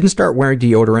 I didn't start wearing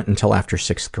deodorant until after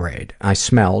 6th grade. I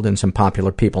smelled, and some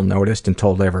popular people noticed and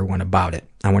told everyone about it.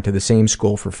 I went to the same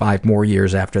school for 5 more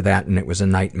years after that, and it was a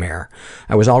nightmare.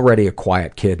 I was already a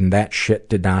quiet kid, and that shit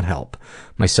did not help.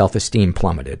 My self-esteem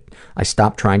plummeted. I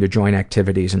stopped trying to join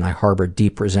activities, and I harbored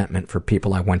deep resentment for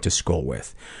people I went to school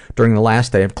with. During the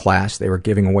last day of class, they were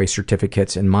giving away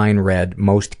certificates, and mine read,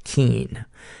 Most Keen.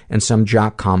 And some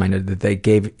jock commented that they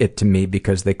gave it to me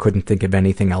because they couldn't think of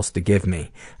anything else to give me.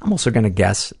 I'm also going to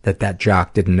guess that that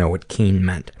jock didn't know what keen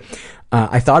meant.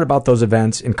 I thought about those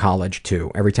events in college,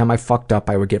 too. Every time I fucked up,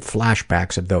 I would get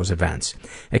flashbacks of those events.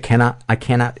 I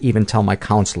cannot even tell my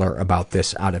counselor about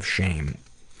this out of shame.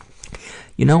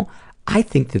 You know, I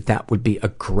think that that would be a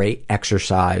great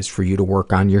exercise for you to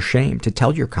work on your shame, to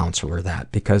tell your counselor that,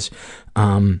 because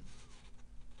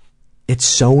it's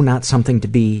so not something to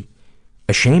be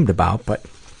ashamed about, but,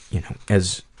 you know,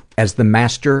 as the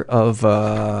master of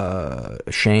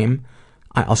shame,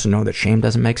 I also know that shame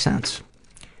doesn't make sense.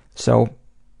 So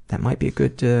that might be a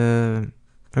good kind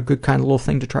of little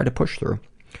thing to try to push through.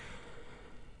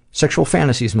 Sexual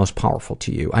fantasies most powerful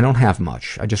to you. I don't have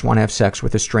much. I just want to have sex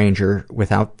with a stranger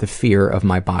without the fear of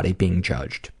my body being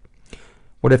judged.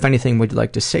 What, if anything, would you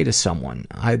like to say to someone?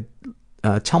 I'd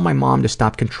tell my mom to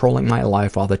stop controlling my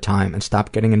life all the time and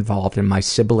stop getting involved in my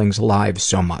siblings' lives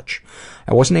so much.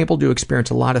 I wasn't able to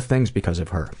experience a lot of things because of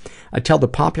her. I'd tell the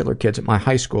popular kids at my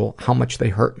high school how much they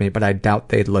hurt me, but I doubt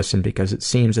they'd listen because it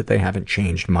seems that they haven't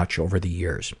changed much over the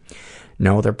years.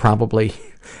 No, they're probably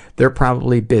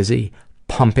busy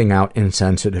pumping out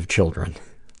insensitive children.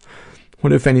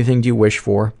 What, if anything, do you wish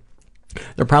for?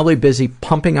 They're probably busy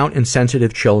pumping out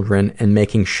insensitive children and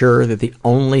making sure that the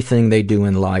only thing they do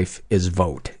in life is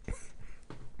vote.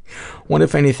 What,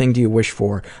 if anything, do you wish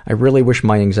for? I really wish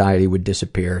my anxiety would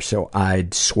disappear so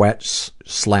I'd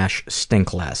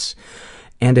sweat/stink less.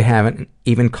 And to have an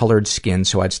even-colored skin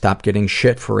so I'd stop getting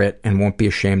shit for it and won't be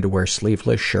ashamed to wear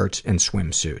sleeveless shirts and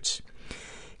swimsuits.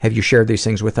 Have you shared these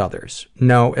things with others?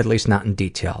 No, at least not in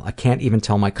detail. I can't even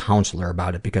tell my counselor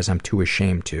about it because I'm too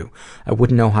ashamed to. I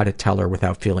wouldn't know how to tell her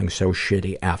without feeling so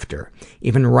shitty after.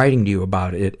 Even writing to you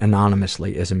about it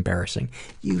anonymously is embarrassing.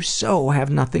 You so have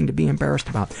nothing to be embarrassed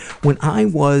about. When I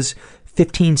was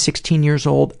 15, 16 years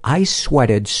old, I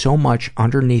sweated so much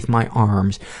underneath my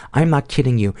arms. I'm not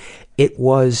kidding you.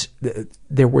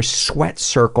 There were sweat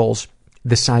circles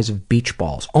the size of beach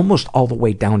balls, almost all the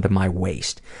way down to my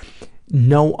waist.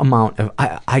 No amount of,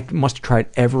 I must have tried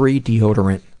every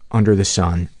deodorant under the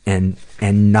sun and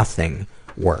nothing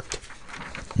worked.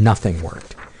 Nothing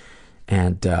worked.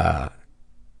 And, yeah.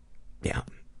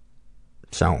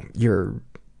 So you're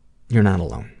not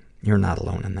alone. You're not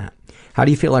alone in that. How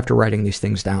do you feel after writing these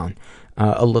things down?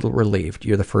 A little relieved.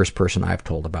 You're the first person I've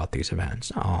told about these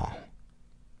events. Oh,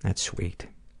 that's sweet.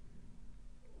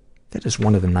 That is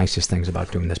one of the nicest things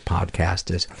about doing this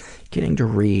podcast, is getting to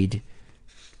read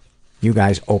you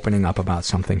guys opening up about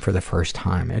something for the first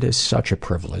time. It is such a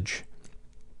privilege.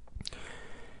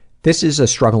 This is a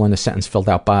struggle in a sentence filled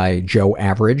out by Joe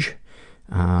Average.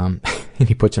 And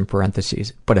he puts in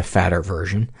parentheses, but a fatter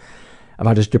version,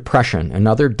 about his depression.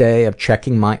 Another day of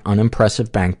checking my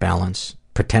unimpressive bank balance,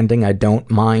 pretending I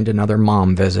don't mind another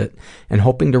mom visit, and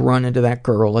hoping to run into that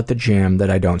girl at the gym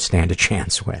that I don't stand a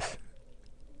chance with.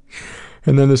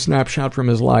 And then a snapshot from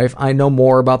his life. I know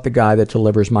more about the guy that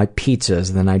delivers my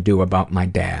pizzas than I do about my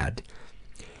dad.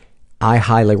 I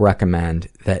highly recommend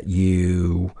that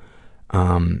you,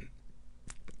 I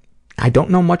don't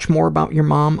know much more about your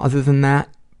mom other than that,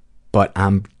 but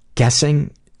I'm guessing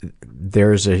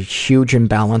there's a huge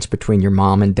imbalance between your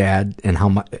mom and dad and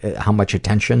how much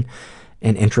attention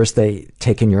and interest they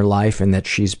take in your life, and that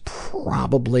she's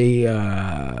probably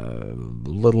a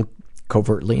little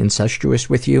covertly incestuous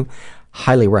with you.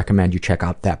 Highly recommend you check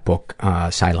out that book,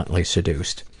 Silently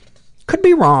Seduced. Could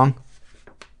be wrong,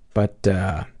 but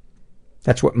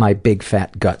that's what my big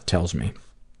fat gut tells me.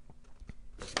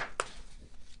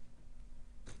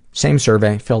 Same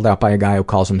survey, filled out by a guy who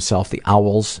calls himself the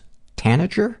Owl's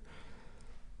Tanager.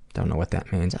 Don't know what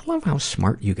that means. I love how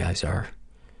smart you guys are.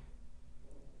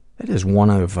 That is one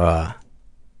of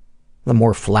the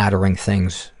more flattering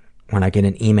things when I get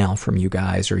an email from you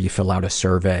guys, or you fill out a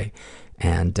survey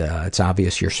and it's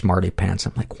obvious you're smarty pants.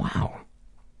 I'm like, wow.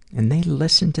 And they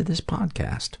listen to this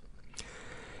podcast.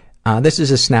 This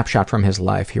is a snapshot from his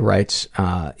life. He writes,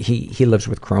 he lives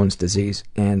with Crohn's disease.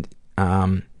 And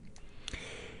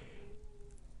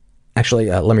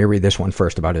actually, let me read this one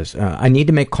first about his. I need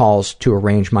to make calls to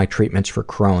arrange my treatments for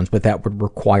Crohn's, but that would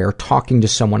require talking to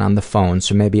someone on the phone,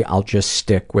 so maybe I'll just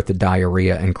stick with the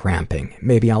diarrhea and cramping.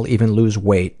 Maybe I'll even lose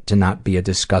weight to not be a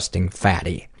disgusting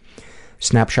fatty.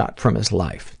 Snapshot from his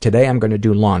life. Today I'm going to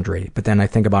do laundry, but then I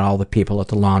think about all the people at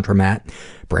the laundromat,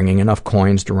 bringing enough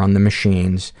coins to run the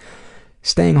machines.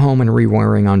 Staying home and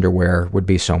re-wearing underwear would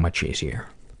be so much easier.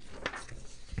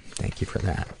 Thank you for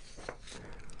that.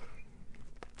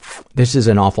 This is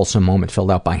an awfulsome moment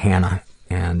filled out by Hannah,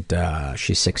 and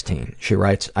she's 16. She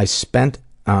writes, I spent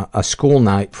a school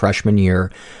night freshman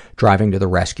year driving to the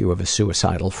rescue of a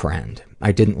suicidal friend.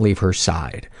 I didn't leave her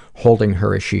side, holding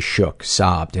her as she shook,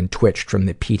 sobbed, and twitched from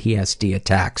the PTSD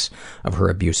attacks of her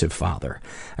abusive father.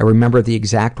 I remember the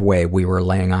exact way we were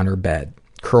laying on her bed,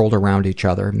 curled around each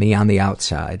other, me on the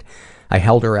outside. I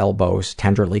held her elbows,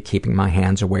 tenderly keeping my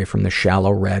hands away from the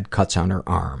shallow red cuts on her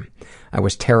arm. I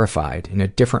was terrified in a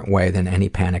different way than any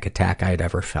panic attack I had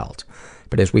ever felt.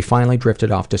 But as we finally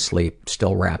drifted off to sleep,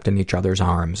 still wrapped in each other's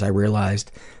arms, I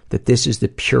realized that this is the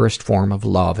purest form of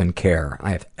love and care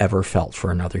I have ever felt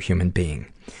for another human being.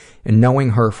 In knowing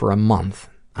her for a month,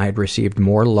 I had received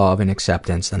more love and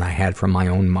acceptance than I had from my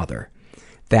own mother.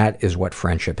 That is what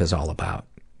friendship is all about.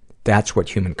 That's what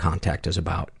human contact is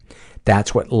about.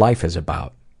 That's what life is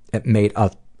about. It made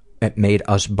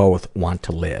us both want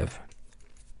to live.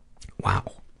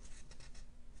 Wow.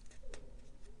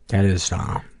 That is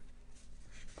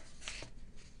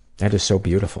so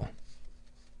beautiful.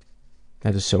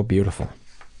 That is so beautiful.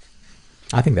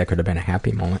 I think that could have been a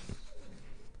happy moment.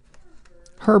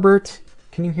 Herbert.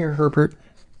 Can you hear Herbert?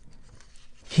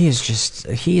 He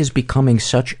is becoming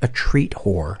such a treat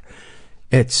whore.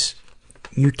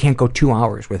 You can't go 2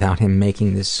 hours without him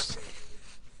making this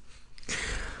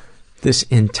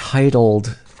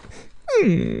entitled...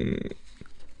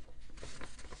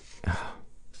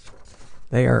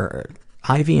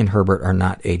 Ivy and Herbert are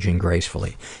not aging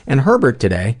gracefully. And Herbert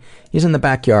today, he's in the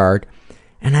backyard,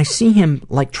 and I see him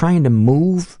like trying to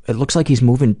move. It looks like he's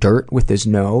moving dirt with his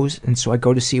nose, and so I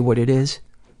go to see what it is.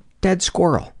 Dead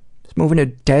squirrel. He's moving a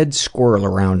dead squirrel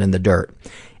around in the dirt.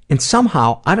 And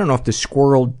somehow, I don't know if the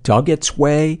squirrel dug its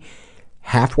way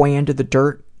halfway into the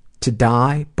dirt to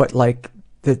die, but like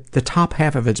the top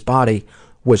half of its body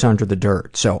was under the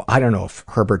dirt. So I don't know if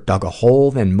Herbert dug a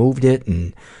hole, then moved it,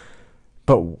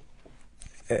 but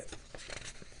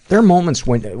there are moments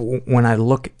when I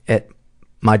look at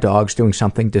my dogs doing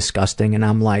something disgusting and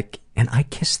I'm like, and I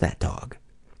kiss that dog.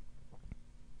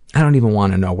 I don't even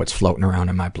want to know what's floating around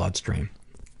in my bloodstream.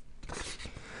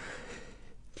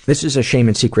 This is a shame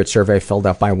and secret survey filled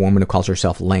out by a woman who calls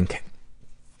herself Link.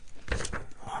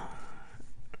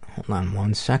 Hold on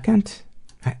 1 second.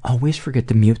 I always forget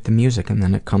to mute the music and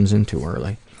then it comes in too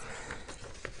early.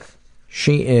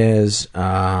 She is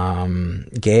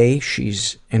gay.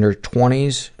 She's in her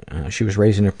 20s. She was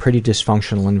raised in a pretty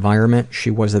dysfunctional environment.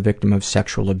 She was the victim of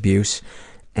sexual abuse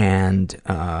and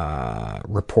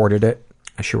reported it.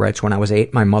 She writes, when I was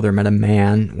 8, my mother met a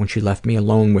man. When she left me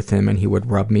alone with him, and he would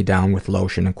rub me down with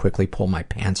lotion and quickly pull my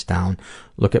pants down,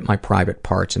 look at my private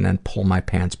parts, and then pull my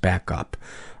pants back up.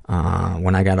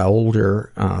 When I got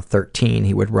older, 13,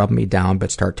 he would rub me down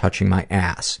but start touching my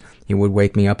ass. He would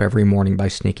wake me up every morning by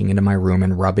sneaking into my room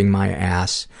and rubbing my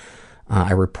ass.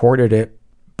 I reported it,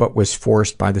 but was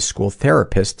forced by the school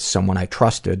therapist, someone I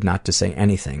trusted, not to say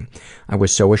anything. I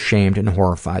was so ashamed and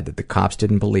horrified that the cops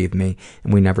didn't believe me,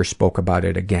 and we never spoke about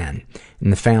it again.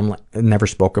 Never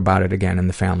spoke about it again in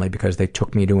the family because they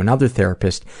took me to another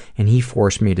therapist, and he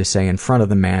forced me to say in front of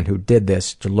the man who did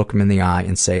this, to look him in the eye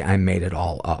and say I made it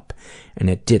all up. And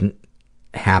it didn't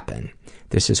happen.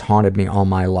 This has haunted me all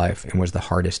my life and was the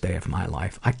hardest day of my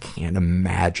life. I can't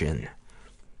imagine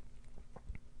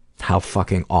how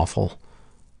fucking awful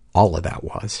all of that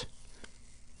was.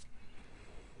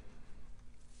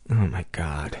 Oh my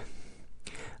God.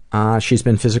 She's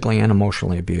been physically and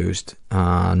emotionally abused.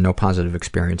 No positive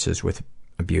experiences with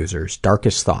abusers.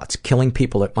 Darkest thoughts. Killing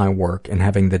people at my work and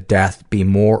having the death be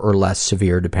more or less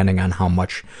severe depending on how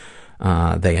much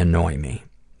they annoy me.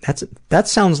 That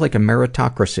sounds like a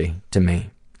meritocracy to me.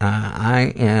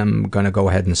 I am going to go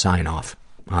ahead and sign off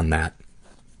on that.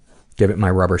 Give it my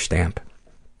rubber stamp.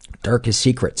 Darkest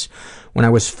secrets. When I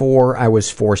was 4, I was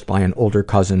forced by an older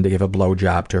cousin to give a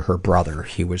blowjob to her brother.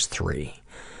 He was 3.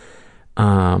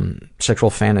 Sexual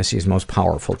fantasies most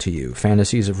powerful to you.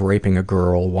 Fantasies of raping a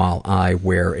girl while I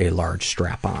wear a large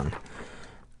strap-on.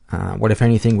 What, if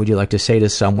anything, would you like to say to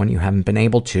someone you haven't been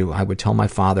able to? I would tell my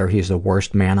father he's the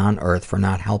worst man on earth for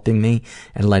not helping me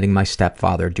and letting my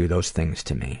stepfather do those things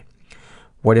to me.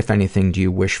 What, if anything, do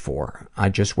you wish for? I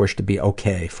just wish to be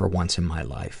okay for once in my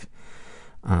life.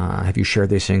 Have you shared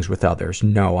these things with others?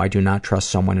 No, I do not trust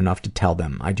someone enough to tell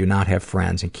them. I do not have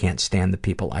friends and can't stand the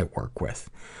people I work with.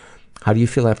 How do you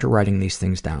feel after writing these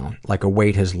things down? Like a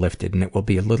weight has lifted and it will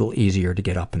be a little easier to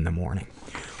get up in the morning.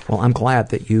 Well, I'm glad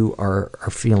that you are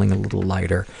feeling a little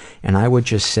lighter. And I would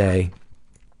just say,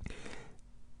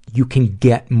 you can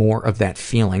get more of that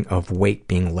feeling of weight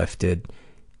being lifted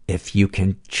if you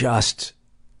can just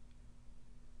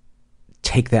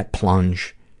take that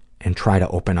plunge and try to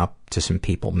open up to some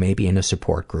people, maybe in a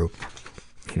support group.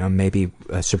 You know, maybe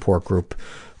a support group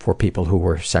for people who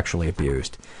were sexually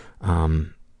abused.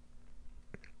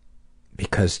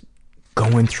 Because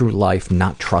going through life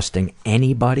not trusting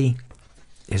anybody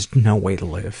is no way to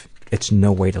live. It's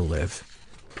no way to live.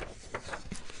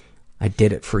 I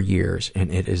did it for years,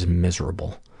 and it is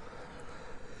miserable.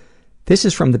 This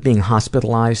is from the Being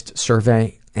Hospitalized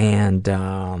survey, and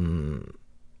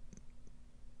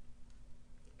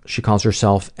she calls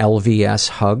herself LVS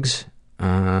Hugs.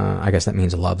 I guess that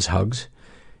means loves hugs.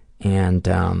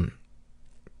 And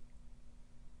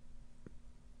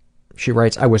she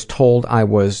writes, I was told I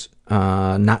was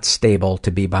not stable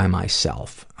to be by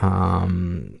myself.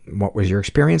 What was your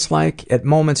experience like? At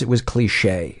moments it was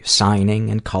cliche, signing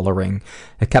and coloring.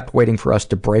 I kept waiting for us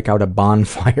to break out a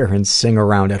bonfire and sing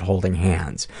around it holding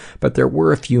hands. But there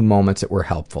were a few moments that were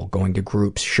helpful. Going to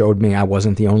groups showed me I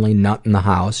wasn't the only nut in the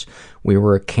house. We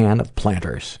were a can of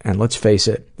planters. And let's face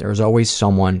it, there's always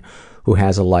someone who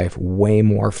has a life way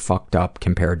more fucked up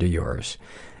compared to yours.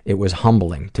 It was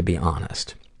humbling, to be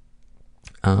honest.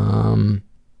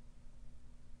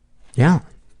 Yeah,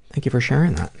 thank you for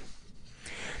sharing that.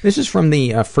 This is from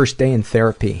the First Day in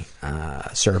Therapy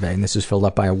survey, and this is filled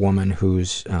out by a woman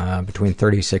who's between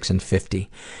 36 and 50.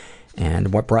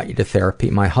 And what brought you to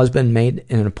therapy? My husband made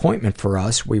an appointment for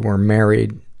us. We were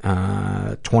married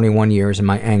 21 years, and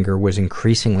my anger was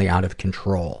increasingly out of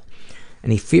control.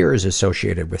 Any fears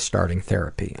associated with starting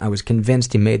therapy? I was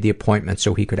convinced he made the appointment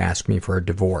so he could ask me for a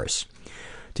divorce.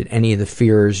 Did any of the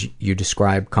fears you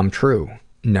described come true?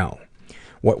 No.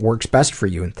 What works best for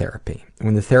you in therapy?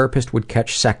 When the therapist would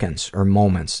catch seconds or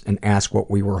moments and ask what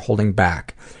we were holding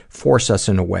back, force us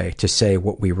in a way to say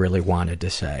what we really wanted to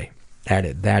say.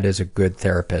 That is a good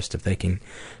therapist if they can,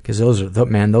 because those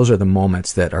are the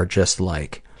moments that are just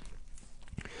like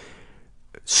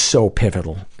so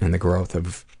pivotal in the growth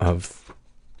of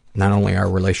not only our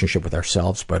relationship with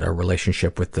ourselves, but our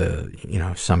relationship with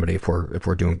somebody if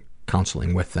we're doing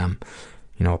counseling with them,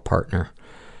 a partner.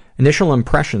 Initial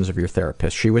impressions of your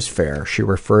therapist. She was fair. She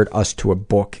referred us to a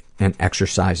book and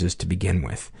exercises to begin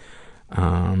with.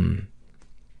 Do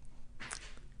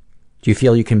you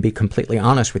feel you can be completely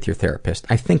honest with your therapist?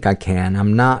 I think I can.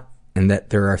 I'm not, and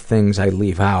that there are things I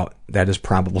leave out. That is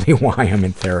probably why I'm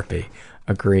in therapy.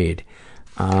 Agreed.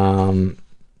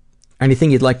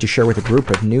 Anything you'd like to share with a group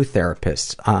of new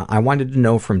therapists? I wanted to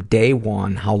know from day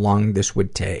one how long this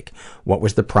would take. What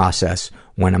was the process?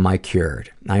 When am I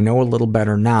cured? I know a little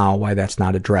better now why that's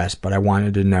not addressed, but I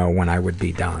wanted to know when I would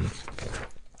be done.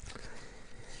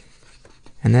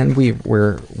 And then we've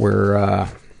got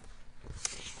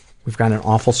an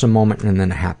awfulsome moment and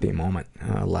then a happy moment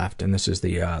left, and this is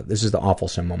the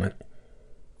awfulsome moment.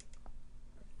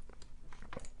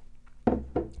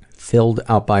 Filled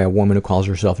out by a woman who calls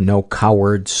herself No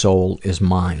Coward Soul Is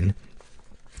Mine.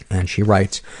 And she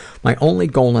writes, my only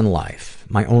goal in life,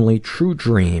 my only true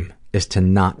dream, is to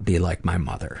not be like my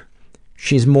mother.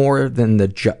 She's more than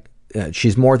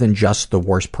just the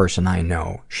worst person I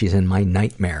know. She's in my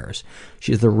nightmares.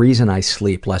 She's the reason I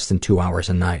sleep less than 2 hours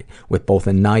a night, with both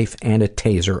a knife and a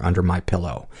taser under my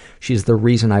pillow. She's the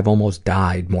reason I've almost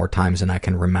died more times than I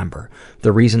can remember.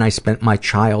 The reason I spent my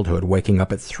childhood waking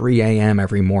up at 3 a.m.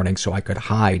 every morning so I could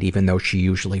hide even though she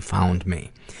usually found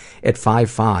me. At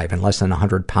 5'5" and less than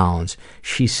 100 pounds,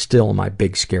 she's still my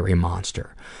big scary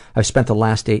monster. I've spent the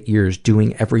last 8 years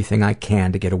doing everything I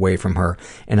can to get away from her,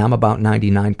 and I'm about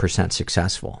 99%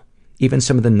 successful. Even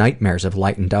some of the nightmares have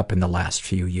lightened up in the last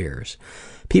few years.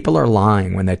 People are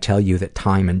lying when they tell you that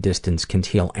time and distance can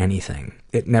heal anything.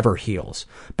 It never heals,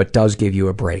 but does give you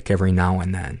a break every now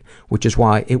and then, which is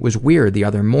why it was weird the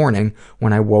other morning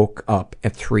when I woke up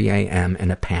at 3 a.m. in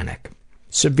a panic.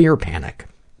 Severe panic.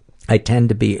 I tend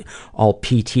to be all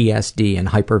PTSD and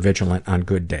hypervigilant on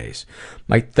good days.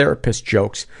 My therapist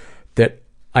jokes that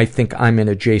I think I'm in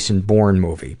a Jason Bourne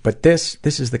movie, but this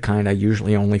is the kind I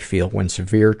usually only feel when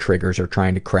severe triggers are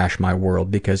trying to crash my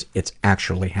world because it's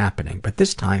actually happening. But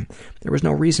this time, there was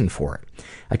no reason for it.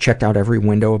 I checked out every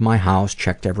window of my house,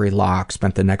 checked every lock,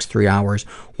 spent the next 3 hours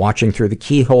watching through the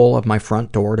keyhole of my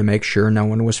front door to make sure no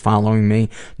one was following me,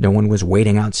 no one was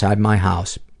waiting outside my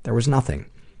house. There was nothing.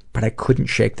 But I couldn't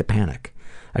shake the panic.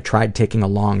 I tried taking a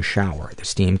long shower. The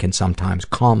steam can sometimes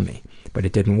calm me, but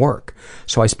it didn't work.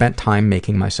 So I spent time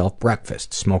making myself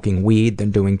breakfast, smoking weed,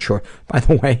 then doing chores. By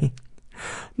the way,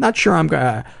 Not sure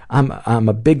I'm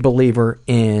a big believer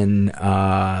in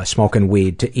smoking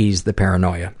weed to ease the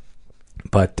paranoia.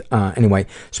 But anyway,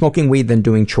 smoking weed, then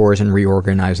doing chores and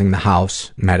reorganizing the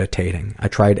house, meditating. I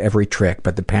tried every trick,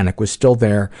 but the panic was still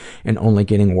there and only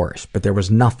getting worse. But there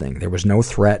was nothing. There was no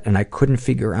threat, and I couldn't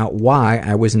figure out why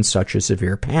I was in such a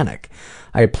severe panic.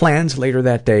 I had plans later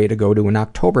that day to go to an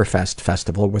Oktoberfest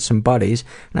festival with some buddies,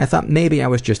 and I thought maybe I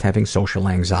was just having social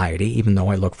anxiety, even though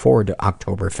I look forward to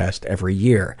Oktoberfest every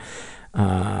year.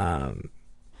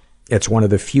 It's one of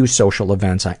the few social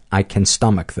events I can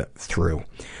stomach through.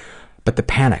 But the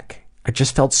panic, I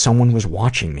just felt someone was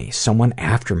watching me, someone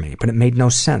after me, but it made no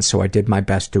sense, so I did my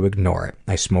best to ignore it.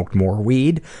 I smoked more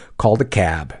weed, called a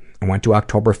cab. I went to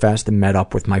Oktoberfest and met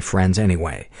up with my friends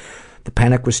anyway. The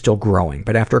panic was still growing,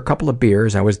 but after a couple of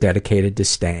beers, I was dedicated to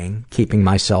staying,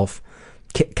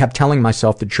 kept telling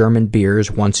myself that German beers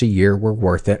once a year were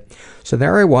worth it. So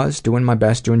there I was, doing my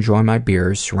best to enjoy my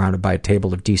beers, surrounded by a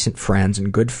table of decent friends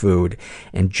and good food,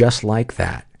 and just like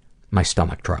that, my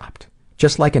stomach dropped.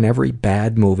 Just like in every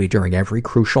bad movie, during every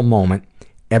crucial moment,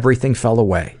 everything fell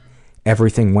away.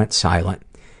 Everything went silent.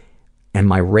 And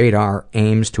my radar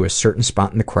aims to a certain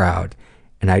spot in the crowd,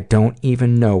 and I don't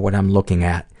even know what I'm looking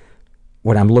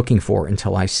for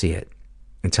until I see it.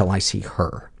 Until I see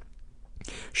her.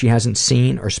 She hasn't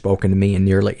seen or spoken to me in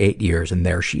nearly 8 years, and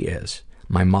there she is,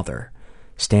 my mother,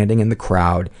 standing in the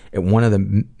crowd at one of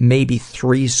the maybe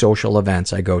 3 social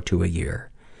events I go to a year.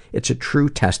 It's a true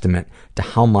testament to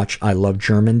how much I love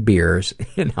German beers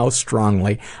and how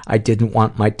strongly I didn't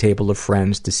want my table of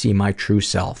friends to see my true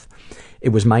self.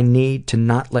 It was my need to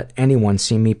not let anyone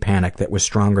see me panic that was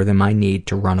stronger than my need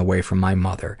to run away from my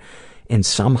mother. And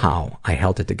somehow I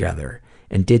held it together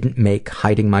and didn't make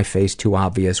hiding my face too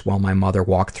obvious while my mother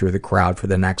walked through the crowd for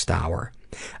the next hour.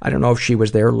 I don't know if she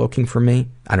was there looking for me.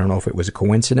 I don't know if it was a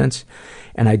coincidence.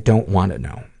 And I don't want to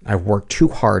know. I've worked too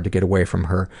hard to get away from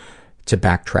her to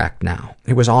backtrack now.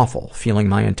 It was awful, feeling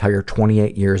my entire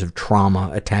 28 years of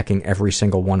trauma attacking every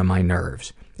single one of my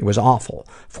nerves. It was awful,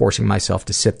 forcing myself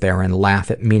to sit there and laugh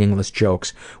at meaningless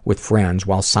jokes with friends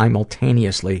while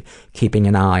simultaneously keeping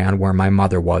an eye on where my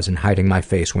mother was and hiding my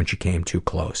face when she came too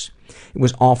close. It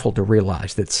was awful to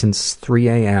realize that since 3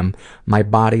 a.m., my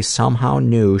body somehow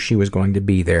knew she was going to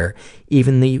be there,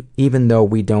 even though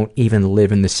we don't even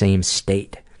live in the same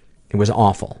state. It was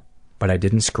awful, but I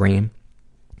didn't scream.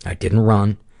 I didn't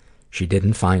run. She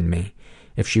didn't find me.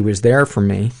 If she was there for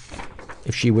me,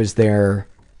 if she was there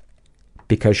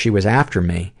because she was after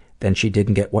me, then she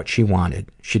didn't get what she wanted.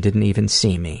 She didn't even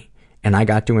see me. And I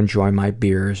got to enjoy my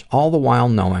beers, all the while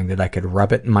knowing that I could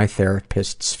rub it in my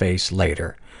therapist's face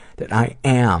later. That I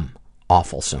am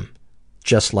awfulsome.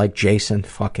 Just like Jason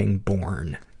fucking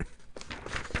Bourne.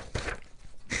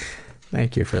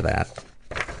 Thank you for that.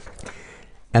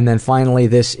 And then finally,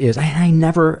 this is,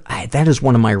 that is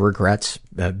one of my regrets,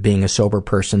 being a sober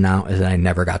person now, is that I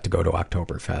never got to go to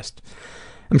Oktoberfest.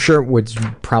 I'm sure it would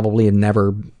probably have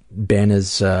never been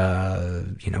as,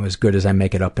 as good as I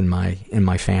make it up in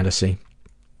my fantasy.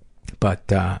 But,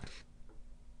 I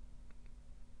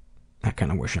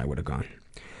kind of wish I would have gone.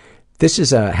 This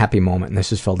is a happy moment, and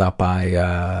this is filled out by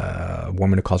a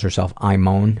woman who calls herself I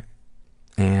Moan.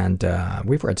 And,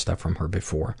 we've read stuff from her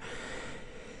before.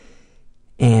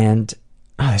 And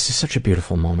this is such a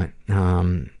beautiful moment.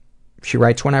 She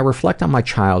writes, when I reflect on my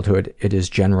childhood, it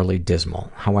is generally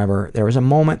dismal. However, there is a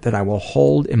moment that I will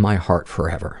hold in my heart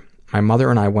forever. My mother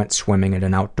and I went swimming at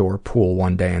an outdoor pool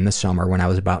one day in the summer when I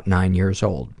was about 9 years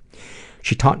old.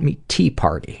 She taught me tea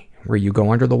party, where you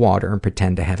go under the water and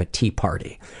pretend to have a tea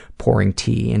party, pouring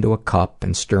tea into a cup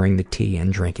and stirring the tea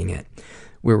and drinking it.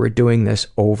 We were doing this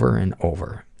over and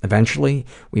over. Eventually,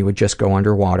 we would just go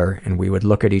underwater and we would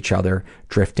look at each other,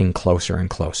 drifting closer and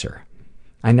closer.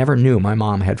 I never knew my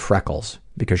mom had freckles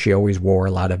because she always wore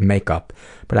a lot of makeup,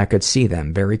 but I could see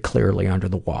them very clearly under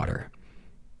the water.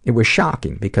 It was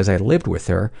shocking because I lived with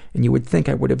her and you would think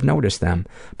I would have noticed them,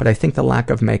 but I think the lack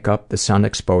of makeup, the sun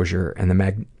exposure, and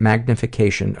the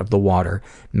magnification of the water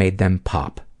made them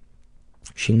pop.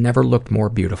 She never looked more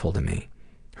beautiful to me.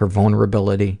 Her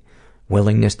vulnerability,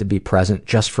 willingness to be present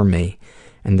just for me,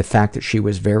 and the fact that she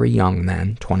was very young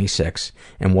then, 26,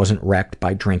 and wasn't wrecked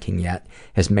by drinking yet,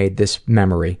 has made this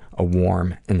memory a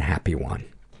warm and happy one.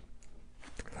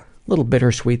 A little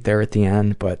bittersweet there at the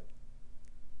end, but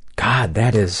God,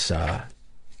 that is,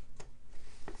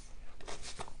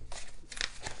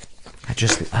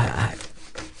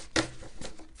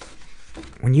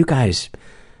 when you guys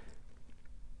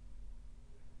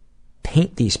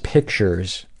paint these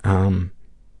pictures,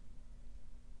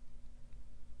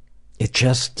 it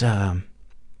just,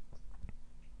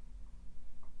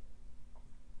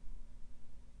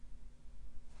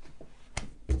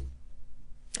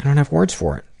 I don't have words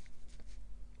for it.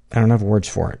 I don't have words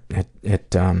for it.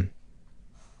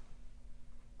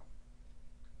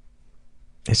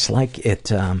 It's like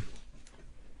it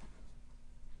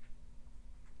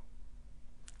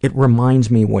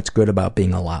reminds me what's good about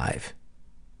being alive.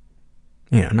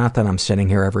 You know, not that I'm sitting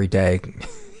here every day,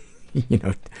 you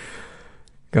know,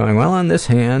 going, well, on this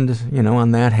hand, you know,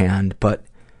 on that hand, but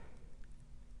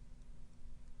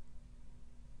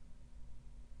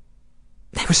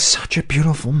it was such a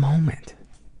beautiful moment.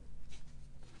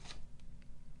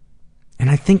 And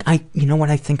I think you know what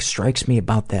I think strikes me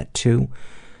about that too?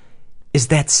 Is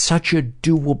that such a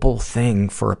doable thing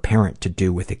for a parent to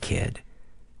do with a kid.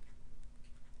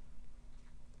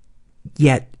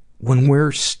 Yet, when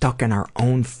we're stuck in our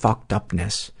own fucked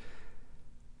upness,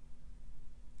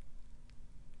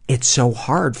 it's so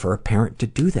hard for a parent to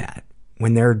do that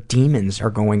when their demons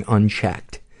are going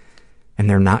unchecked and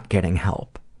they're not getting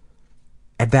help.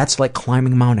 And that's like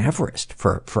climbing Mount Everest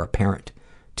for a parent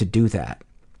to do that.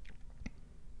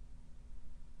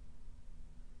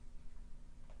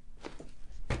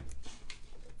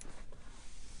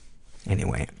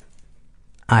 Anyway,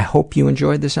 I hope you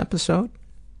enjoyed this episode.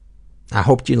 I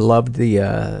hope you loved the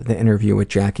interview with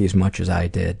Jackie as much as I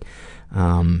did.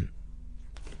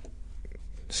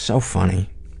 So funny.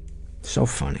 So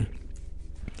funny.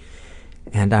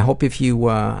 And I hope if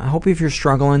you're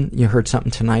struggling, you heard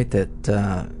something tonight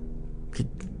that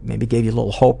maybe gave you a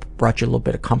little hope, brought you a little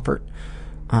bit of comfort.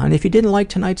 And if you didn't like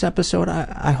tonight's episode,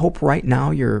 I hope right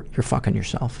now you're fucking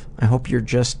yourself. I hope you're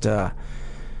just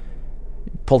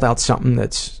pulled out something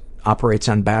that operates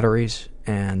on batteries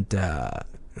and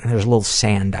there's a little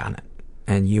sand on it,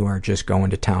 and you are just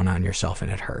going to town on yourself and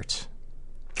it hurts.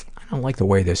 I don't like the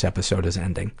way this episode is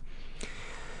ending.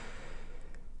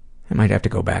 I might have to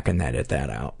go back and edit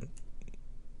that out.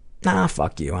 Nah,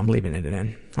 fuck you. I'm leaving it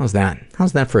in. How's that?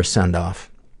 How's that for a send-off?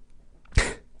 You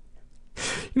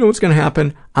know what's going to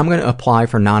happen? I'm going to apply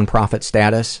for nonprofit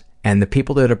status, and the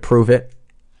people that approve it,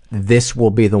 this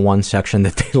will be the one section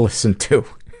that they listen to.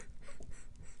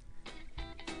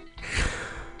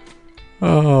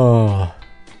 Oh.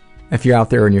 If you're out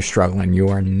there and you're struggling, you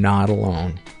are not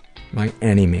alone. By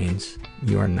any means,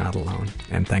 you are not alone.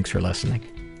 And thanks for listening.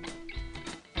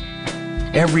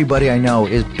 Everybody I know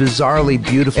is bizarrely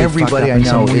beautifully fucked up in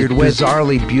some weird way.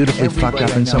 Bizarrely beautifully fucked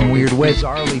up in some weird way.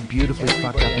 Bizarrely beautifully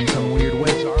fucked up in some weird way.